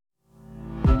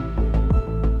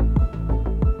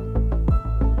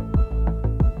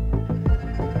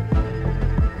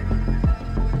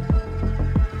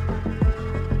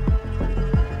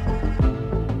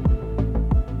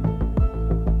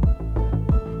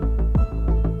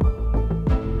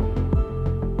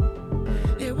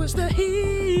was the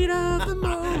heat of the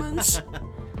moment.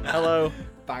 Hello.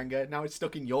 Banger. Now it's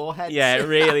stuck in your head. Yeah, it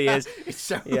really is. It's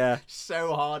so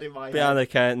so hard in my Behind head.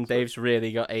 the curtain, Dave's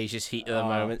really got Asia's heat at the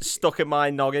moment. Stuck in my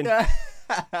noggin. This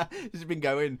has been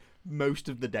going most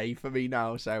of the day for me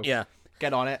now, so Yeah.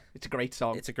 get on it. It's a great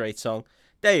song. It's a great song.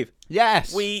 Dave,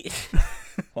 Yes. we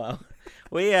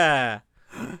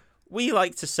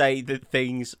like to say that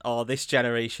things are this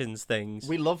generation's things.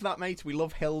 We love that, mate. We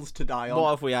love hills to die on. What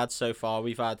have we had so far?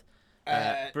 We've had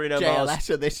Bruno JLS Mars.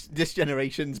 are this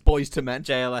generation's Boys to Men.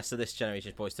 JLS are this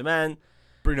generation's Boys to Men.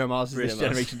 Bruno Mars is Bruno this Mars.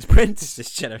 generation's Prince.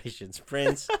 This generation's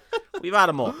Prince. We've had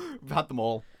them all. We've had them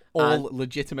all. All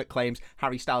legitimate claims.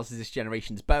 Harry Styles is this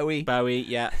generation's Bowie. Bowie,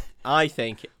 yeah. I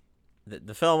think that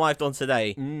the film I've done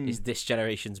today is this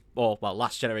generation's,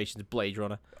 last generation's Blade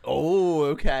Runner. Oh,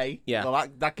 okay. Yeah. Well,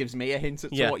 that gives me a hint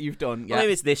as to what you've done. Yeah. Well,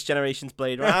 maybe it's this generation's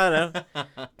Blade Runner. I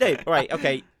don't know. Dave, right,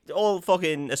 okay. All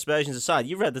fucking aspersions aside,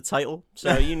 you read the title,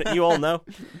 so you all know.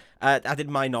 I did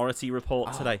Minority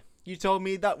Report today. You told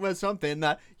me that was something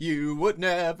that you would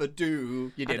never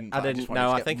do. You didn't. I but didn't. just wanted No,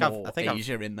 to I get think more I've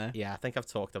Asia in there. Yeah, I think I've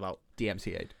talked about.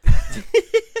 DMCA'd.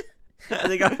 I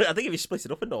think if you split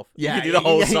it up enough, Yeah, you could do the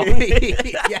whole song.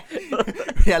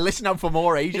 Yeah. Listen out for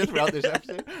more Asia throughout this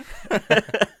episode.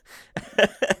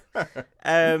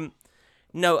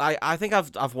 No, I think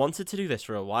I've wanted to do this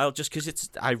for a while, just because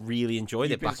I really enjoyed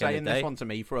You've it been back in saying the day. this one to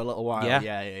me for a little while.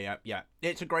 Yeah. Yeah.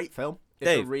 It's a great film. It's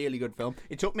Dave. a really good film.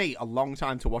 It took me a long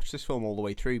time to watch this film all the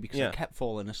way through because Yeah. I kept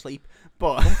falling asleep.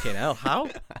 But Fucking hell, how?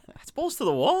 It's balls to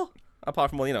the wall.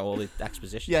 Apart from all the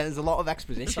exposition. yeah, there's a lot of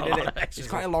exposition in lot it. of It's exposition.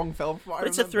 quite a long film. From what I But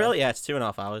it's a remember. thrill. Yeah, it's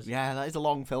 2.5 hours. Yeah, that is a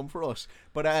long film for us.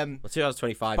 But 2 hours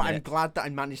 25 But I'm minutes. glad that I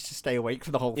managed to stay awake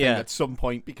for the whole thing Yeah. at some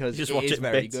point because Just it watch is it in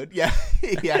very bits. good. Yeah,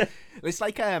 yeah. It's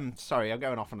like sorry, I'm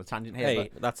going off on a tangent here. Hey,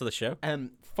 that's the show. But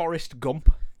Forrest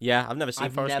Gump. Yeah, I've never seen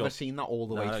I've Forrest never Gump. seen that all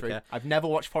the No, way I don't through. care. I've never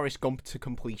watched Forrest Gump to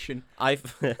completion. I've.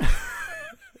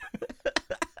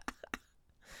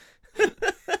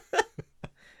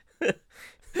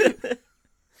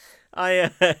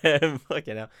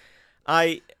 Fucking hell.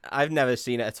 I've never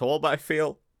seen it at all, but I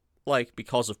feel like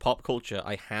because of pop culture,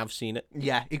 I have seen it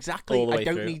Yeah, exactly. all the way I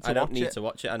don't through. need to I don't watch need it. to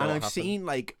watch it. I know And what I've happened. seen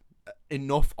like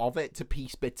enough of it to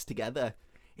piece bits together.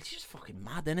 It's just fucking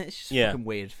mad, isn't it? It's just a Yeah. fucking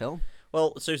weird film.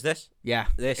 Well, so is this. Yeah,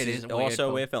 This it is a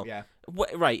also a weird film. Yeah.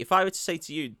 Right, if I were to say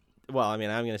to you, well, I mean,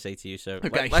 I'm going to say to you, so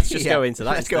Okay. let's just Yeah. go into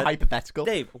that. Let's go instead. hypothetical.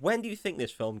 Dave, when do you think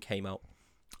this film came out?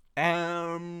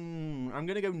 I'm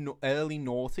gonna go early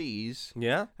noughties.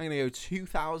 Yeah? I'm gonna go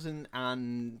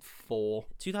 2004.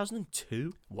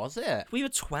 2002? Was it? We were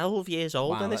 12 years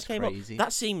old Wow, when this that's came crazy. out.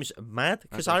 That seems mad,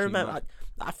 because That's I actually remember, mad.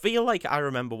 I feel like I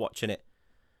remember watching it,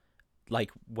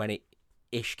 like, when it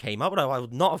ish came out, but I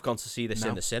would not have gone to see this No.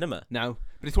 in the cinema. No,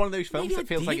 but it's one of those films Maybe I that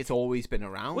feels like did. it's always been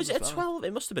around. Was as it a well. 12?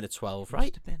 It must have been a 12, Must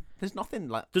right? have been. There's nothing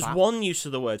like There's that. one use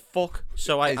of the word fuck,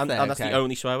 so Is and there? that's Okay. the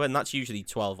only swear word, and that's usually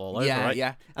 12 all over, Yeah, right?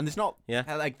 yeah, and there's not Yeah.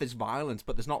 like there's violence,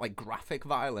 but there's not like graphic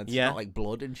violence. Yeah. It's not like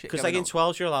blood and shit. Because going like in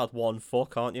on. 12s you're allowed one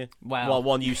fuck, aren't you? Wow. Well,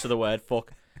 one use of the word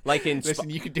fuck. Like in Listen,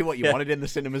 you could do what you Yeah. wanted in the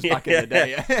cinemas Yeah. back in the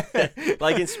day.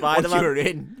 Like in Once Spider-Man. you were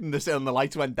in, and the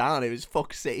lights went down, it was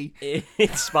fuck city.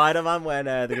 In Spider-Man, when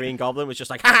the Green Goblin was just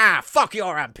like, "Ha! Fuck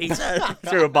your Aunt Peter!"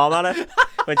 threw a bomb at her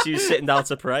when she was sitting down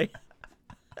to pray.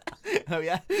 Oh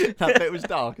yeah, that bit was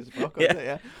dark as fuck. Wasn't it?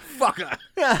 Yeah. Fuck her.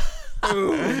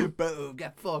 Boom,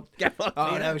 get fucked. Get fucked. Oh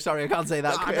Peter. no, sorry, I can't say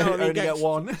that. Oh, I no, I mean, only get get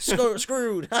one.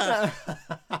 Screwed. Ha.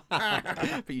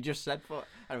 But you just said fuck.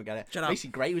 I don't get it. Shut up. Macy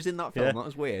Gray was in that film. Yeah. That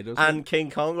was weird. Wasn't And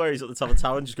King Kong, where he's at the top of the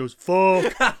tower and just goes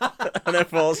fuck, and then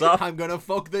falls it? off. I'm gonna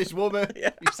fuck this woman.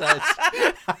 He says.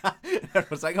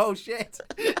 Everyone's like, oh shit,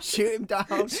 shoot him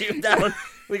down. Shoot him down.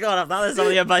 We can't have that. There's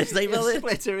somebody in Empire State He'll Building.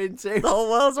 split her in two. The whole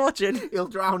world's watching. He'll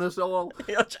drown us all.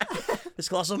 This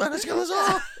colossal man has killed us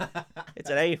all. It's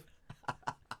an ape.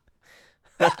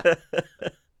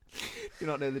 You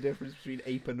don't know the difference between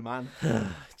ape and man.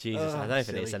 Jesus, I Oh, don't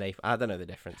think it's silly. an ape. I don't know the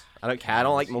difference. I don't care. I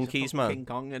don't like He's a monkeys, fucking man. King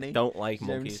Kong, isn't he? Don't like He's his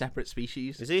own monkeys. separate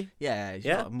species. Is he? Yeah, he's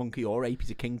Yeah. not a monkey or ape. He's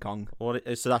a King Kong.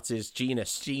 So that's his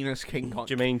genus. Genus King Kong.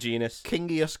 Jermaine genus.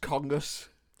 Kingius Kongus.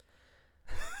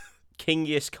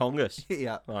 Kingius Kongus.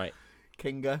 Yeah, Right.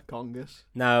 Kinga Kongus.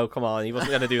 No, come on. He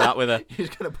wasn't going to do that with her. He's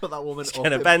gonna put that woman He's up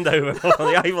going to him bend over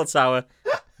on the Eiffel Tower,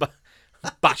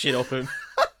 bash it up him.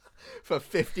 for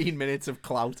 15 minutes of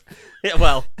clout. Yeah,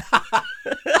 well,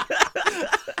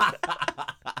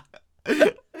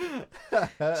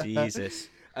 Jesus.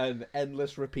 And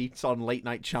endless repeats on late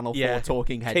night Channel 4 Yeah.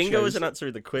 talking head Kingo shows. was an answer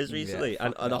the quiz recently, Yeah,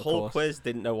 and fuck a yeah, whole of course. quiz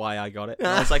didn't know why I got it. And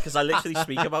I was like, because I literally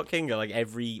speak about Kingo like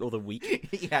every other week.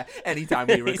 Yeah, anytime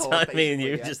we record. Anytime me and you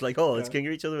basically, yeah. just like, oh, let's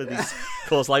Kingo each other with these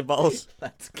Coors Light bottles.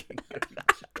 That's Kinga.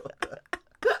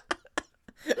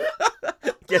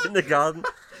 Get in the garden.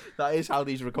 That is how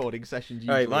these recording sessions usually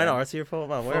All right, end. Minority Report,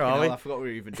 man. Where Fucking are hell, we? I forgot we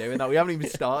were even doing that. We haven't even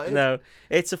started. No,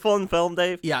 it's a fun film,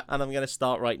 Dave. Yeah. And I'm going to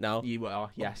start right now. You are,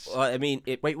 yes. Well, I mean,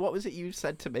 Wait, what was it you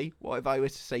said to me? What if I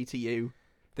was to say to you,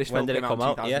 this When film did it came come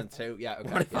out? out in 2002? Yeah, okay.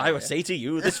 what if yeah, I would say to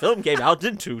you, this film came out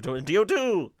in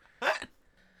 2002?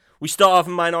 We start off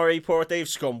in Minority Report, Dave.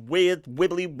 Some weird,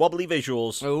 wibbly, wobbly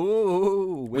visuals.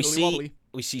 Ooh, we see wobbly.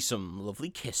 we see some lovely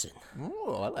kissing. Ooh,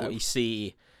 hello. We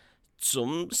see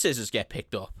some scissors get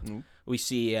picked up. Mm. We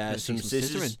see see some some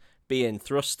scissors scissoring. being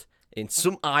thrust in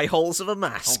some eye holes of a Oh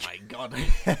mask. my god.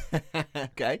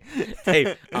 Okay.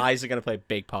 Hey, eyes are going to play a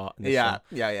big part in this Yeah,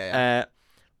 film. yeah.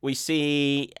 We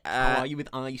see... How are you with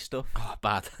eye stuff? oh,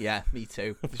 bad. Yeah, me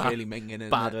too. It's really minging.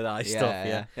 Isn't Bad it? with eye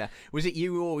stuff, yeah. Was it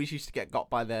you who always used to get got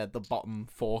by the bottom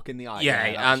fork in the eye?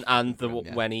 Yeah, that and was fun,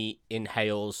 yeah. when he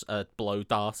inhales a blow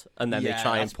dart and then they Yeah,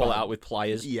 try and that's pull it bad. out with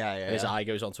pliers. Yeah, And his yeah. eye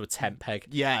goes onto a tent peg.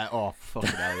 Yeah, oh, fucking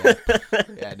hell, yeah.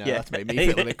 Yeah, no, that's made me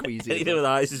feel a bit queasy. Anything with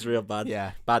eyes is real bad.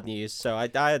 Yeah. Bad news. So I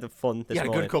had fun this You had a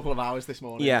morning. good couple of hours this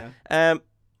morning. Yeah.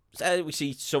 So we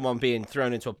see someone being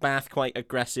thrown into a bath quite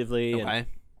aggressively. And Okay.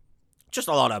 just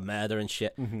a lot of murder and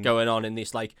shit Mhm. going on in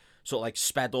this, like, sort of like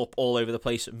sped up all over the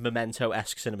place,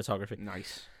 Memento-esque cinematography.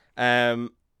 Nice.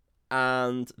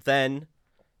 And then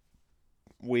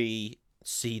we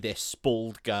see this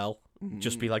bald girl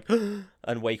just be like,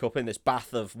 and wake up in this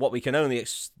bath of what we can only it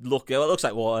looks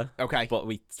like water, Okay. but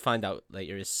we find out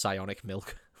later is psionic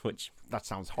milk, which That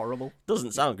sounds horrible.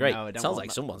 doesn't sound great. No, I It don't sounds want like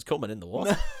that. someone's coming in the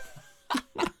water.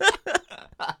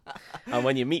 And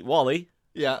when you meet Wally,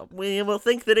 Yeah. we will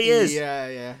think that he is. Yeah,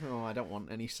 yeah. Oh, I don't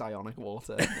want any psionic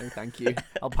water. No, thank you.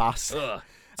 I'll pass. Ugh,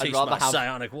 I'd taste rather my have-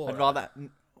 psionic water. I'd rather.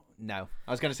 No,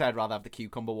 I was going to say I'd rather have the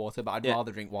cucumber water, but I'd Yeah.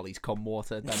 rather drink Wally's cum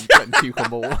water than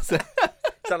cucumber water.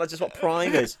 Sound like just what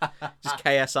Prime is. Just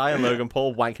KSI and Logan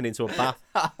Paul wanking into a bath.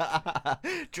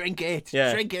 Drink it.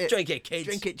 Yeah. Drink it. Drink it, kids.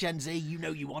 Drink it, Gen Z. You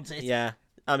know you want it. Yeah.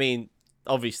 I mean,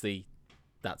 obviously,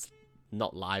 that's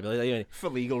not libel. For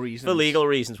legal reasons. For legal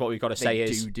reasons, what we've got to say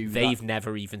They is do they've that.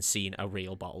 never even seen a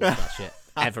real bottle of that shit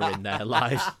ever in their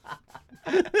lives.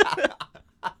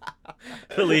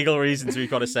 For legal reasons, we've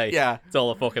got to say Yeah. it's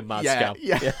all a fucking mad Yeah. scam.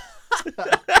 Yeah.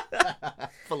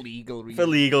 For legal reasons. For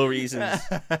legal reasons.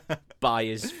 Buy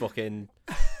his fucking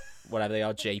whatever they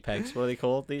are, JPEGs. What are they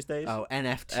called these days? Oh,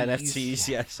 NFTs. NFTs.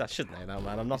 Yes, I should know that,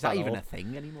 man. I'm not Is that that even old. a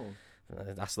thing anymore?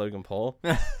 That's Logan Paul.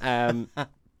 I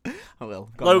will.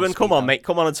 Go Logan, on, come on, speak mate.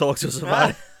 Come on and talk to us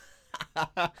about it.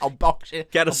 up. I'll box you.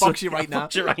 Get I'll us box you right now. I'll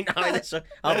box you right now. in this one.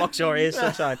 I'll box your ears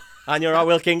sometime. And you're right,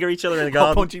 we'll kinger each other in the I'll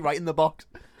garden. punch you right in the box.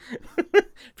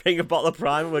 Bring a bottle of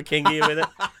Prime and we'll kinger you with it.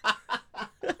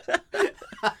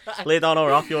 Lid on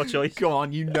or off, your choice. Come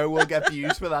on, you know we'll get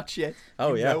views for that shit.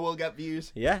 Oh, you yeah. know we'll get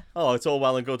views. Yeah. Oh, it's all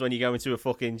well and good when you go into a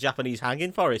fucking Japanese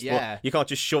hanging forest. Yeah. But you can't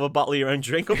just shove a bottle of your own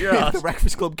drink up your If the ass.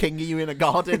 Breakfast Club king you in a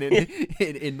garden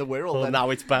in the Wirral. Well, then...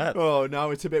 now it's bad. Oh, now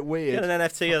it's a bit weird. Get an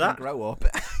NFT of that. Grow up.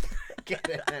 Get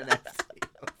an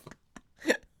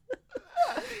NFT.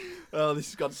 Oh, this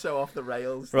has gone so off the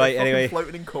rails. Right, They're fucking anyway.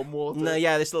 floating in cum water. No,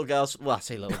 yeah, this little girl's... Well, I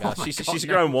say little girl. Oh my she's God, a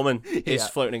no. grown woman. Is Yeah.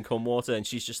 floating in cum water, and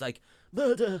she's just like,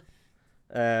 murder.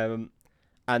 And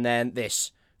then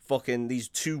these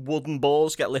two wooden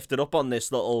balls get lifted up on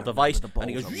this little device, the and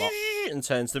it balls goes a lot. and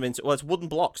turns them into... Well, it's wooden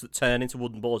blocks that turn into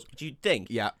wooden balls. But you'd think,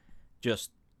 Yeah.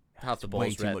 just have the balls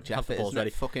Way too ready. much Have the effort, balls isn't it? ready.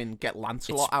 Fucking get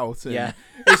Lancelot out. And Yeah.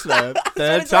 It's the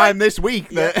third it's time this week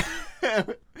that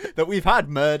that we've had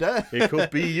murder. It could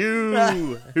be you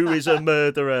who is a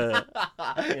murderer.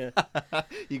 Yeah.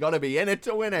 You got to be in it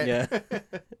to win it. Yeah.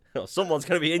 Well, someone's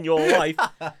going to be in your life,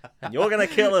 and you're going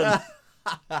to kill him.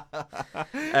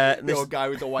 The old guy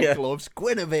with the white Yeah. gloves,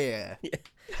 Guinevere.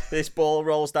 This ball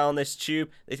rolls down this tube.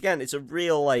 Again, it's a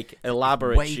real, like,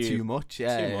 elaborate Way tube. too much.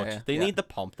 Yeah, Too yeah, much. yeah. They Yeah. need the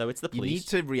pomp, though. It's the You need police.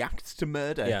 to react to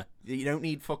murder. Yeah. You don't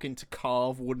need fucking to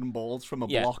carve wooden balls from a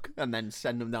Yeah. block and then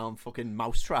send them down fucking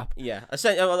mousetrap. Yeah.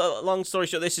 Long story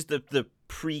short, this is the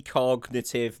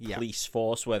precognitive Yeah. police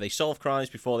force where they solve crimes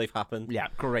before they've happened. Yeah,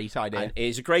 great idea. And it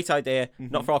is a great idea, Mm-hmm.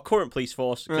 not for our current police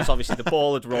force, because obviously the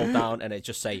ball had rolled down and it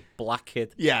just say black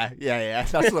kid. Yeah.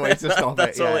 That's the way to stop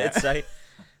That's it. all yeah. it'd say.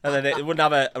 And then it wouldn't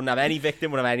have any victim,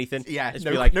 wouldn't have anything. Yeah, It'd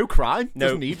no, be like, no crime. no,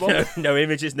 Doesn't need one. no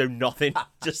images, no nothing.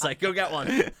 Just like, go get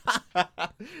one.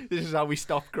 This is how we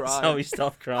stop crime. That's how we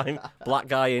stop crime. Black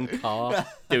guy in car,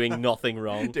 doing nothing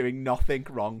wrong. Doing nothing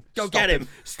wrong. Go Stop get him.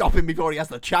 Stop him before he has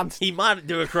the chance. He might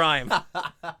do a crime.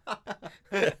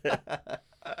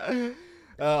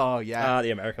 Oh yeah. The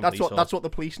American That's police what force. that's what the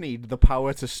police need, the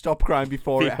power to stop crime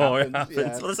before it happens.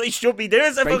 Yeah. Well, they should be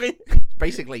doing so Ba- fucking...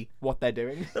 Basically what they're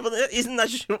doing. But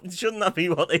shouldn't that be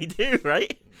what they do,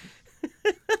 right?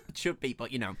 It should be,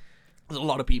 but There's a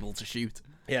lot of people to shoot.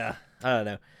 Yeah, I don't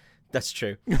know. That's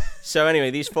true. So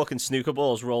anyway, these fucking snooker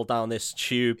balls roll down this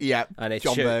tube. Yeah, And it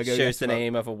John Virgo shows gets the them up.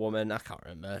 name of a woman. I can't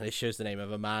remember. It shows the name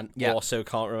of a man. Yeah. Also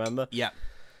can't remember. Yeah,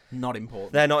 not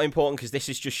important. They're not important because this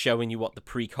is just showing you what the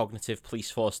precognitive police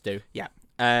force do. Yeah.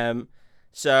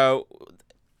 So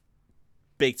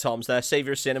Big Tom's there.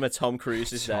 Savior of cinema, Tom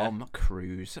Cruise is there. Tom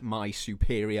Cruise, my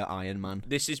superior Iron Man.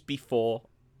 This is before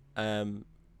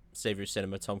Savior of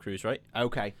cinema, Tom Cruise, right?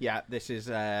 Okay, yeah, this is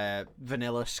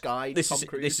Vanilla Sky. This Tom is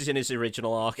Cruise. this is in his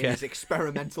original arc. in his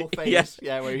experimental phase. Yes.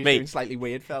 Yeah, where he's Mate, doing slightly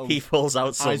weird films. He pulls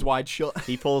out some. Eyes wide shut.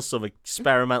 He pulls some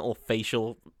experimental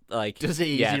facial like. Does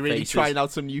he? Yeah, is he really faces. trying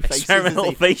out some new faces? Experimental is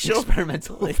he? facial.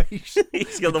 Experimental facial.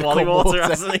 He's got the The Wally cold Water, water.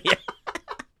 hasn't he?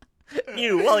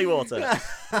 You Wally Water.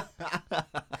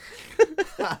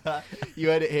 You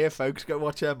heard it here, folks. Go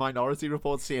watch Minority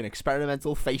Report. See an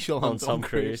experimental facial On Tom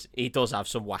Cruise. He does have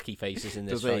some wacky faces in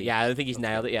this Does film. he? Yeah, I don't think he's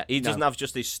nailed it yet. He doesn't have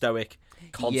just his stoic,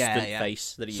 constant Yeah.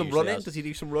 face that he Some usually running? has. Does he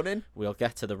do some running? We'll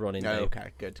get to the running. Oh, Dave.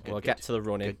 okay, good. We'll good. get to the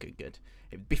running. Good.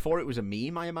 Before it was a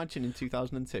meme, I imagine, in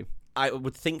 2002. I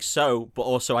would think so, but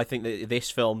also I think that this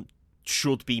film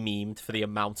should be memed for the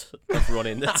amount of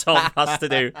running that Tom has to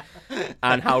do,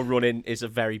 and how running is a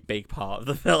very big part of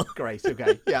the film. Great.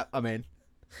 Okay. Yeah, I'm in.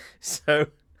 So,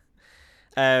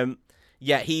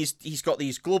 yeah, he's got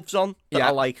these gloves on that Yeah.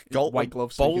 are like White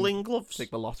gloves, so you can bowling gloves.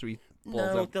 Take the lottery.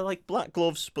 balls No, out. they're like black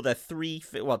gloves, but they're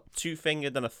two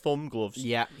fingered and a thumb gloves.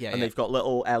 Yeah. And they've got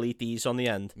little LEDs on the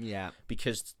end Yeah.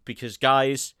 because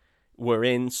guys, we're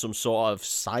in some sort of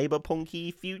cyberpunky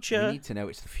You future. need to know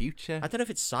it's the future. I don't know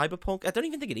if it's cyberpunk. I don't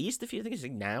even think it is the future. I think it's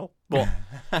like now. But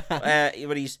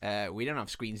but he's. We don't have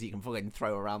screens that you can fucking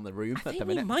throw around the room I at the think we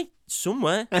minute. might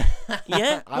somewhere.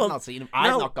 Yeah, I've well, not seen them.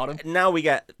 I've not got them. Now we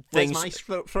get Things things. nice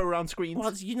throw around screens.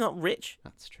 Well, you're not rich,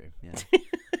 That's true. Yeah.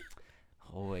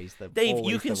 Always the Dave.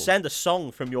 always You can the- send a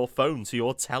song from your phone to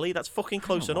your telly. That's fucking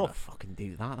close I don't wanna enough. fucking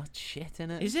do that. That's shit,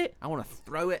 innit? Is it? I want to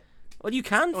throw it. Well, you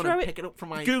can I want throw to it. pick it up from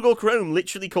my. Google Chrome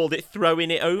literally called it throwing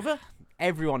it over.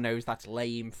 Everyone knows that's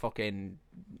lame fucking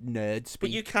nerd speak. But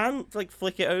you can like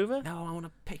flick it over. No, I want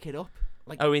to pick it up.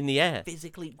 Like Oh, in the air.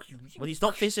 physically. Well, it's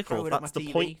not physical. Throw it at That's my the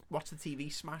TV, point. Watch the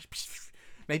TV smash.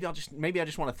 Maybe I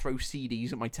just want to throw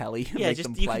CDs at my telly. And Yeah, make just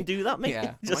them you play. can do that, mate.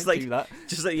 Yeah, just might like do that.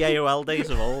 just like the AOL days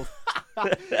of old.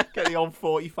 Get the old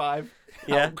 45.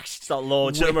 Yeah, start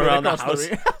launching them Whip it around the across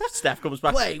the house. room. Steph comes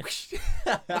back. Play.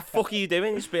 What the fuck are you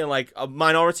doing? He's being like a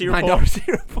Minority Report. Minority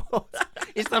Report.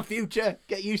 It's the future.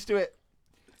 Get used to it.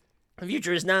 The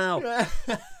future is now.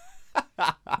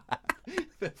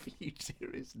 The future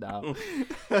is now.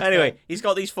 Anyway, he's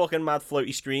got these fucking mad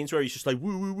floaty screens where he's just like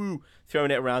woo woo woo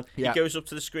throwing it around. Yeah. He goes up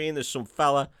to the screen. There's some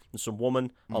fella and some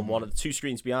woman on one of the two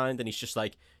screens behind, and he's just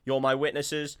like, "You're my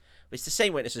witnesses." But it's the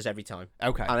same witnesses every time,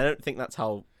 Okay. and I don't think that's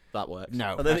how that works.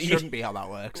 No, I that think shouldn't be how that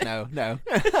works. No.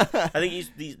 I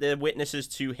think they're witnesses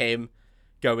to him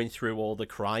going through all the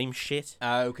crime shit.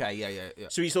 Okay, yeah.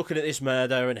 So he's looking at this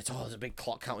murder, and there's a big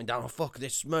clock counting down. Oh fuck,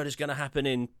 this murder's gonna happen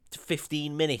in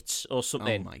 15 minutes or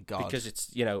something. Oh my God. Because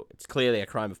it's clearly a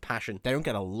crime of passion. They don't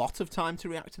get a lot of time to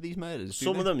react to these murders. do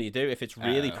Some they? of them you do if it's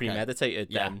really okay. premeditated.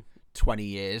 Yeah. Then 20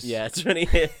 years. yeah, 20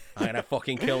 years. I'm gonna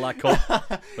fucking kill that cop.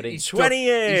 But in He's 20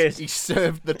 years, He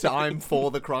served the time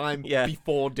for the crime Yeah.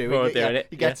 before doing Before it. doing yeah. it,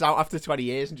 He gets out after 20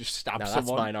 years and just stabs no, that's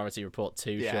someone. Minority Report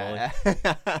 2, Yeah.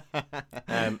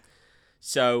 surely.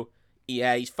 So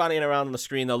yeah, he's fanning around on the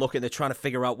screen. They're trying to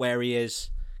figure out where he is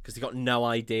because they got no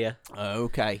idea.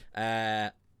 Okay.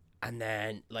 And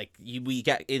then we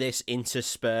get this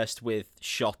interspersed with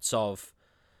shots of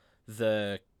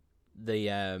the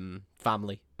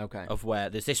family Okay. of where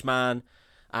there's this man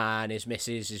and his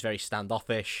missus is very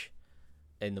standoffish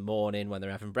in the morning when they're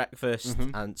having breakfast,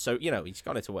 and so he's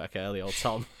gone into work early, old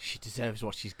Tom. She deserves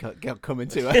what she's got coming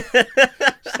to her.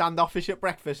 Standoffish at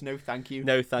breakfast. No, thank you.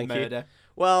 No, thank Murder. you.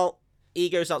 Well, he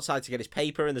goes outside to get his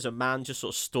paper, and there's a man just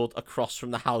sort of stood across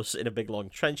from the house in a big long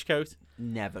trench coat.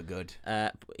 Never good.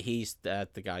 He's the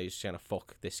guy who's gonna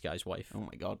fuck this guy's wife. Oh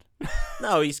my God.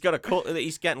 No, he's got a cook.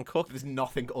 He's getting cooked. There's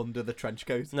nothing under the trench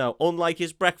coat. No, unlike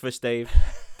his breakfast, Dave,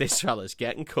 this fella's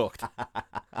getting cooked.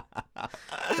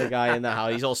 The guy in the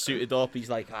house, he's all suited up. He's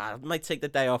like, I might take the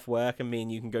day off work, and me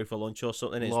and you can go for lunch or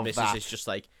something. His Love missus that. is just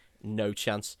like, no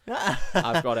chance.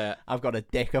 I've got a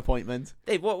dick appointment.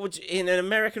 Dave, what would in an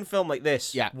American film like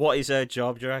this? Yeah. What is her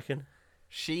job? Do you reckon?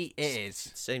 She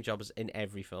is. Same job as in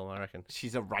every film, I reckon.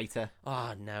 She's a writer.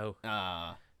 Oh no,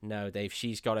 Ah. no, Dave.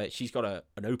 She's got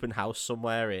an open house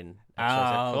somewhere in.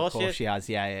 Of course she has.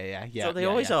 Yeah. That's what they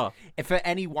always are. If for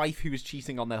any wife who is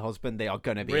cheating on their husband, they are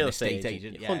going to be Real an estate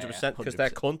agent. 100%, because they're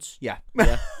cunts. Yeah.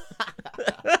 Yeah.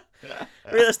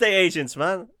 Real estate agents,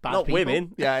 man. Bad Not people.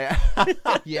 women. Yeah.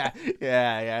 Yeah.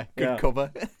 Good Yeah.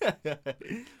 cover.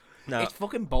 No. It's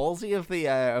fucking ballsy of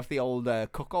the old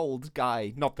cuckold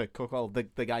guy, not the cuckold,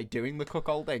 the guy doing the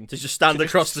cuckolding. To just stand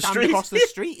across the street. Across the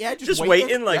street, yeah, Just waiting,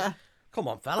 waiting, like, yeah. come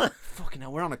on, fella. Fucking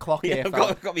hell, we're on a clock Yeah, here. I've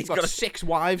fella. got- he's We've got got a- 6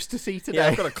 wives to see Yeah, today.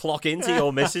 I've got to clock into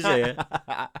your missus here.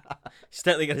 He's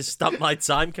definitely going to stamp my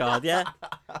time card, yeah.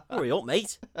 Hurry up,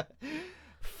 mate.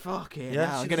 Fucking Yeah,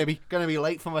 hell, I'm she's- gonna be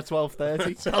late for my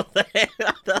 12:30. So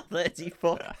that 30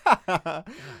 fuck.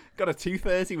 Got a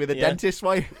 2:30 with a Yeah. dentist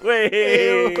wife. Wait.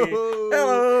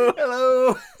 Hello.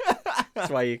 Hello. That's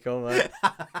why you come, man.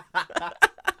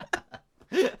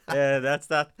 Yeah, that's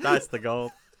the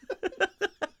goal.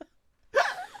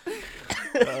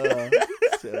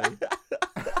 Silly.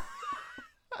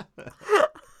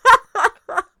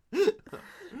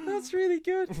 That's really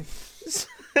good.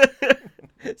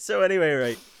 So anyway,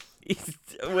 right.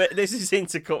 This is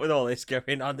intercut with all this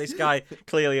going on. This guy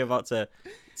clearly about to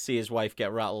see his wife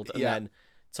get rattled, and Yeah. then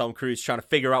Tom Cruise trying to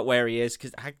figure out where he is,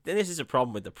 because this is a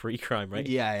problem with the pre-crime, right?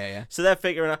 Yeah. So they're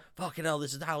figuring out, fucking hell,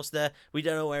 there's a house there. We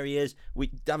don't know where he is.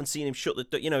 We haven't seen him shut the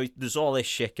door. You know, there's all this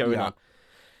shit going Yeah. on.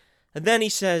 And then he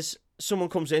says, someone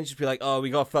comes in, just be like, oh, we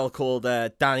got a fella called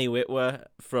Danny Whitwer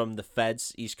from the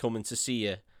feds. He's coming to see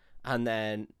you. And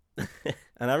then,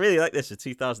 and I really like this for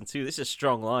 2002. This is a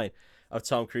strong line of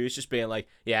Tom Cruise just being like,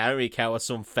 yeah, I don't really care what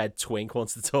some fed twink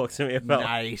wants to talk to me about.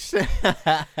 Nice. And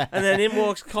then in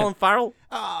walks Colin Farrell.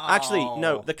 Oh. Actually,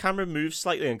 no, the camera moves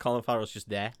slightly and Colin Farrell's just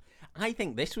there. I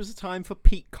think this was a time for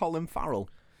peak Colin Farrell.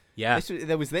 Yeah.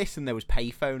 There was this, and there was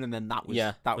Payphone, and then that was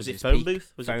Yeah. that Was was it his phone peak.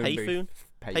 booth? Was it Phone Payphone? booth.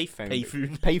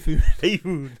 Payphone. Payphone.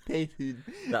 Payphone. Payphone.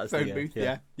 That's Phone the booth.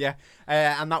 yeah. Yeah.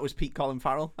 And that was peak Colin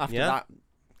Farrell. After Yeah. that,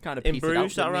 kind of In petered out,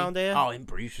 Bruges, that didn't he? around here? Oh, In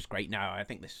Bruges was great. No, I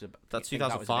think this is That's I think that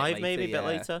was a 2005, bit maybe, a bit yeah.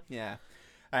 later. Yeah.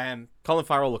 Colin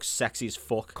Farrell looks sexy as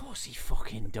fuck. Of course he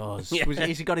fucking does. Yeah.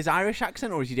 Has he got his Irish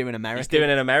accent, or is he doing American? He's doing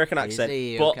an American Is accent.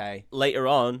 he? But Okay. later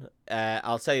on,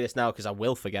 I'll tell you this now because I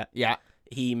will forget. Yeah.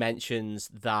 He mentions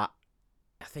that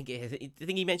I think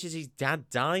he mentions his dad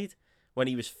died when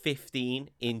he was 15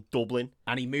 in Dublin.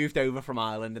 And he moved over from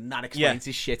Ireland, and that Yeah. explains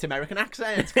his shit American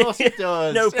accent. Of course it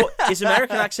does. No, but his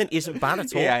American accent isn't bad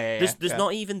at all. Yeah. There's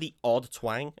not even the odd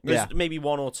twang. There's Yeah. maybe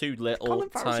one or two little Colin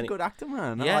Farrell's tiny. a good actor,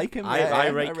 man. Yeah, I like him. I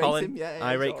rate Colin. him. Yeah,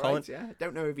 I he's rate all Colin. right, yeah.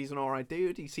 Don't know if he's an alright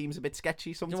dude. He seems a bit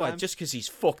sketchy You know sometimes. what, just because he's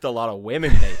fucked a lot of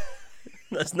women, mate.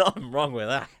 There's nothing wrong with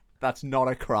that. That's not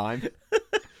a crime.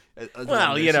 As Well,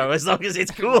 long you as- know, as long as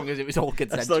it's as cool. long as it was all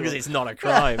consensual. As long as it's not a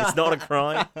crime. It's not a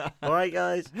crime. All right,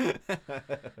 guys?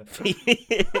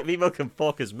 People can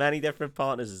fuck as many different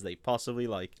partners as they possibly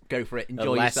like. Go for it.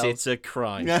 Enjoy Unless yourself. it's a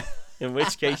crime. In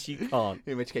which case you can't.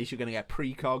 In which case you're going to get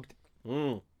precogged.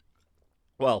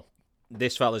 Well,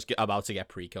 this fella's about to get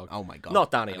precogged. Oh my god.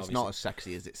 Not Danny, And it's obviously. not as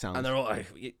sexy as it sounds. And they're all,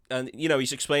 and you know,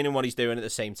 he's explaining what he's doing at the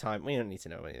same time. We don't need to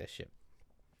know any of this shit.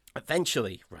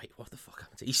 Eventually, right, what the fuck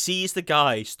happened? He sees the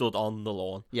guy stood on the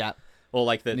lawn. Yeah. Or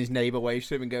like And the his neighbour waves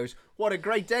to him and goes, "What a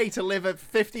great day to live at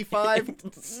 55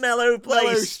 mellow Mellow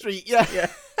place. Street." Yeah.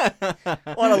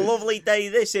 What a lovely day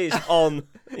this is on.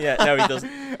 Yeah, no, he doesn't.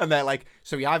 And they're like,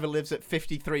 so he either lives at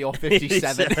 53 or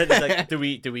 57. He's like, do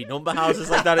we number houses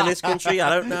like that in this country? I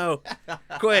don't know.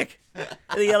 Quick,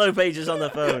 the yellow pages on the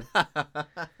phone.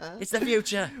 It's the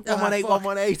future. 118, Ah, fuck.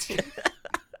 118.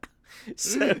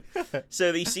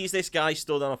 So he sees this guy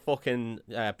stood on a fucking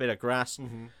bit of grass,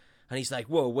 and he's like,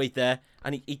 "Whoa, wait there!"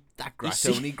 And he That grass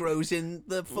see- only grows in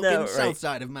the fucking No, right. south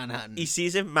side of Manhattan. he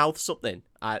sees him mouth something.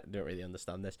 I don't really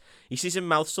understand this. He sees him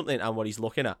mouth something and what he's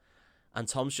looking at, and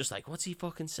Tom's just like, "What's he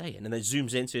fucking saying?" And then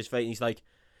zooms into his face, and he's like,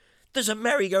 "There's a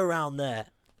merry-go-round there,"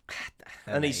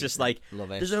 and he's just like,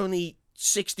 Love it. "There's only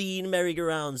 16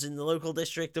 merry-go-rounds in the local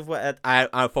district of where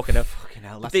I fucking know." Fucking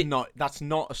hell, The- that's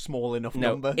not a small enough No,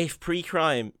 number. if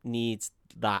pre-crime needs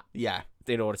that Yeah.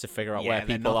 in order to figure out Yeah, where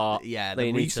they're people not- are, Yeah, they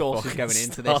the need to resources fucking going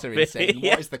into this stop are it. insane. Yeah.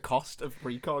 What is the cost of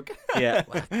precog? Yeah,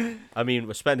 I mean,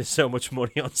 we're spending so much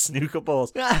money on snooker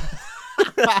balls.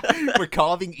 We're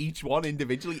carving each one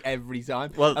individually every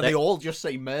time. Well, and they all just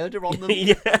say murder on them.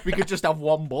 Yeah. We could just have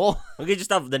one ball. We could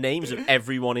just have the names of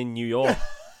everyone in New York.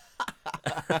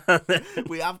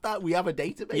 We have that. We have a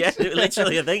database. Yeah,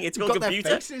 literally, I think it's We've called got computer.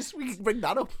 their faces. We can bring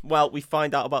that up. Well, we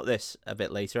find out about this a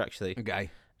bit later, actually. Okay.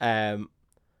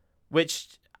 Which,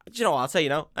 do you know what, I'll tell you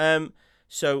now.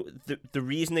 So the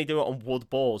reason they do it on wood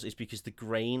balls is because the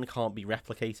grain can't be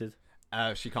replicated.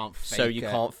 She can't fake So you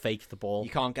can't fake the ball. You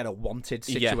can't get a wanted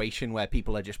Yeah. situation where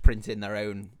people are just printing their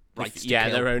own rights to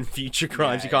kill. their own future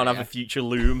crimes. Yeah, You can't yeah, have yeah. a future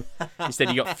loom. Instead,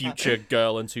 you got future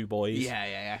girl and two boys.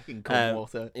 Yeah. In cold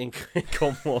water. In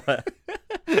Cornwall.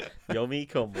 Yummy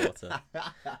cum water.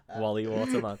 Wally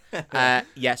Waterman.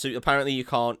 Yeah, so apparently you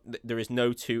can't... There is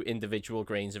no two individual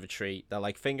grains of a tree. They're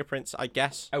like fingerprints, I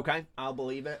guess. Okay, I'll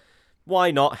believe it.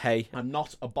 Why not? Hey. I'm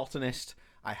not a botanist.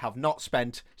 I have not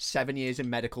spent 7 years in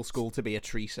medical school to be a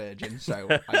tree surgeon, so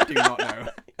I do not know.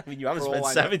 I mean, you haven't For all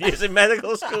spent I know. 7 years in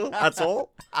medical school. That's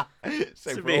all. So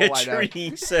To for be a all I know-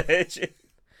 tree surgeon.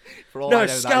 For all No, I know,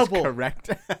 that is scalpel. correct.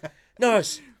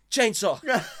 Nurse. Chainsaw.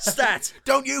 Stat.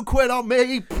 Don't you quit on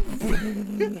me!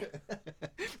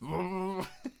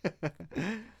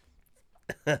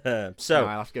 So... No,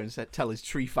 I'll have to go and tell his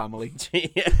tree family.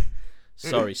 Yeah.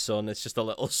 Sorry, son. It's just a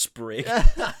little sprig.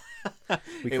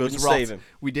 We It was couldn't rot. save him.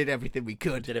 We did everything we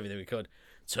could. Did everything we could.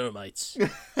 Termites.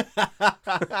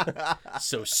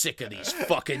 So sick of these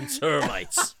fucking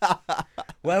termites.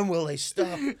 When will they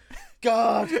stop?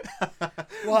 God.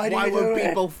 Why do Why you do won't it?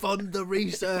 people fund the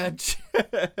research?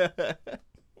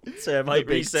 Termite Big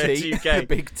Research T. UK. The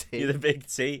big T. You're the big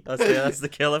T. That's the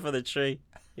killer for the tree.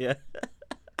 Yeah.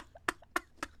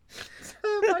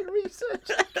 Termite research.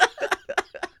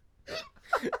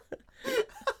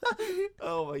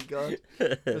 Oh my god.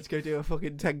 Let's go do a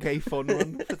fucking 10k fun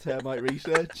run for termite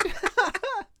research.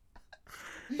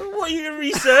 What are you going to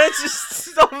research? Just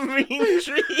stop eating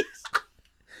trees.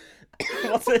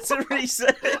 What's there to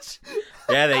research?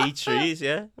 Yeah, they eat trees,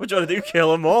 yeah. What do you want to do?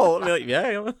 Kill them all? I'll be like,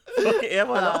 yeah, fuck it, yeah,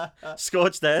 why not?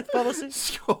 Scorched earth policy.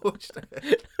 Scorched.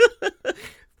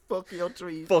 Fuck your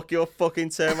trees. Fuck your fucking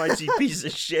termites, you piece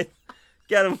of shit.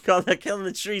 Get them, God, they're killing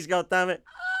the trees, goddammit.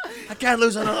 I can't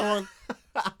lose another one.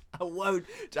 I won't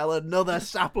tell another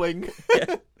sapling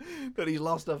that he's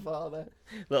lost a father.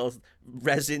 Little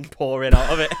resin pouring out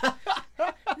of it.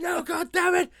 No,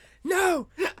 goddammit! No!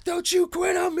 Don't you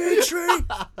quit on me, tree!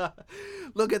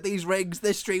 Look at these rings.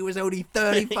 This tree was only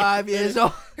 35 years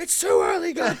old. It's too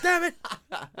early, goddammit!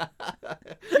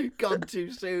 Gone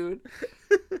too soon.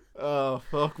 Oh,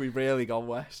 fuck. We've really gone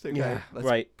west. Okay, Yeah, let's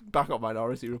right. Back on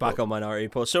Minority Report. Back on Minority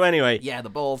Report. So anyway, Yeah, the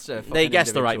balls are they fucking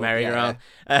guessed the right individual.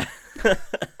 merry-go-round.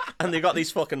 And they got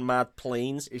these fucking mad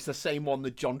planes. It's the same one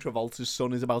that John Travolta's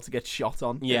son is about to get shot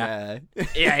on. Yeah. in,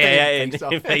 Yeah, in Face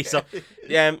Off. Face Off.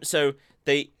 So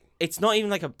it's not even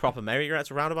like a proper merry-go-round,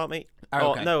 it's a roundabout, mate.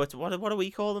 Oh, okay. No, it's what do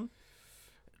we call them?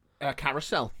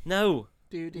 Carousel. No.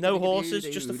 No horses,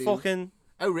 just a fucking...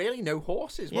 Oh, really? No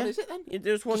horses? What Yeah. is it then?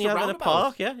 There's one Just you a have in a roundabout?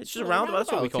 park, yeah. It's just a Oh, roundabout,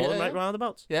 that's what we call roundabout, them, yeah. right?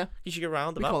 Roundabouts. Yeah. You should get We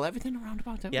roundabouts. call everything a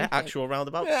roundabout, don't Yeah, we? actual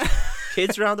roundabouts. Yeah.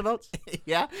 Kids roundabouts.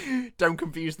 Yeah. Don't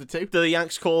confuse the two. Do the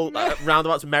Yanks call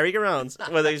roundabouts merry-go-rounds?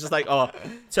 Where they're just like, oh,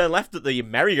 turn left at the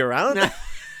merry-go-round.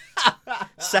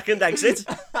 Second exit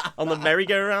on the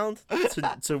merry-go-round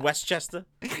to Westchester.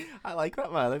 I like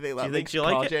that, man. I think that think makes you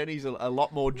like car it? journeys a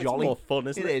lot more It's jolly. more fun,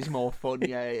 isn't It it? is more fun.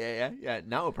 Yeah.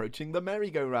 Now approaching the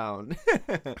merry-go-round.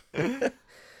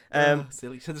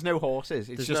 Silly. So there's no horses.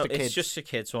 It's just a kid. It's just a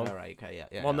kids one. All right. Okay.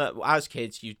 Yeah. One that, as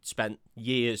kids, you spent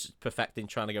years perfecting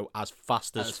trying to go as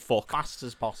fast as fuck fast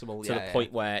as possible. to the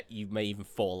point where you may even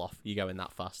fall off. You going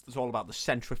that fast. It's all about the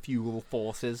centrifugal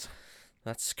forces.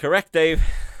 That's correct, Dave.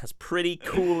 That's pretty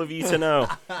cool of you to know.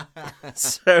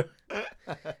 So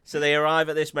they arrive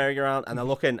at this merry-go-round and they're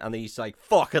looking, and he's like,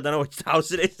 "Fuck, I don't know which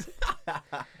house it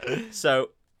is."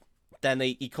 So then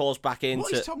he calls back in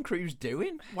What is Tom Cruise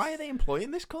doing? Why are they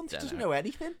employing this cunt? He doesn't know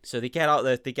anything. So they get out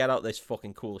this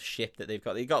fucking cool ship that they've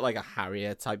got. They got like a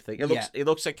Harrier type thing. It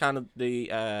looks like kind of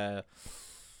the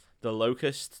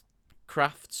Locust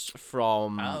crafts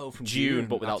from, From Dune, Dune.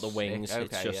 but without the That's wings. sick.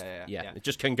 It's Okay, just yeah. it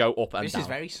just can go up and This down. is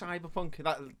very cyberpunk.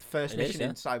 That first It mission is,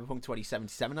 in Cyberpunk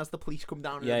 2077 as the police come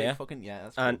down. Yeah, and yeah. Fucking, yeah.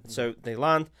 That's And cool. so they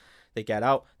land, they get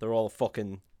out, they're all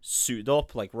fucking suited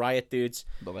up like riot dudes.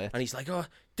 Love it. And he's like, "Oh,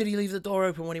 did he leave the door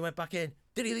open when he went back in?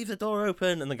 Did he leave the door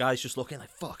open?" And the guy's just looking like,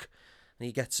 "Fuck." And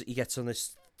he gets on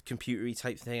this computery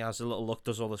type thing, has a little look,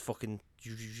 does all this fucking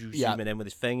zooming in with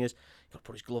his fingers. He's got to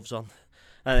put his gloves on.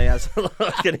 And he has a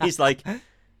look, and he's like,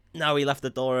 "No, he left the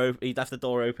door open. He left the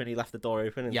door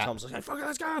open." And Tom's like, "Fuck it,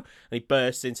 let's go." And he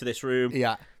bursts into this room.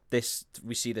 Yeah.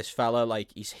 We see this fella,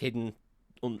 like, he's hidden,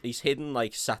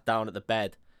 like, sat down at the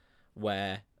bed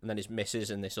and then his missus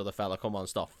and this other fella come on and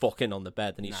start fucking on the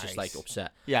bed, and he's just like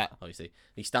upset. Yeah. Obviously,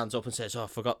 he stands up and says, "Oh, I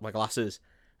forgot my glasses,"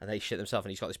 and they shit themselves,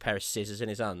 and he's got this pair of scissors in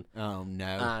his hand, Oh no.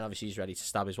 and obviously he's ready to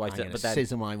stab his wife. I'm gonna But then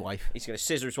scissor my wife. he's going to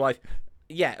scissor his wife.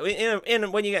 Yeah,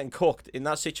 when you're getting cooked in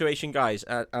that situation, guys,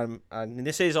 and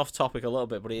this is off topic a little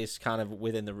bit, but it is kind of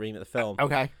within the remit of the film.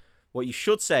 Okay. What you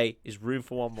should say is "room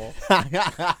for one more."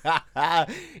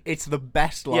 It's the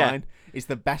best line. It's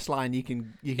the best line you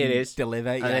can It is. deliver.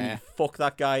 And then you fuck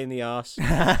that guy in the arse.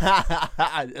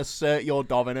 Assert your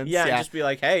dominance. Yeah, and just be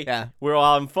like, "Hey, Yeah. we're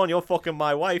all having fun. You're fucking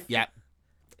my wife." Yeah.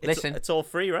 It's Listen. it's all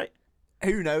free, right?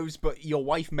 who knows? But your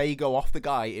wife may go off the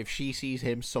guy if she sees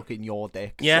him sucking your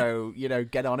dick. Yeah. So,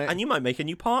 get on it. And you might make a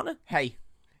new partner. Hey,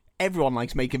 everyone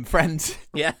likes making friends.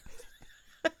 Yeah.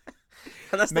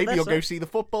 And that's the Maybe best you'll way. go see the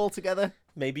football together.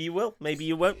 Maybe you will. Maybe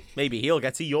you won't. Maybe he'll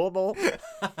get to your ball.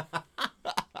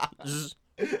 Zzz.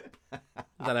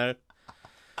 I don't know.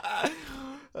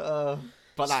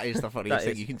 But that is the funniest That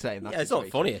thing is. you can say in that Yeah, it's not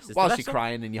situation. funniest. It's the Whilst best you're one.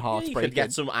 crying and your Yeah, heart's you breaking. could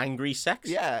get some angry sex.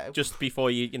 Yeah. Just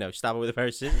before you stab her with a pair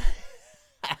of scissors.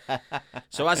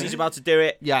 So as he's about to do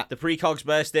it, Yeah. the precogs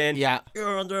burst in. Yeah.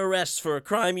 You're under arrest for a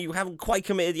crime you haven't quite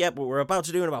committed yet, but we're about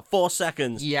to do in about 4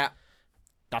 seconds. Yeah.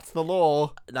 That's the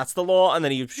law. That's the law. And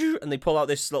then they pull out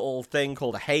this little thing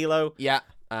called a halo. Yeah.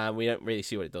 And we don't really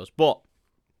see what it does, but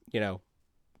we know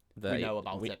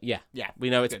about it. Yeah, Yeah. we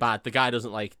know it's Good. bad. The guy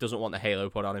doesn't want the halo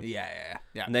put on him. Yeah.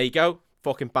 And there you go,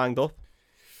 fucking banged up.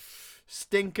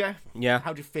 Stinker. Yeah.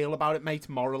 How do you feel about it, mate,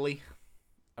 morally?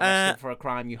 Arrested for a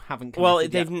crime you haven't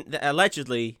committed Well, yet.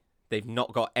 allegedly they've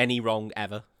not got any wrong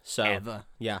ever. So Ever.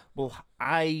 yeah, Well,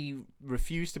 I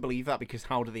refuse to believe that because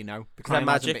how do they know? The they're crime,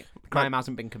 hasn't magic. been, the crime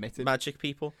hasn't been committed. magic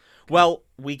people. Well,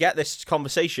 we get this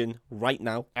conversation right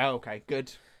now. Oh, okay,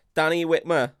 good. Danny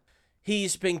Whitmer,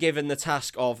 he's been given the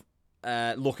task of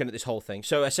looking at this whole thing.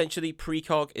 So essentially,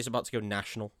 Precog is about to go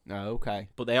national, Oh, okay.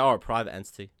 but they are a private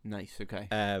entity. Nice, okay.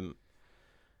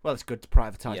 Well, it's good to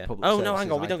privatise yeah. public Oh services, no,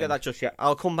 hang on, we I don't get that think. just yet.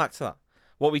 I'll come back to that.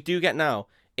 What we do get now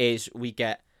is we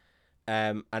get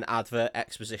an advert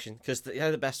exposition, because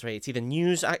they're the best way. It's either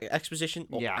news exposition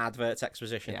or Yeah. adverts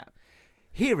exposition. Yeah.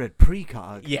 Here at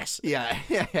Precog. Yes. Yeah.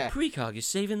 Precog is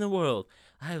saving the world.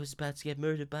 I was about to get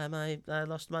murdered by I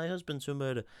lost my husband to a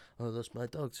murder. I lost my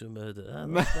dog to a murder. I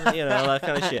lost my, all that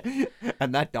kind of shit.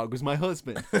 And that dog was my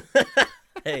husband.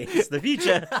 Hey, it's the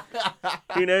future.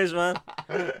 Who knows, man?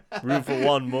 Room for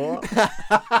one more.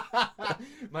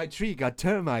 My tree got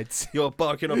termites. You're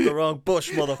barking up the wrong bush,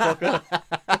 motherfucker.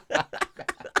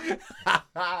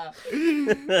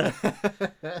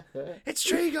 It's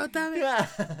tree,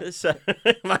 goddammit. So,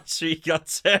 my tree got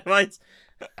termites.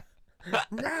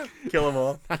 No. Kill them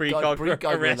all. Precog, Precog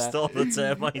were arrest there. all the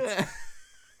termites.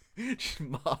 Just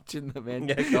marching them in.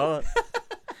 Yeah, go on.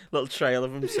 Little trail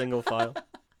of them, single file.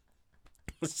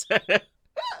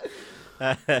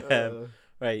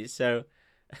 Right, so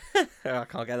I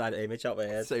can't get that image out of my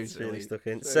head. So it's really silly. stuck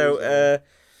in. So So,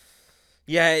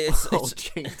 yeah, All it's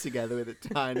chained together with a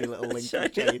tiny little link China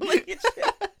chain.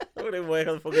 I wouldn't work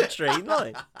on the fucking train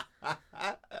line.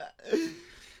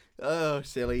 Oh,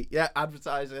 silly. Yeah,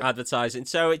 advertising. Advertising.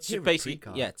 So it's Here at basically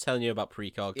Precog. telling you about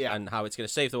Precog Yeah. and how it's going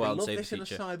to save the They world and love save this the in a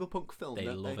future. cyberpunk film, They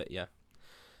don't love they? it, yeah.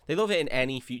 They love it in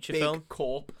any future Big film.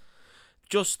 corp.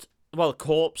 Just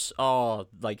corpse are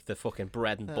like the fucking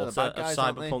bread and The butter bad of guys,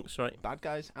 aren't they? cyberpunks, right? Bad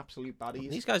guys, absolute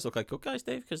baddies. These guys look like good guys,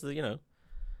 Dave, because they're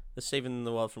saving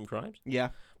the world from crimes. Yeah.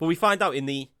 But we find out in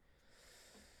the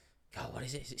what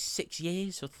is it? Is it 6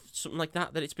 years or something like that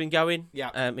it's been going?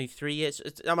 Yeah. Maybe 3 years.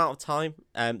 It's the amount of time.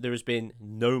 There has been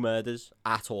no murders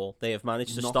at all. They have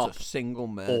managed to Not stop a single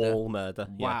murder. all murder.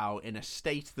 Yeah. Wow, in a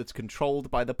state that's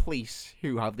controlled by the police,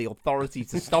 who have the authority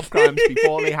to stop crimes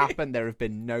before they happen, there have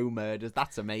been no murders.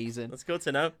 That's amazing. That's good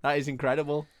to know. That is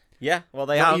incredible. Yeah. Well,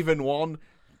 they Not have. even one.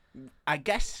 I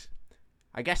guess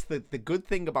the good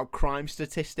thing about crime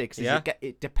statistics is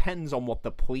it depends on what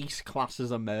the police class as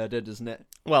a murder, doesn't it?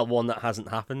 Well, one that hasn't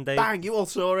happened, Dave. Bang! You all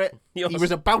saw it. You all He was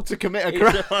about to commit a He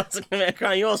crime. was about to commit a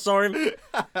crime. You all saw him.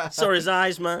 Saw his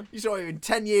eyes, man. You saw him in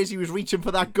 10 years. He was reaching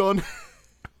for that gun.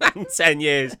 In 10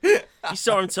 years. You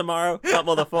saw him tomorrow, that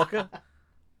motherfucker.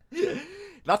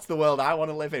 That's the world I want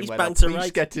to live in. He's Where the banged to police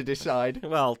right. get to decide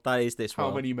Well, that is this how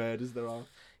world. many murders there are.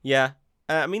 Yeah.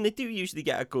 I mean, they do usually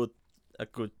get a good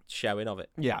showing of it.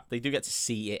 Yeah. They do get to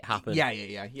see it happen. Yeah.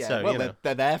 So, well, you know.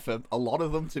 they're there for a lot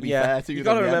of them, to be fair to you them.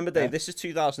 got to yeah. remember, Dave, Yeah. this is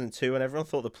 2002, and everyone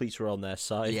thought the police were on their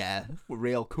side. Yeah, we're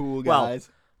real cool Well, guys.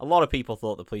 A lot of people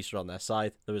thought the police were on their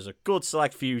side. There was a good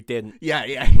select few who didn't. Yeah.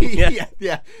 Yeah.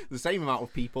 yeah. The same amount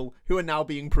of people who are now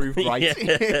being proved right.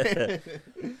 Yeah.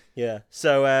 Yeah.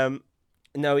 So,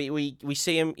 no, we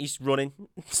see him. He's running.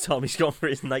 Tommy's gone for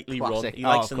his nightly run. Classic. He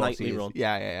likes of a course he nightly is. run.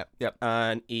 Yeah. Yep.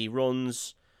 And he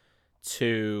runs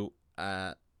to...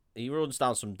 he runs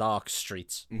down some dark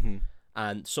streets. Mm-hmm.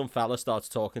 And some fella starts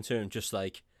talking to him just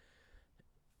like,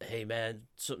 hey man,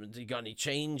 you got any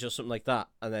change or something like that?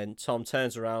 And then Tom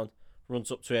turns around,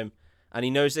 runs up to him, and he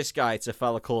knows this guy. It's a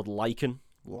fella called Lycan.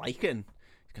 Lycan.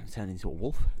 He's going to turn into a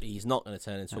wolf. He's not going to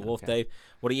turn into a wolf, okay. Dave.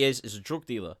 What he is a drug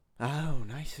dealer. Oh,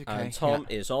 nice. Okay. And Tom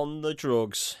is on the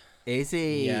drugs. Is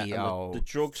he? Yeah, and oh, the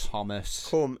drugs Thomas.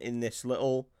 come in this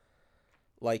little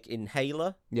like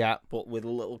inhaler, Yeah. but with a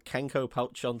little Kenko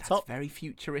pouch on That's top. very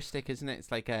futuristic, isn't it?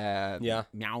 It's like a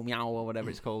meow meow or whatever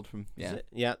it's called from Is it?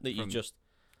 Yeah, that you From just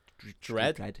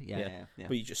dread. Yeah.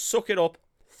 But you just suck it up,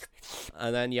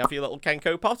 and then you have your little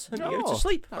Kenko pot, and you go to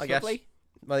sleep. That's I guess. lovely.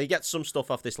 Well, you get some stuff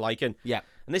off this lichen. Yeah.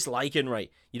 And this lichen,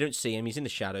 right, you don't see him. He's in the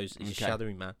shadows. He's a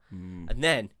shadowy man. And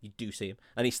then you do see him.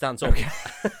 And he stands up.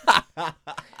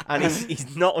 And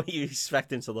he's not what you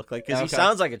expect him to look like. Because he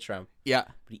sounds like a tramp. Yeah.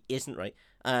 But he isn't, right?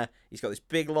 He's got this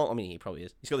big long... I mean, he probably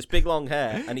is. He's got this big long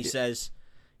hair. And he says...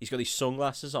 He's got these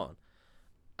sunglasses on.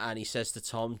 And he says to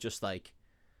Tom just like...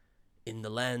 In the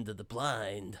land of the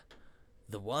blind...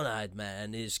 The one-eyed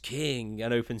man is king,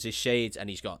 and opens his shades, and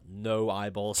he's got no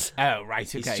eyeballs. Oh, right,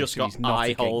 okay. He's just so got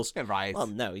eye holes. Right. Well,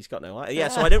 no, he's got no eye. Yeah,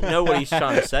 so I don't know what he's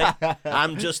trying to say.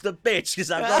 I'm just a bitch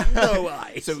because I've got no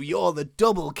eyes. So you're the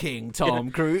double king,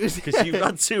 Tom Cruise. Because you've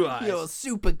got 2 eyes. You're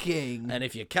super king. And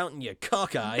if you're counting your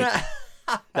cock eye,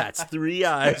 that's 3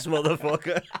 eyes,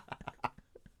 motherfucker.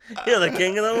 You're the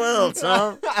king of the world,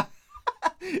 Tom.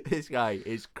 This guy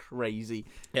is crazy.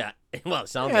 Yeah, well, it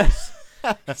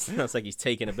sounds like he's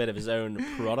taking a bit of his own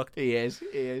product. He is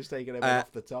taking a bit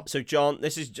off the top. So John,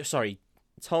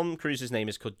 Tom Cruise's name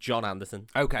is called John Anderton.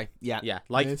 Okay, yeah. Yeah,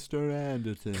 like Mr.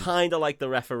 Anderton. kind of like the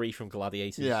referee from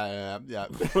Gladiators. Yeah.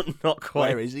 But not quite.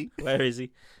 Where is he? Where is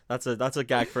he? That's a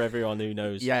gag for everyone who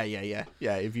knows. Yeah.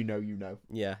 If you know, you know.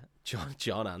 Yeah,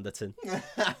 John Anderton.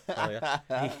 Oh, yeah.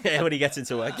 When he gets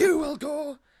into work. You will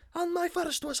go on my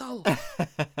first whistle.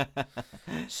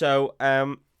 So,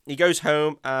 he goes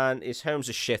home, and his home's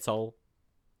a shithole,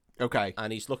 Okay.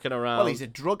 and he's looking around. Well, he's a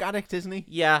drug addict, isn't he?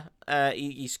 Yeah,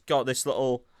 he's got this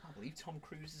little... I believe Tom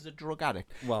Cruise is a drug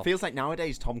addict. Well, Feels like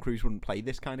nowadays Tom Cruise wouldn't play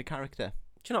this kind of character.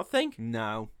 do you not think?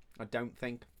 No, I don't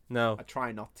think. No. I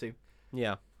try not to.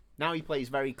 Yeah. Now he plays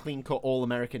very clean-cut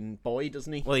All-American boy,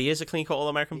 doesn't he? Well, he is a clean-cut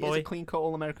All-American He boy. is a clean-cut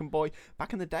All-American boy.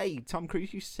 Back in the day, Tom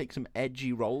Cruise used to take some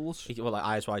edgy roles. Like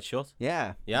Eyes Wide Shut.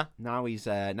 Yeah. Yeah. Now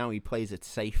he plays it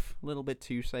safe, a little bit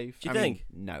too safe. Do you think?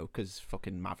 No, because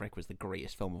fucking Maverick was the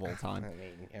greatest film of all time.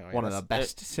 mean, One of the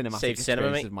best cinematic saved cinema,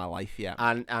 experiences mate. of my life. Yeah.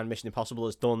 And Mission Impossible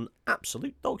has done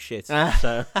absolute dog shit.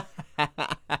 So,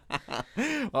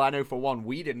 Well, I know for one,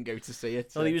 we didn't go to see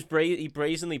it. well, he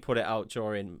brazenly put it out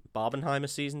during Barbenheimer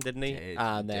season, didn't he?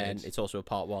 And then it's also a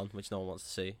part 1, which no one wants to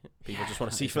see. People just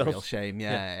want to see it's a real films. shame.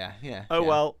 Yeah. Oh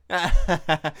well.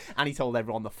 And he told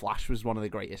everyone The Flash was one of the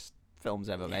greatest films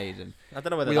ever made. And I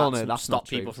don't know whether we all know that's that's not stopped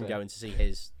people true, from so. going to see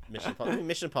his Mission Impossible. I mean,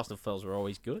 Mission Impossible films were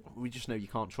always good. we just know you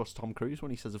can't trust Tom Cruise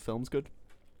when he says a film's good.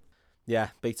 Yeah,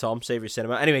 Big Tom, Savoury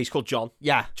Cinema. Anyway, he's called John.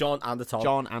 Yeah. John Anderton.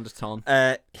 John Anderton.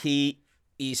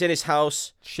 He's in his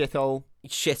house. Shithole.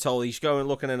 Shithole. He's going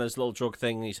looking in his little drug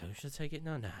thing. And he's like, should I take it?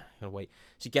 No, I'm gonna wait.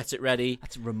 So he gets it ready.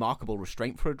 That's remarkable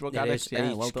restraint for a drug It addict. is, Yeah,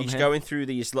 and well done he's him. going through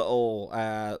these little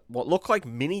what look like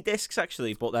mini discs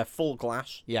actually, but they're full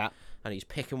glass. Yeah. And he's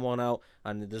picking one out,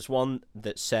 and there's one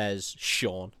that says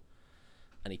Sean,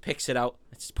 and he picks it out.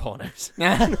 It's his pornos.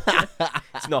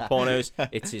 It's not pornos.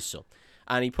 It's his son,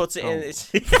 and he puts it in.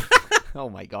 It's, Oh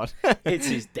my god. it's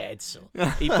his dead son.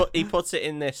 He puts it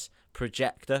in this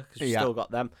projector because we've still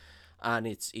got them, and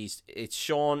it's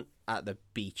Sean at the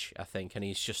beach, I think, and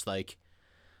he's just like,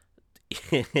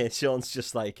 Sean's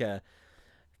just like,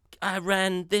 I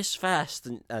ran this fast,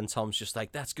 and Tom's just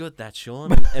like, that's good, that's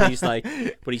Sean, and he's like,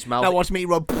 but he's mouthing. Now watch me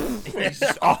run.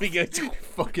 Off he goes.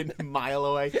 Fucking mile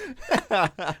away.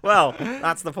 Well,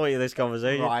 that's the point of this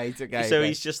conversation. Right. Okay. So okay.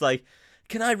 he's just like,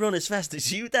 can I run as fast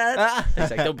as you, Dad?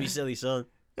 He's like, don't be silly, son.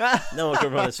 No one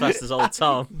can run as fast as old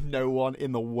Tom. No one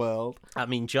in the world. I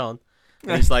mean, John.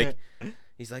 And he's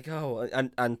like, oh,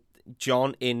 and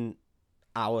John in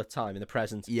our time in the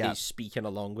present, he's speaking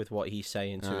along with what he's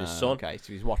saying to his son. Okay,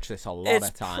 so he's watched this a lot It's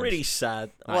of times. pretty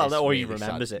sad. That Well, is or he really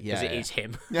remembers sad. it because Yeah, it is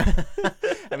him.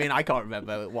 I mean, I can't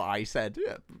remember what I said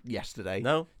yesterday.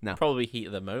 No, No. probably heat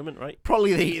of the moment, right?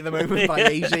 Probably The Heat of the Moment by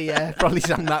Asia, yeah. Probably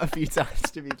sang that a few times,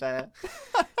 to be fair.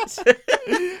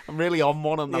 I'm really on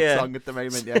one on that song at the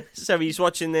moment, yeah. So he's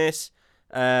watching this,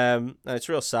 and it's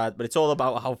real sad, but it's all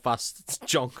about how fast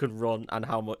John can run and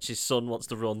how much his son wants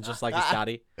to run, just like his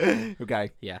daddy.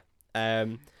 Okay. Yeah.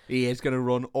 He is going to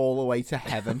run all the way to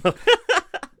heaven.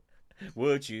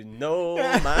 Would you know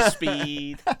my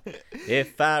speed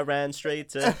if I ran straight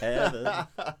to heaven?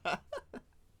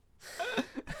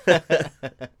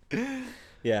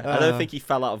 Yeah, I don't think he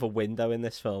fell out of a window in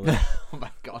this film. Oh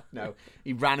my god, no.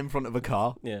 He ran in front of a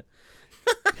car. Yeah.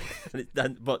 But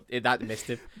that missed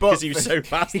him But- because he was so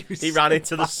fast. He ran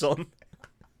into the sun.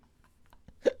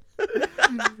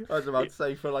 I was about to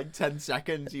say for like 10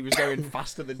 seconds he was going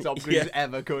faster than Tom Cruise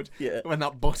ever could. Yeah. When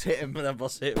that bus hit him. And then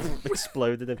boss hit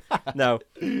exploded him. No,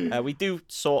 we do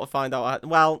sort of find out.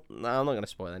 Well, no, I'm not going to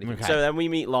spoil anything. Okay. So then we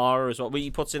meet Laura as well.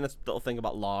 He puts in a little thing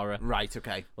about Laura. Right,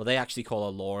 okay. Well, they actually call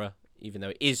her Laura, even though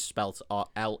it is spelled Lara.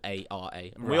 We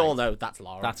Right. all know that's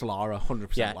Laura. That's Lara, 100%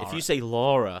 yeah. Lara. If you say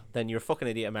Laura, then you're a fucking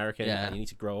idiot American Yeah. and you need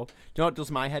to grow up. Do you know what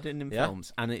does my head in Yeah.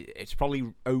 films? And it's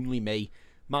probably only me.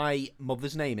 My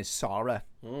mother's name is Sarah,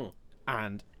 Mm.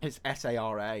 and it's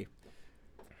Sara.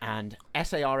 And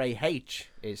Sarah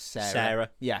is Sarah. Sarah.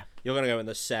 Yeah. You're going to go in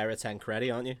the Sarah Tancredi,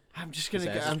 aren't you? I'm just gonna Is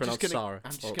go. it I'm just pronounced gonna. Sarah?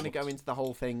 I'm just Or gonna go into the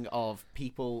whole thing of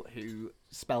people who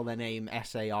spell their name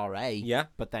Sara. Yeah.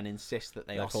 But then insist that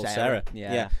they They're are called Sarah. Sarah.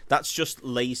 Yeah. That's just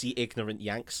lazy, ignorant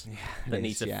Yanks that it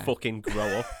need is, to yeah. fucking grow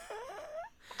up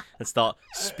and start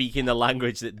speaking the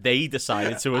language that they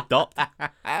decided to adopt.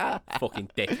 Fucking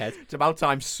dickhead. It's about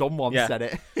time someone Yeah. said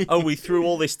it. Oh, we threw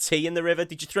all this tea in the river.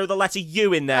 Did you throw the letter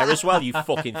U in there as well, you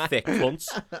fucking thick cunts?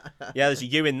 Yeah, there's a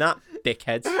U in that,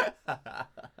 dickheads.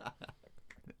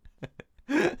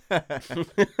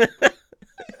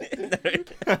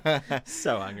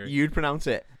 So angry. You'd pronounce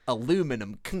it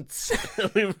aluminum cunts.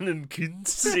 Aluminum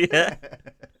cunts, yeah.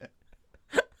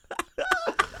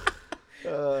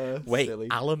 Wait, silly.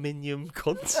 aluminium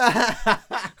cunts?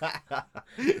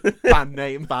 Band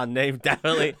name. Band name,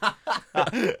 definitely.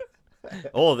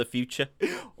 Or the future.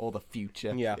 Or the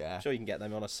future. Yeah. Yeah. I'm sure you can get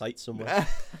them on a site somewhere.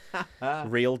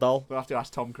 Real doll. We'll have to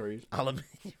ask Tom Cruise. Aluminium.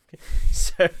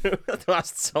 So,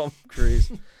 that's Tom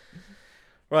Cruise.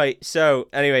 Right, so,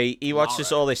 anyway, he watches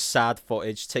Laura. all this sad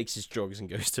footage, takes his drugs, and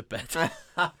goes to bed.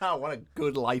 What a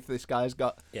good life this guy's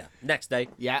got. Yeah. Next day,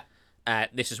 Yeah.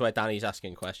 this is where Danny's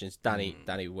asking questions. Danny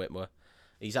Whitmore.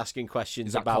 He's asking questions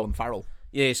Is that about... Colin Farrell?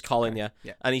 Yeah, it's Colin, yeah.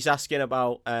 Yeah. And he's asking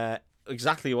about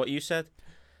exactly what you said.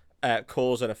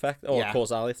 Cause and effect, or Yeah.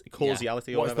 causality, or What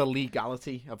is whatever. the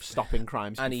legality of stopping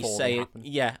crimes And he's before they saying, happen?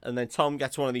 yeah, and then Tom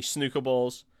gets one of these snooker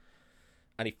balls,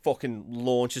 and he fucking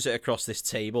launches it across this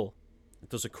table. It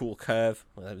does a cool curve.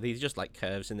 Well, these are just like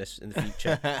curves in the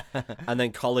future. And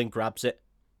then Colin grabs it.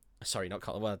 Sorry, not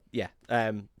Colin. Well, yeah.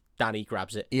 Danny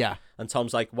grabs it. Yeah. And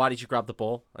Tom's like, why did you grab the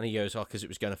ball? And he goes, oh, because it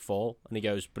was going to fall. And he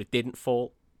goes, but it didn't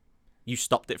fall. You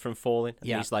stopped it from falling. And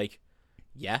Yeah. he's like,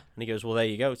 yeah. And he goes, well, there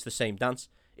you go. It's the same dance.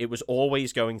 It was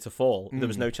always going to fall. There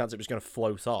was no chance it was going to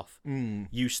float off.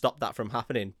 You stopped that from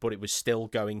happening, but it was still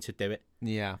going to do it.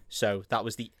 Yeah. So that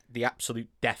was the absolute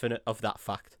definite of that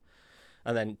fact.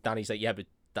 And then Danny's like, yeah, but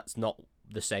that's not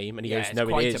the same. And he goes, it's no,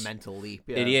 quite it is. a mental leap.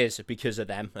 Yeah. It is because of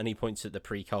them. And he points at the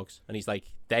precogs. And he's like,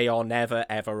 they are never,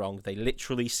 ever wrong. They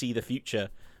literally see the future,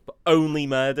 but only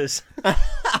murders.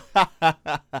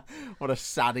 What a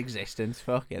sad existence.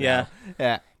 Fucking Yeah. hell.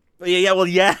 Yeah. But yeah, well,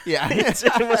 yeah. Yeah. It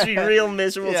must be real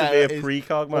miserable Yeah, to be it a is.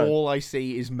 precog, man. All I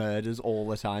see is murders all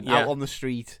the time. Yeah. Out on the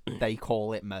street, they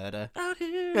call it murder. Out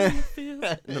here in the fields.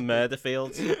 In the murder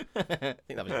fields. I think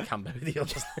that was in Cambodia.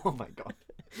 Oh my god.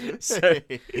 So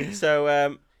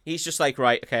he's just like,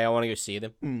 right, okay, I want to go see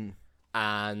them. Mm.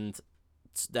 And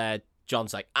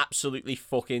John's like, absolutely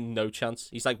fucking no chance.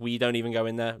 He's like, we don't even go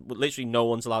in there. Well, literally no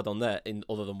one's allowed on there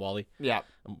other than Wally. Yeah.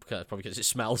 Probably because it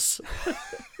smells.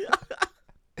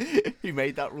 Who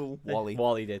made that rule? Wally.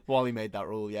 Wally did. Wally made that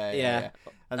rule, yeah. Yeah.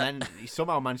 And then he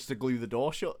somehow managed to glue the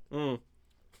door shut. Mm.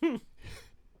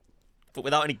 But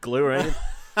without any glue or anything.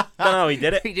 Don't know how he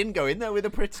did it. He didn't go in there with a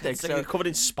Pritt stick. It's like covered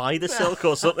in spider silk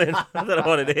or something. I don't know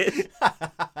what it is.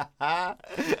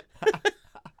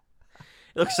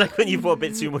 It looks like when you put a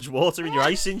bit too much water in your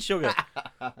icing sugar.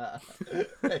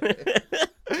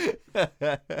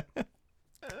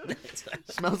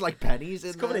 Smells like pennies.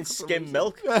 It's covered in skim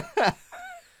milk.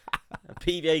 And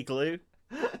PVA glue.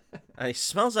 And it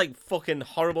smells like fucking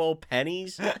horrible old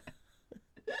pennies.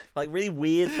 Like really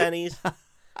weird pennies.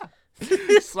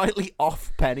 Slightly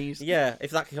off pennies. Yeah,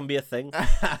 if that can be a thing.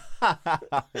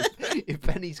 If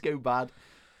pennies go bad,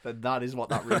 then that is what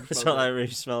that room That's smells what like. that really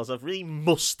smells of. Really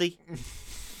musty.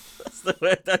 That's the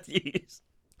word I'd use.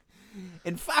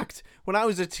 In fact, when I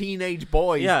was a teenage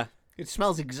boy, Yeah. it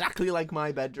smells exactly like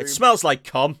my bedroom. It smells like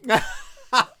cum.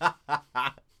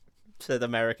 Said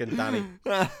American Danny.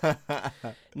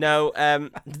 No,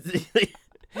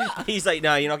 he's like,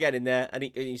 no, you're not getting in there. And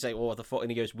he's like, well, what the fuck? And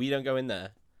he goes, we don't go in there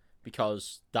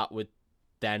because that would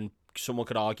then someone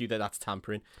could argue that that's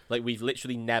tampering. Like, we've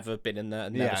literally never been in there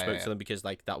and never spoke to them because,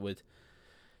 like, that would,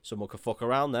 someone could fuck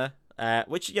around there.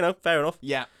 Which, you know, fair enough.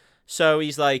 Yeah. So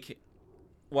he's like,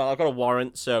 well, I've got a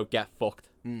warrant, so get fucked.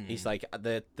 He's like,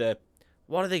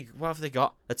 what have they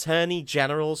got? Attorney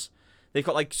generals. They've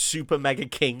got like super mega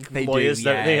king They lawyers, do,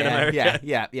 don't they, in America?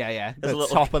 Yeah. There's The a little-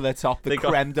 top of the top, the they got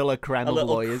creme de la creme A of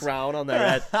little lawyers. crown on their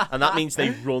head, and that means they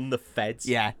run the feds.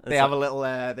 Yeah, they It's have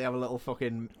like- they have a little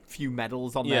fucking few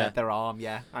medals on Yeah. their arm.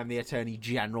 Yeah, I'm the Attorney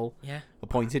General, Yeah.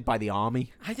 appointed by the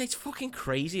army. It's fucking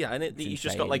crazy, isn't it? That you've just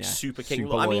insane, got like yeah. super king.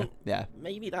 Super I lawyer. mean, Yeah.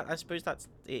 maybe that. I suppose it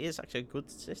is actually a good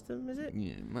system, is it?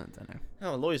 Yeah, I don't know.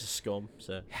 Oh, lawyers are scum,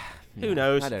 so Yeah, who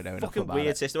knows? I don't know enough Fucking about weird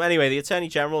it. system. Anyway, the Attorney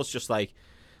General's just like,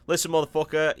 listen,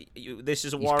 motherfucker, this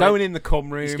is a He's warrant. going in the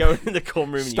cum room. He's going in the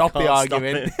cum room. Stop and the you can't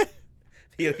arguing. Stop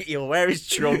it. he'll wear his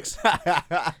trunks.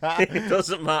 It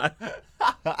doesn't matter.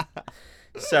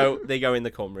 So they go in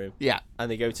the cum room. Yeah. And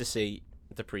they go to see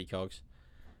the precogs.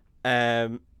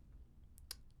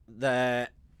 They're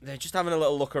just having a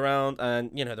little look around,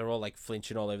 and they're all like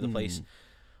flinching all over the place.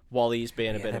 Wally's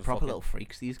being a bit they're of a proper fucking... little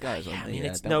freaks. These guys. Yeah, aren't I they? mean, Yeah,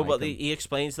 it's don't no, like but them. he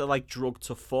explains they're like drugged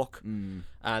to fuck, and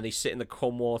they sit in the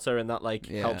cum water, and that like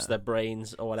Yeah. helps their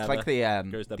brains or It's whatever.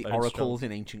 like Goes their the bones oracles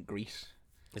in ancient Greece.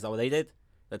 Is that what they did?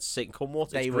 Let's sit in cum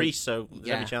water. They It's were- Greece, so there's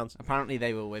Yeah. every chance. Apparently,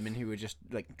 they were women who were just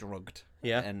like drugged.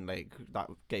 Yeah. And like that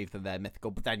gave them their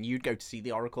mythical. But then you'd go to see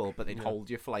the oracle, but they'd hold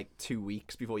you for like 2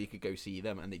 weeks before you could go see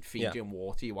them, and they'd feed Yeah. you and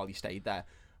water you while you stayed there.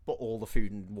 But all the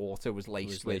food and water was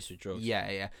laced with drugs.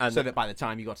 Yeah. And- so that by the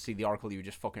time you got to see the oracle, you were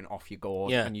just fucking off your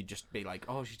gourd, Yeah. and you'd just be like,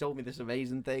 "Oh, she told me this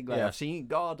amazing thing. Like Yeah. I've seen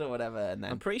God or whatever." And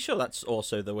then I'm pretty sure that's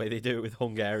also the way they do it with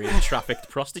Hungarian trafficked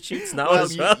prostitutes now Well,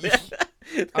 as well.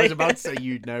 I was about to say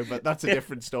you'd know, but that's a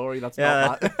different story. That's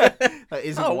Yeah. not that. That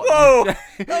isn't Oh, what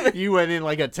whoa! you went in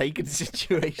like a taken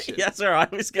situation. Yeah, that's where I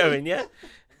was going, yeah.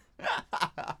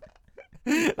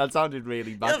 That sounded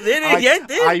really bad. Yeah, it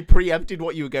did. I preempted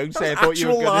what you were going to say. I thought you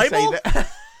were Actual going to say libel?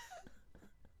 that.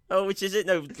 Oh, which is it?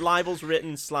 No, libel's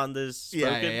written, slanders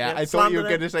spoken. Yeah. I thought you were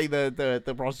slander going to say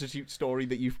the prostitute story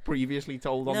that you've previously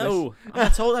told on this. No, I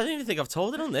don't even think I've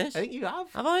told it on this. I think you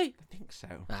have. Have I? I think so.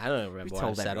 I don't remember We've what I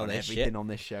told said on everyone this everything shit. on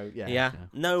this show. Yeah. Yeah.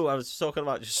 No, I was talking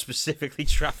about just specifically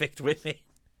trafficked women.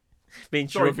 Being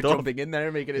Sorry for drugged up. jumping in there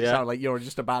and making it Yeah. sound like you're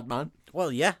just a bad man. Well,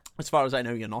 yeah. As far as I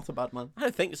know, you're not a bad man. I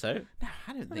don't think so. No,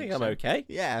 I don't I think think so. I'm okay.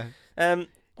 Yeah. Well,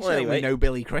 Certainly anyway. know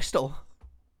Billy Crystal.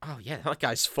 Oh, yeah, that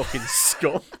guy's fucking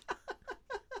scum.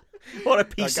 What a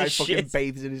That piece guy of fucking shit.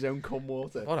 bathes in his own cum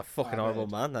water. What a fucking I horrible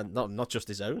man. And not just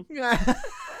his own.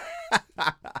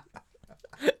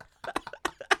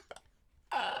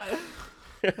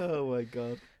 Oh my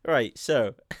god. Right,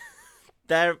 so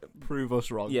they're Prove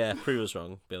us wrong. yeah, prove us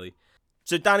wrong, Billy.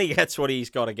 So Danny gets what he's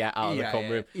got to get out of the cum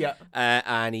room, Yeah.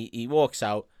 and he walks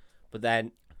out, but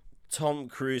then Tom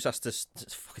Cruise has to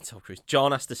fucking Tom Cruise.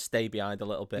 John has to stay behind a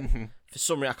little bit for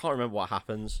some reason. I can't remember what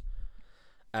happens.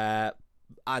 And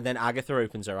then Agatha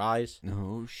opens her eyes,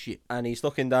 Oh shit. and he's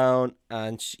looking down,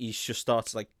 and he just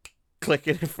starts like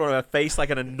clicking in front of her face like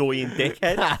an annoying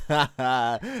dickhead.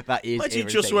 That is. Like she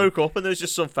just irritating. woke up, and there's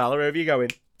just some fella over you going,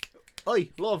 Oi,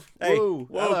 love. Hey, Whoa,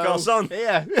 whoa, hello. garçon.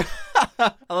 Yeah.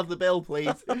 I'll have the bill,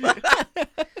 please. and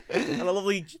a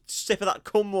lovely sip of that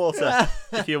cum water,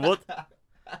 if you would.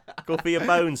 Good for your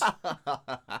bones.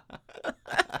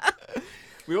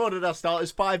 We ordered our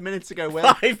starters 5 minutes ago,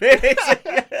 Will. 5 minutes.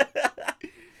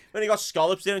 When you got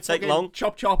scallops, they don't take Fucking long.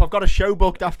 Chop chop. I've got a show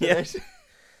booked after Yeah. this.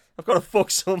 I've got to fuck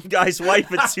some guy's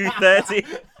wife at 2:30.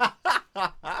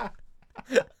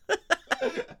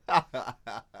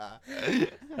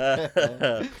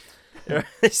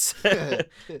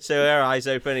 So her eyes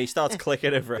open, and he starts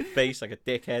clicking over her face like a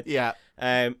dickhead. Yeah.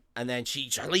 And then she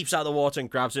just leaps out of the water and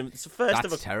grabs him. It's the first That's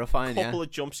of a terrifying. couple of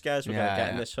jump scares we're going to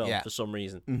get in this film yeah. for some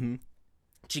reason. Mm-hmm.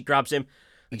 She grabs him.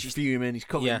 He's fuming. He's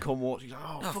covered Yeah. in cum water. He's like,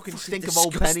 oh, fucking fucking stink of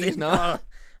old disgusting. pennies now. Oh,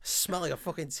 smell like a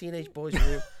fucking teenage boy's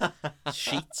room.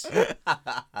 Sheets.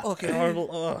 Fucking horrible.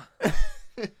 Oh.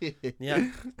 Yeah.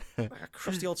 Like a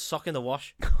crusty old sock in the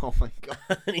wash. Oh my god.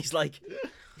 And he's like,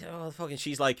 oh, fucking,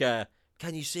 she's like, can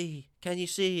you see? Can you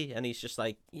see? And he's just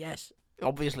like, yes.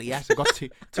 Obviously, yes. I've got to.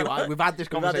 We've had this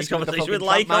We've had this conversation conversation with the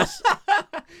fucking Lycos. Trap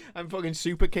Man. I'm fucking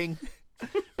Super King.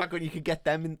 Back when you could get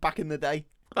them back in the day.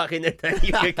 Back in the day,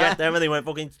 you could get them and they went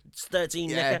fucking 13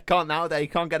 Yeah, knicker. can't nowadays.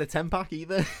 Can't get a 10-pack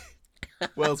either.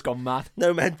 World's gone mad.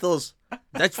 No menthals.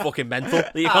 That's fucking menthol.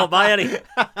 You can't buy any.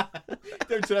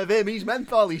 Don't serve him. He's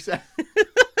menthol, he said.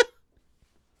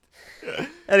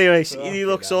 Anyway, he Fucking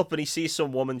looks hell. up and he sees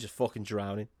some woman just fucking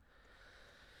drowning.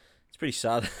 It's pretty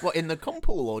sad. What, in the cum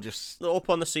pool or just... Up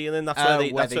on the ceiling, that's Oh,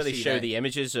 where they see show that. the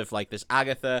images of, like, there's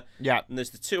Agatha, Yeah. and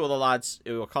there's the two other lads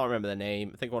who I can't remember their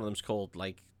name. I think one of them's called,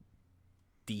 like,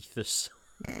 Deethus.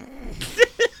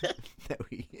 No,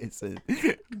 he isn't.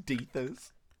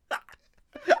 Deethus.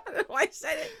 Why I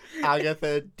said it?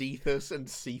 Agatha, Deethus, and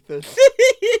Ceethus.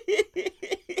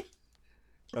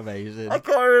 Amazing. I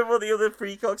can't remember what the other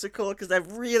precogs are called because they're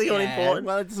really unimportant.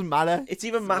 Well, it doesn't matter. It's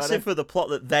even Doesn't massive for the plot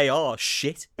that they are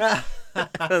shit. And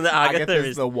that Agatha Agatha's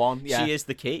is the one. Yeah, She is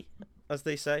the key, as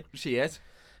they say. She is.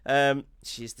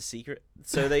 She is the secret.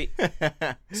 So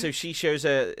so she shows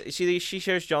she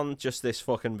shows John just this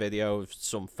fucking video of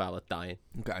some fella dying.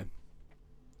 Okay.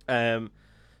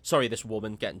 Sorry, this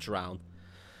woman getting drowned.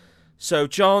 So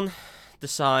John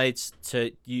decides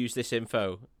to use this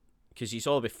info because he's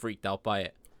all a bit freaked out by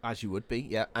it. As you would be,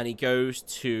 yeah. And he goes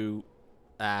to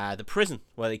the prison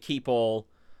where they keep all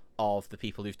of the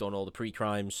people who've done all the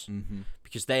pre-crimes,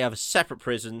 because they have a separate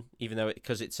prison, even though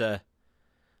it's a...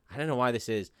 I don't know why this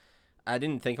is. I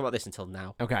didn't think about this until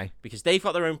now. Okay. Because they've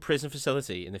got their own prison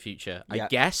facility in the future, Yeah. I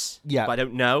guess. Yeah. But I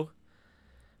don't know.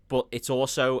 But it's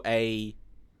also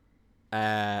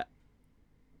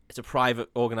it's a private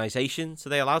organisation, so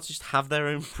they're allowed to just have their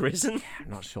own prison. I'm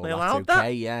not sure They that's allowed okay.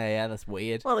 that? Yeah, that's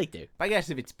weird. Well, they do. But I guess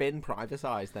if it's been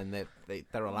privatised, then they're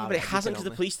allowed. But it hasn't, because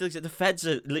everything, the police, the feds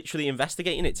are literally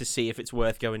investigating it to see if it's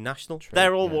worth going national. True,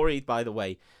 They're all yeah. worried, by the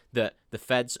way, that the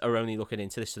feds are only looking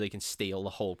into this so they can steal the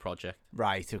whole project.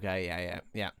 Right. Okay.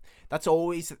 Yeah. That's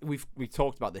always we've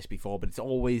talked about this before, but it's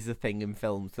always the thing in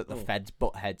films that the feds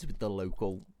butt heads with the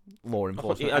local law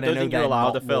enforcement. I And don't know think you're they're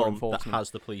allowed not a law film that enforcement.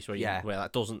 has the police where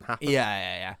that doesn't happen.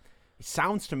 Yeah. It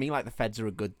sounds to me like the feds are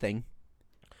a good thing,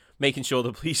 Making sure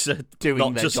the police are doing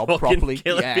not their just job fucking properly.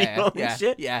 killing people Yeah. and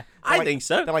shit. Yeah. I think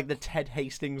so. They're like the Ted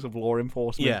Hastings of law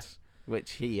enforcement. Yeah.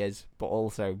 Which he is, but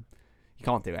also you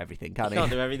can't do everything, can You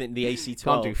can't do everything. The AC-12.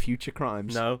 Can't do future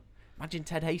crimes. No. Imagine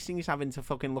Ted Hastings having to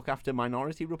fucking look after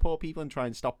Minority Report people and try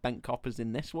and stop bent coppers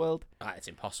in this world. It's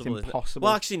impossible. It's isn't it? impossible.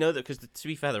 Well, actually, no, because to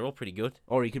be fair, they're all pretty good.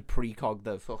 Or he could precog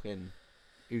the fucking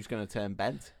who's going to turn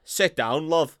bent. Sit down,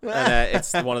 love. And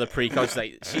it's one of the precogs.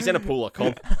 Like, she's in a pool of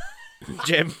cum.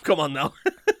 Jim, come on now.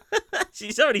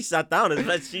 She's already sat down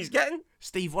as she's getting.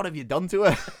 Steve, what have you done to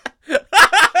her?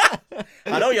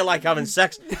 I know you like having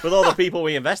sex with all the people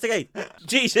we investigate.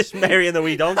 Jesus, Mary and the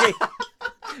wee donkey.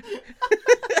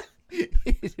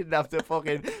 He didn't have to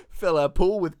fucking fill her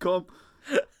pool with cum.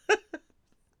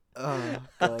 Oh,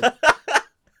 God.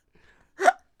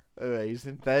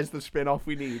 Amazing. There's the spin-off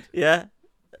we need. Yeah.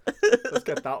 Let's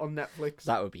get that on Netflix.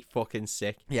 That would be fucking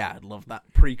sick. Yeah, I'd love that.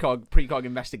 Precog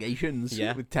investigations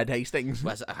Yeah. with Ted Hastings.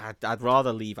 Whereas I'd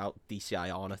rather leave out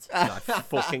DCI Arnott. I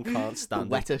fucking can't stand it.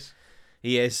 Wettus.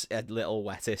 He is a little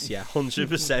Wettis, yeah.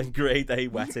 100% grade A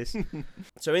Wettis.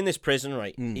 So in this prison,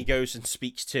 right, he goes and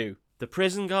speaks to the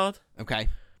prison guard. Okay.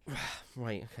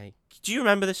 Right, okay. Do you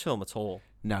remember this film at all?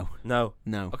 No. No.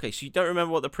 No. Okay, so you don't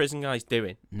remember what the prison guy's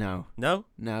doing? No. No?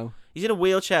 No. He's in a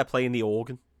wheelchair playing the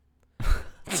organ.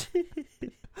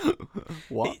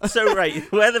 What? So, right,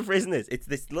 where the prison is, it's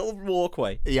this little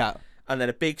walkway Yeah. and then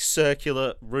a big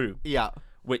circular room, Yeah.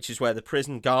 which is where the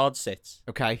prison guard sits.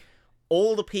 Okay.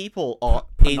 All the people are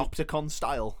in... Panopticon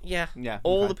style. Yeah. Yeah.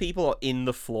 All okay. the people are in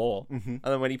the floor. Mhm. And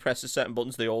then when he presses certain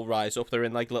buttons, they all rise up. They're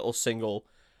in, like, little single...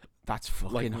 That's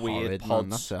fucking like, weird horrid,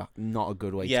 pods. man. That's not a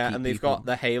good way to Yeah, keep and they've people. got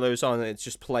the halos on, and it's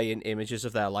just playing images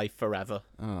of their life forever.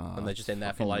 Oh, and they're just in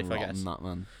there for fucking life, I rotten, guess. That,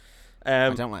 man. I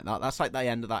Um, don't like that. That's like the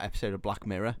end of that episode of Black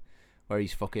Mirror, where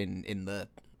he's fucking in the...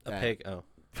 a pig. Oh.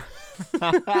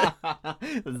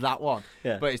 that one.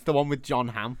 Yeah. But it's the one with John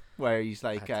Hamm, where he's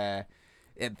like... that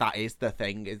is the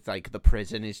thing. It's like the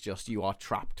prison is just you are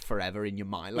trapped forever in your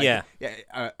mind. Like, Yeah.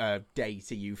 A day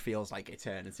to you feels like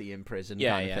eternity in prison.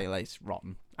 Yeah, kind yeah. of thing. Like, it's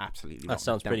rotten. Absolutely. That rotten.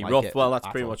 sounds Don't pretty like rough. it Well, that's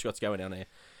at pretty all. much what's going on here.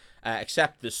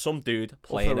 Except there's some dude Also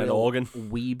playing an real organ.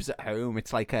 Weebs at home.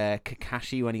 It's like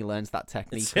Kakashi when he learns that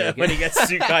technique. When he gets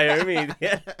Tsukayomi.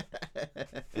 Yeah.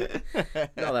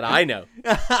 Not that I know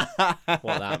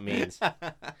what that means.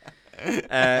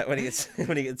 When he gets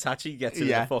Tachi gets in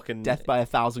the fucking Death by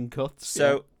 1,000 cuts.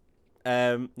 So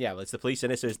well, it's the police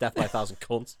in it, so it's death by 1,000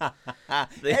 cunts.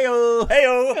 Heyo!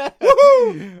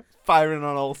 Heyo! Firing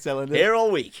on all cylinders. Here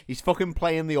all week. He's fucking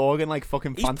playing the organ like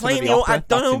fucking He's Phantom playing of the the Opera. I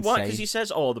don't know That's why, insane. because he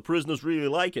says, "Oh, the prisoners really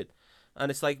like it,"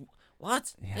 and it's like,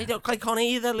 what? Yeah. They don't like on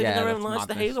either, living Yeah, their own that's lives.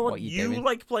 The madness. Halo one. What you You doing?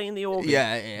 like playing the organ?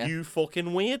 Yeah. You fucking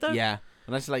weirdo. Yeah.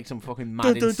 Unless it's like some fucking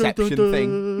mad Inception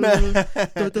thing.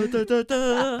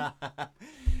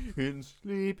 In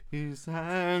sleep is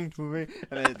sanctuary.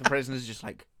 And then the prisoner's just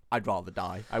like, I'd rather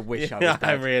die. I wish I was I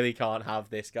dead. really can't have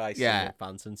this guy singing Yeah.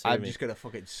 Phantom to I'm me. just going to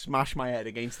fucking smash my head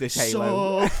against this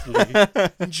halo.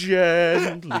 Softly,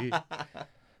 gently,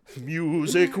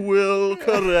 music will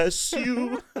caress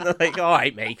you. And they're like, all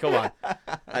right, mate, come on.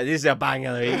 This is a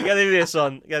banger. Get him this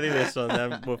one.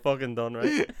 Then we're fucking done,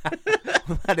 right?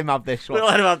 Let him have this one. We'll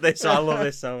let him have this song. I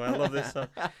love this song.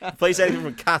 If he plays anything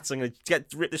from Cats, I'm going to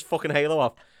rip this fucking halo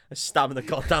off and stab him in the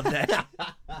goddamn neck.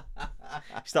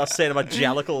 Starts saying about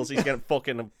jellicles. He's getting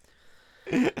fucking.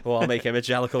 Well, I'll make him a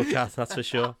jellicle cat, that's for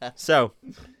sure. So,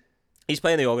 he's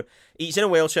playing the organ. He's in a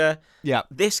wheelchair. Yeah.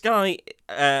 This guy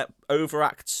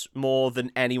overacts more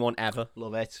than anyone ever.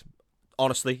 Love it.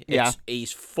 Honestly, Yeah.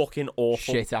 He's fucking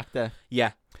awful. Shit actor.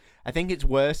 Yeah. I think it's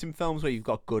worse in films where you've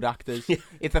got good actors.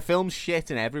 If the film's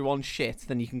shit and everyone's shit,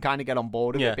 then you can kind of get on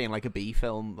board with it being like a B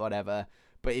film, whatever.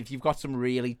 But if you've got some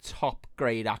really top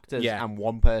grade actors and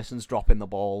one person's dropping the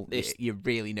ball, you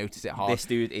really notice it hard. This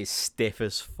dude is stiff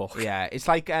as fuck. Yeah, it's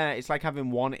like having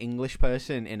one English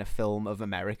person in a film of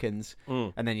Americans,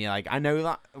 and then you're like, I know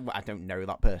that. I don't know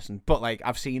that person, but like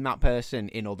I've seen that person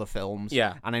in other films,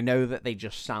 and I know that they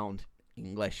just sound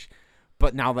English.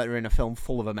 But now that they're in a film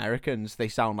full of Americans, they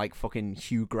sound like fucking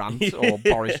Hugh Grant or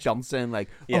Boris Johnson. Like,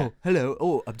 oh, hello.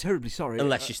 Oh, I'm terribly sorry.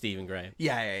 Unless you're Stephen Graham.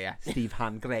 Yeah. Steve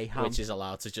Graham. Which is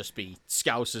allowed to just be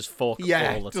scouse as fuck all the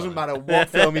it doesn't time. matter what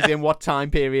film he's in, what time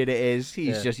period it is.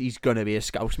 He's going to be a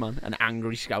scouse man, an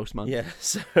angry scouse man. Yeah,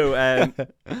 so,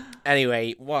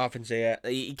 anyway, what happens here?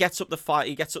 He gets up the fight,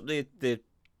 he gets up the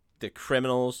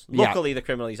criminals. Luckily, the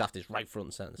criminal he's after is right front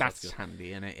and centre. That's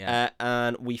handy, isn't it? Yeah.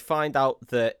 And we find out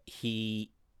that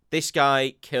this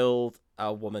guy killed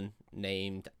a woman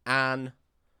named Anne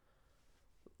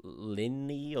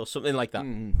Linney or something like that.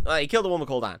 He killed a woman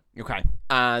called Anne. Okay.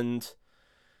 And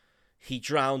he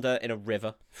drowned her in a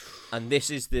river. And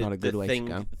this is the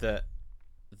thing that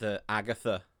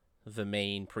Agatha, the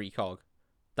main precog,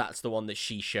 that's the one that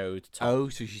she showed Tom. Oh,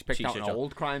 so she's picked out an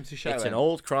old crime to show. It's an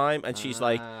old crime, and she's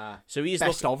like, so he's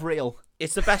best of reel.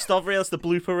 It's the best of reel. It's the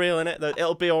blooper reel, innit?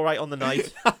 It'll be all right on the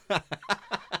night.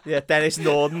 Yeah, Dennis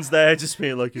Norden's there, just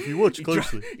being like, if you watch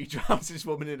closely, he drowns this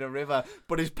woman in a river,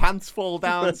 but his pants fall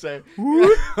down. So,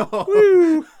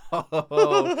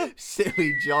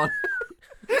 silly John.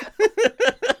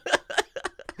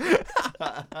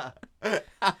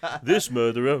 This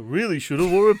murderer really should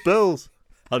have wore a belt.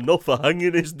 And not for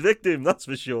hanging his victim, that's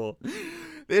for sure.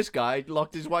 This guy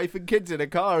locked his wife and kids in a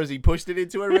car as he pushed it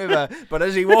into a river, but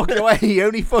as he walked away, he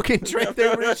only fucking tripped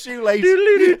over his shoelace.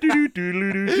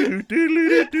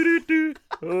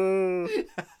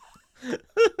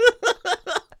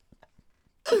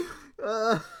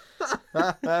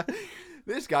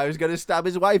 This guy was going to stab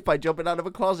his wife by jumping out of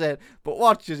a closet, but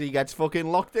watch as he gets fucking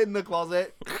locked in the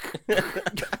closet.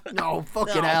 No,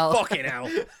 fucking hell. Fucking hell.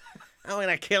 I'm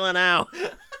gonna kill her now.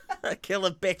 Kill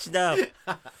a bitch now.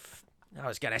 I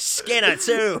was gonna skin her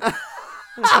too.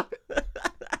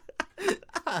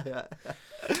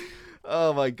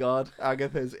 Oh my god,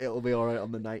 Agatha's It'll Be Alright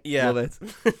on the Night. Yeah. Love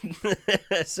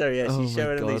it. So yeah, she's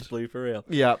showing him God. these blue for real.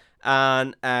 Yeah.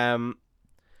 And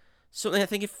something I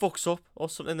think it fucks up, or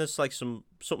something there's like something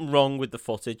wrong with the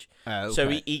footage. Oh, okay. So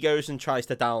he goes and tries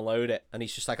to download it, and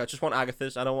he's just like, I just want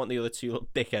Agatha's. I don't want the other two little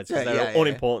dickheads because they're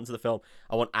unimportant to the film.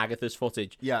 I want Agatha's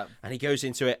footage. Yeah. And he goes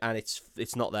into it, and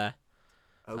it's not there.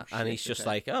 Oh, and he's shit, just okay.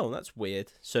 like, oh, that's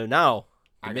weird. So now,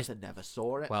 Agatha never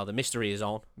saw it. well, the mystery is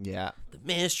on. Yeah. The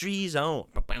mystery is on.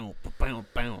 Boom.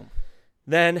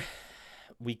 Then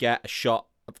we get a shot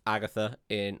of Agatha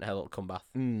in her little cum bath,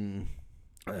 and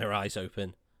her eyes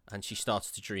open, and she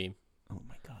starts to dream. Oh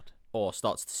my god. Or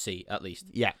starts to see, at least.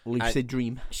 Yeah, lucid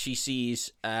dream. She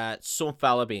sees some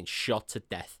fella being shot to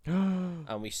death.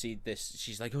 And we see this.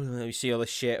 She's like, oh, no, we see all this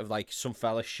shit of like some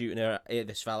fella shooting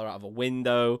this fella out of a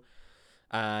window.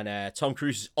 And Tom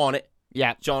Cruise is on it.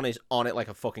 Yeah. John is on it like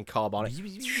a fucking carb on it.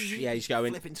 Yeah, he's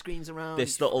going. Flipping screens around.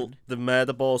 The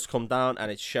murder balls come down,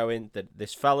 and it's showing that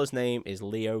this fella's name is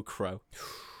Leo Crow.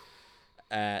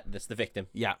 That's the victim.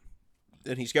 Yeah.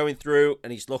 And he's going through,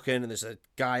 and he's looking, and there's a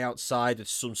guy outside with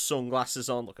some sunglasses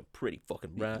on, looking pretty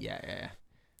fucking rad. Yeah.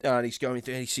 And he's going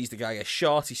through, and he sees the guy get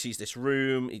shot. He sees this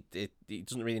room. He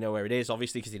doesn't really know where it is,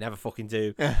 obviously, because they never fucking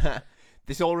do.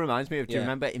 This all reminds me of, do you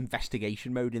remember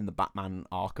Investigation Mode in the Batman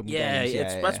Arkham games?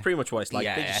 That's pretty much what it's like.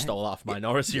 Yeah, they just stole that off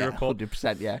Minority Report.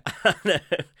 100%, yeah.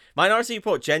 Minority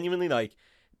Report genuinely, like,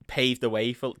 paved the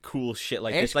way for cool shit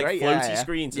like It's this, like great, floaty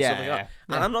screens and stuff like that.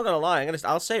 Yeah. And I'm not gonna lie,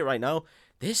 I'll say it right now.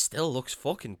 This still looks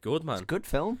fucking good, man. It's a good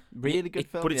film. Really good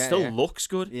film. But it still looks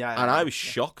good. Yeah, and I was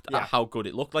shocked Yeah. at how good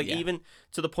it looked. Like, even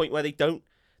to the point where they don't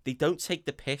take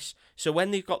the piss. So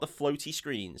when they've got the floaty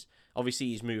screens, obviously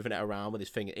he's moving it around with his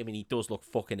finger. I mean, he does look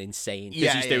fucking insane.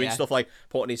 Because he's doing stuff like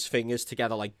putting his fingers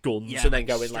together like guns and then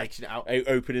going like stretching it out.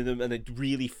 opening them, and it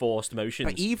really forced motions.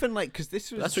 But even like, because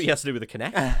this was... That's what he has to do with the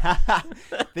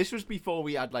Kinect. This was before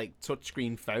we had like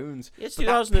touchscreen phones. It's But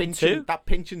 2002. That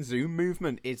pinch and zoom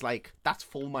movement is like, that's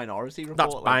full Minority Report.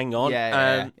 That's like, bang on.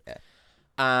 Yeah.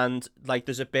 And like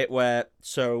there's a bit where,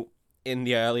 so in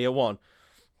the earlier one,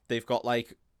 they've got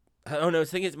like I don't know. The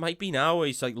thing is, it might be now where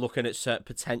he's like looking at certain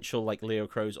potential like Leo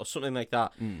Crows or something like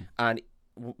that, and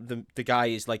the guy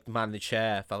is like the man in the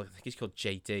chair. I think he's called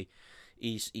JD.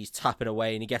 He's tapping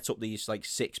away, and he gets up these like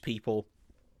 6 people,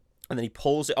 and then he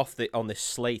pulls it off on this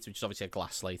slate, which is obviously a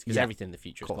glass slate because everything in the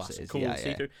future is glass. It's cool,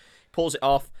 see-through. Pulls it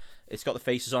off. It's got the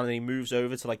faces on, and he moves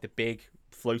over to like the big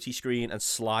floaty screen and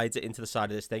slides it into the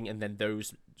side of this thing, and then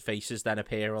those faces then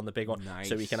appear on the big one,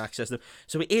 so we can access them.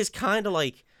 So it is kind of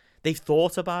like they've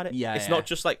thought about it. It's not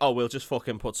just like, oh, we'll just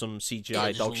fucking put some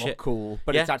CGI dog shit. Cool,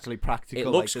 but it's actually practical. It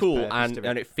looks cool, and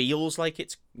it feels like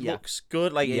it looks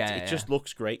good. Like it just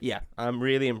looks great. Yeah, I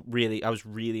was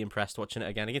really impressed watching it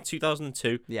again.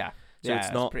 2002. Yeah. So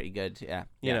it's not pretty good. Yeah,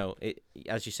 you know, it,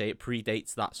 as you say, it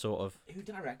predates that sort of. Who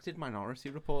directed Minority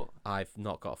Report? I've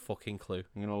not got a fucking clue.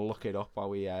 I'm gonna look it up while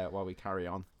we carry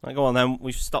on. Right, go on then.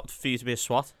 We've stopped for you to be a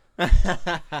swat.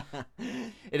 It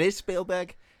is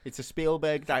Spielberg. It's a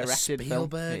Spielberg directed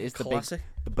film. It is classic.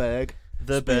 The Berg.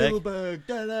 Spielberg.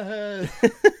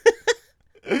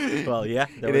 Well, yeah,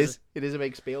 it is. It is a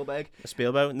big Spielberg. A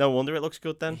Spielberg. No wonder it looks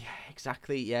good then. Yeah,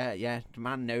 exactly. Yeah. The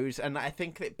man knows, and I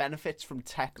think it benefits from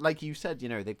tech. Like you said, you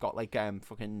know, they've got like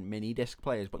fucking mini disc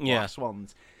players, but glass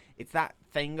ones. It's that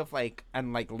thing of like,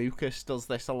 and like Lucas does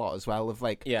this a lot as well, of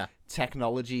like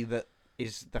technology that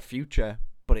is the future,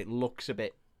 but it looks a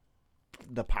bit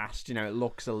the past. You know, it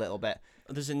looks a little bit.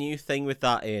 There's a new thing with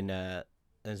that in.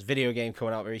 There's a video game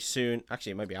coming out very soon.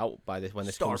 Actually, it might be out by when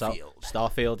this comes out.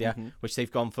 Starfield, yeah. Mm-hmm. Which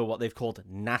they've gone for what they've called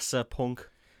NASA punk.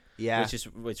 Yeah.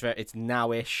 Which it's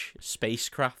now-ish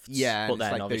spacecrafts. Yeah. But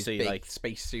then like obviously those big like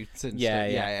spacesuits and stuff.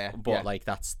 Yeah. But like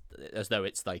that's as though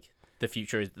it's like the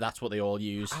future. That's what they all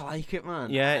use. I like it,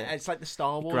 man. Yeah. It's like the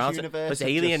Star Wars universe. It's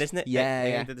Alien, isn't it? Yeah.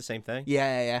 Alien did the same thing.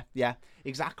 Yeah.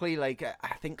 Exactly. Like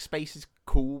I think space is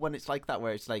cool when it's like that,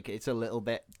 where it's like it's a little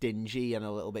bit dingy and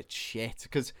a little bit shit,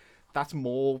 because that's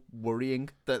more worrying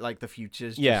that like the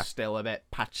future's just still a bit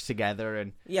patched together.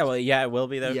 And it will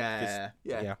be though. Yeah.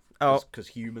 Oh, because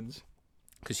humans.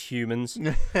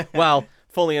 Well,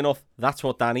 funnily enough, that's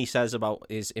what Danny says about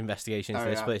his investigation into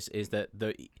this place, is that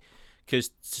because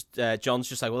John's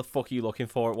just like, what the fuck are you looking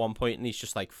for at one point, and he's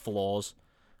just like, flaws,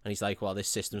 and he's like, well, this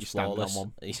system's flawless.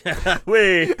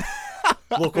 Wait.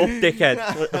 Look up,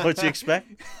 dickhead. What do you expect?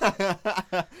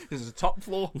 This is a top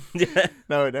floor. Yeah.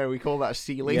 No, we call that a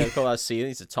ceiling. Yeah, we call that a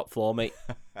ceiling. It's a top floor, mate.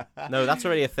 No, that's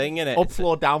already a thing, isn't it? Up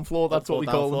floor, down floor. That's what we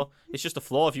call them. It's just a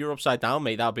floor. If you're upside down,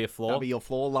 mate, that'd be a floor. That'd be your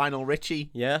floor. Lionel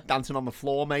Richie. Yeah. Dancing on the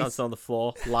floor, mate. Dancing on the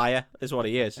floor. Liar is what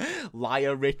he is.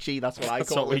 Liar Richie. That's what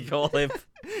That's what we call him.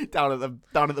 down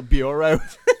at the bureau.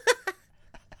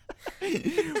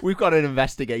 We've got an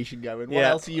investigation going. What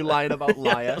else are you lying about,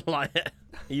 liar? Liar.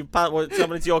 You someone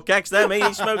into your kegs there, mate?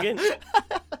 He's smoking.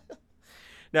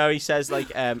 No, he says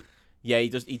like, he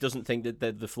doesn't think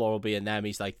that the floor will be in them.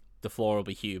 He's like, the floor will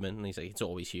be human, and he's like, it's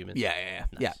always human. Yeah.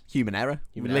 Nice. Yeah. Human error.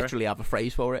 We literally have a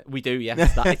phrase for it. We do. Yeah.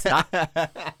 It's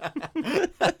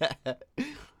that.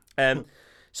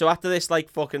 So after this like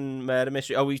fucking murder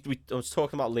mystery, I was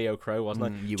talking about Leo Crow, wasn't I?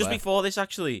 Just before this,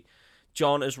 actually,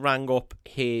 John has rang up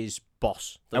his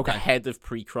boss, the head of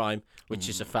pre-crime, which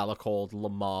is a fella called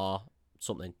Lamar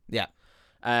something. Yeah.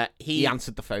 He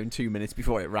answered the phone 2 minutes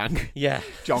before it rang. Yeah.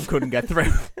 John couldn't get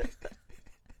through.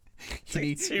 you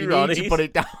need to put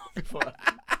it down before.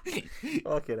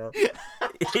 Fucking hell.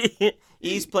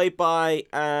 He's played by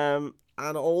an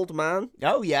old man.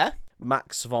 Oh, yeah.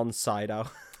 Max von Sydow.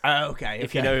 Oh, okay.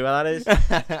 If you know who that is.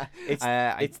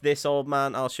 It's this old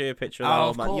man. I'll show you a picture of that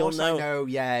old man. You'll know. I know.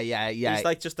 Yeah. He's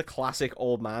like just a classic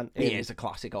old man. He is a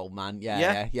classic old man.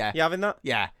 Yeah. You having that?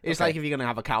 Yeah. It's like if you're going to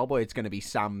have a cowboy, it's going to be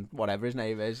Sam, whatever his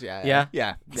name is. Yeah.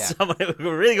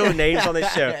 We're really good with names on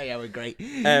this show. Yeah, we're great.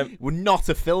 We're not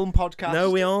a film podcast. No,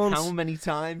 we aren't. How many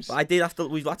times?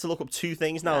 We've had to look up 2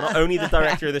 things now. Not only the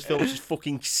director of this film, which is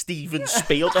fucking Steven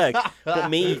Spielberg,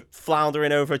 but me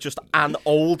floundering over just an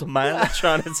old man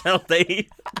trying to tell Dave.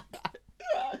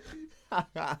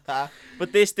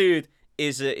 But this dude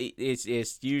is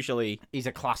usually, he's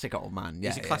a classic old man.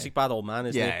 Yeah, he's a classic bad old man,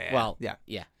 isn't he? Yeah. Well,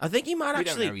 yeah. I think he might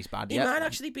actually. Don't know he's bad he might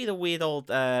actually be the weird old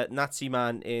Nazi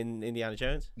man in Indiana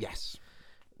Jones. Yes.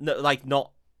 No, like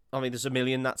not. I mean, there's a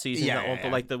million Nazis in that one,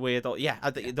 but like the weird old,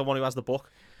 the one who has the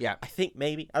book. Yeah. I think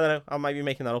maybe. I don't know. I might be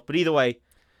making that up, but either way.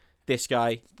 This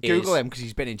guy Google him, because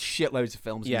he's been in shitloads of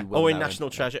films. Yeah. In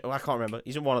National Treasure. Oh, I can't remember.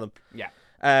 He's in one of them. Yeah.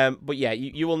 But yeah,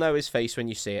 you will know his face when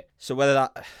you see it. So whether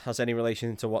that has any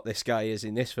relation to what this guy is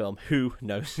in this film, who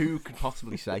knows? Who could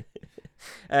possibly say?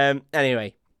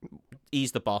 Anyway,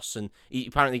 he's the boss, and he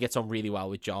apparently gets on really well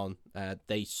with John.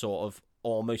 They sort of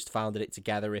almost founded it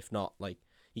together, if not like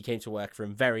he came to work for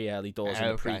him very early doors in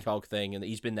the precog thing, and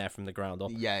he's been there from the ground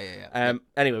up. Yeah.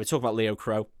 Anyway, we're talking about Leo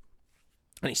Crow,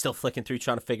 and he's still flicking through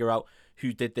trying to figure out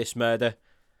who did this murder.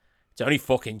 It's only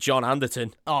fucking John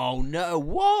Anderton. Oh no!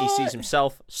 What? He sees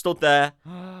himself stood there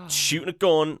shooting a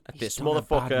gun at this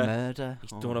motherfucker. A bad murder.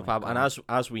 He's done a bad, and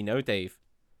as we know, Dave,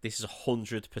 this is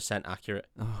 100% accurate.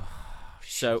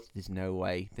 So there's no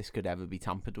way this could ever be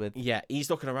tampered with. Yeah, he's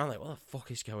looking around like, what the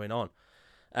fuck is going on?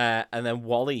 And then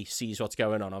Wally sees what's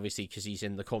going on, obviously, because he's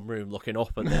in the cum room looking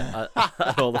up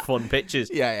at all the fun pictures.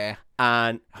 Yeah.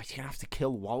 And you're gonna have to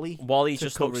kill Wally. Wally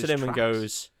just looks at him and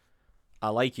goes, "I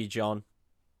like you, John.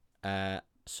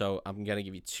 So I'm gonna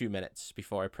give you 2 minutes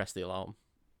before I press the alarm.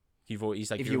 You've always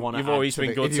been good to If you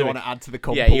want to add to the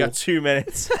cum pool. You got 2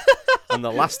 minutes." And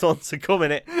the last one to come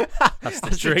in it has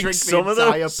to drink some of the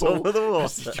water.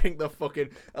 Has to drink the fucking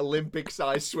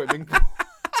Olympic-sized swimming pool.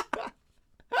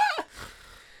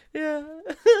 Yeah.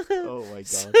 Oh my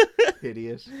god.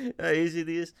 Hideous. He's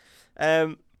hideous.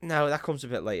 No, that comes a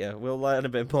bit later. We'll learn a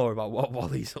bit more about what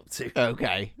Wally's up to.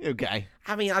 Okay.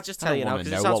 I mean, I'll just tell you now,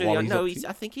 because it sounds really...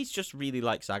 I think he's just really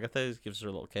likes Agatha. He gives her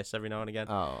a little kiss every now and again.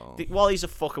 Oh. Wally's a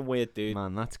fucking weird dude.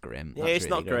 Man, that's grim. Yeah, it's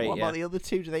not great. What about the other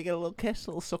two? Do they get a little kiss,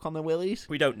 a little suck on their willies?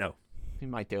 We don't know. He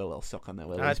might do a little suck on their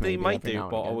willies. They might do,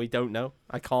 but we don't know.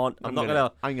 I can't. I'm not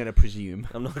gonna. I'm gonna presume.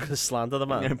 I'm not gonna slander the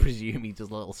man. I'm gonna presume he does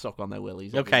a little suck on their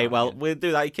willies. Okay, well, we'll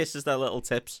do that. He kisses their little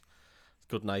tips.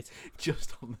 Good night.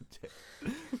 Just on the tip.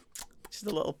 Just a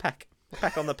little peck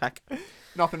on the peck.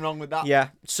 Nothing wrong with that. Yeah.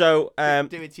 So, do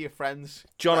it to your friends.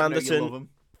 John Anderton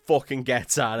fucking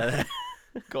gets out of there.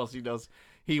 Of course he does.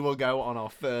 He will go on our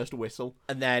first whistle.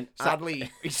 And then...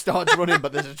 Sadly, he starts running,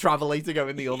 but there's a travelator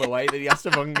going the other way that he has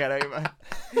to fucking get over.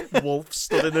 Wolf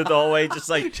stood in the doorway, just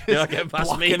like, you're not getting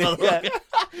past me. Yeah.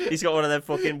 He's got one of them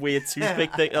fucking weird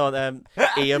toothpick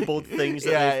earbud things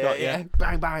that they've got. Yeah.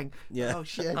 Bang, bang. Yeah. Oh,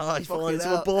 shit. Oh, he's falling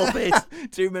into a ball pit.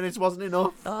 2 minutes wasn't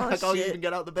enough. I can't even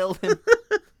get out the building.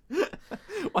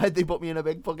 Why'd they put me in a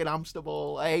big fucking hamster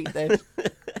ball? I hate this.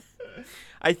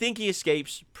 I think he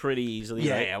escapes pretty easily.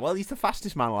 Yeah, right? yeah. Well, he's the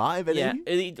fastest man alive, isn't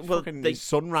he? His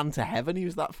son ran to heaven. He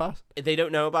was that fast. They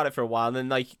don't know about it for a while,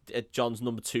 and then John's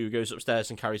number 2 goes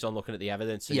upstairs and carries on looking at the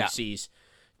evidence, and he sees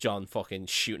John fucking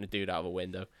shooting a dude out of a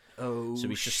window. Oh, so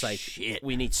he's just like, shit.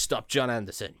 We need to stop John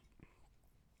Anderson.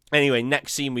 Anyway,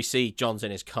 next scene we see John's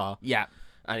in his car. Yeah,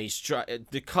 and he's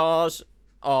the cars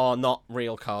are not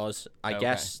real cars. I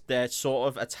guess they're sort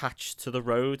of attached to the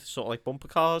road, sort of like bumper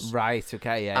cars. Right.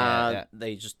 Okay. Yeah.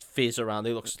 They just fizz around.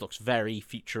 It looks very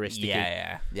futuristic.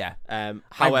 Yeah.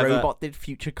 However, iRobot did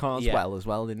future cars as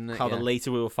well, didn't it? However,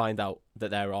 later we will find out that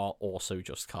there are also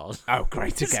just cars. Oh,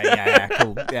 great. Okay. Yeah.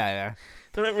 Cool. Yeah.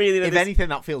 Don't really know if anything,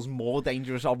 that feels more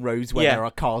dangerous on roads where there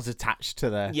are cars attached to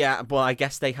the... Yeah, but I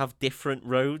guess they have different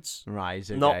roads. Right,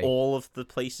 okay. Not all of the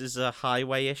places are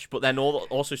highway-ish, but then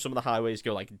also some of the highways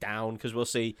go, like, down, because we'll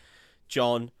see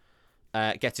John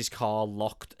gets his car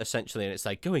locked, essentially, and it's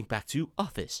like, going back to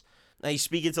office. And he's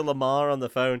speaking to Lamar on the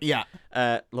phone. Yeah.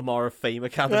 Lamar of Fame,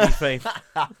 Academy fame.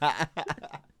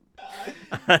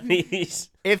 And he's...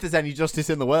 If there's any justice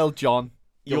in the world, John...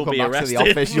 You'll come be back arrested. To the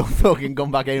office. You'll fucking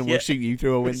come back in and we'll shoot you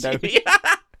through a window.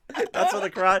 That's what the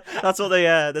crime. That's what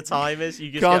the time is. You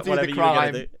just can't get whatever do the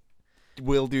crime. You do.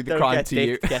 We'll do the crime to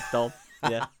you. Get Dom.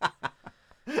 Yeah.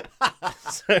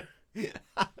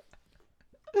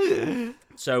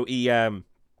 So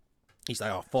he's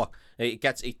like, oh fuck. He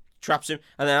traps him,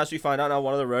 and then as we find out now,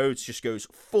 one of the roads just goes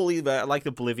fully there, like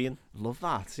Oblivion. Love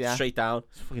that. Yeah. Straight down.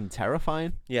 It's fucking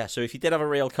terrifying. Yeah. So if you did have a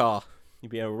real car, you'd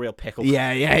be in a real pickle.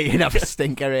 Yeah, you'd have a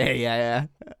stinker here,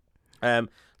 yeah.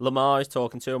 Lamar is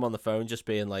talking to him on the phone, just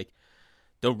being like,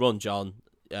 don't run, John.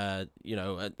 There's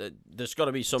got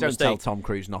to be some mistake. Don't tell Tom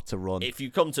Cruise not to run. If you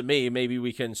come to me, maybe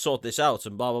we can sort this out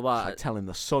and blah, blah, blah. It's like telling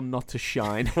the sun not to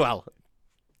shine. Well,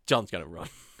 John's going to run.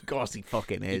 Of course he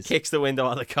fucking is. He kicks the window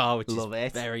out of the car, which is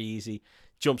very easy.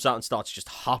 Jumps out and starts just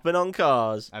hopping on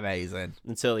cars. Amazing.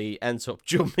 Until he ends up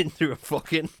jumping through a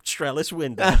fucking trellis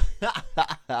window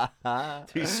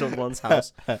to someone's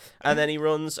house. And then he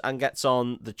runs and gets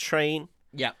on the train.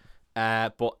 Yep.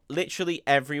 But literally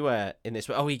everywhere in this...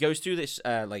 he goes through this,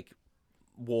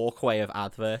 walkway of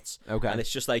adverts. Okay. And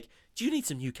it's just like, do you need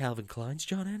some new Calvin Kleins,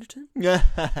 John Anderton? Yeah.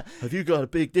 Have you got a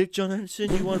big dick, John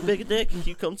Anderton? You want a bigger dick?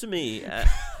 You come to me.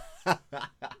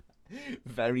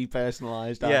 Very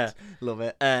personalised. Yeah, love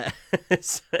it.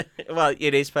 Well,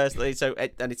 it is personally. So,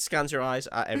 and it scans your eyes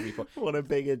at every point. What a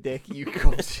bigger dick you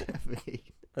come to me.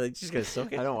 I think she's gonna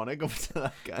suck it. I don't want to come to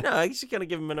that guy. No, he's just gonna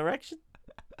give him an erection.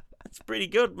 That's pretty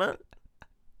good, man.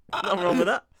 Nothing wrong with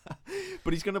that.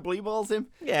 But he's going to blue balls him.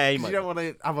 Yeah, he 'Cause might. you don't want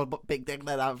to have a big dick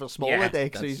then have a smaller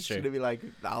dick. So that's he's true. going to be like,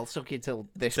 I'll suck you till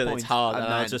this Till point. it's hard, and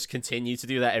I'll then- just continue to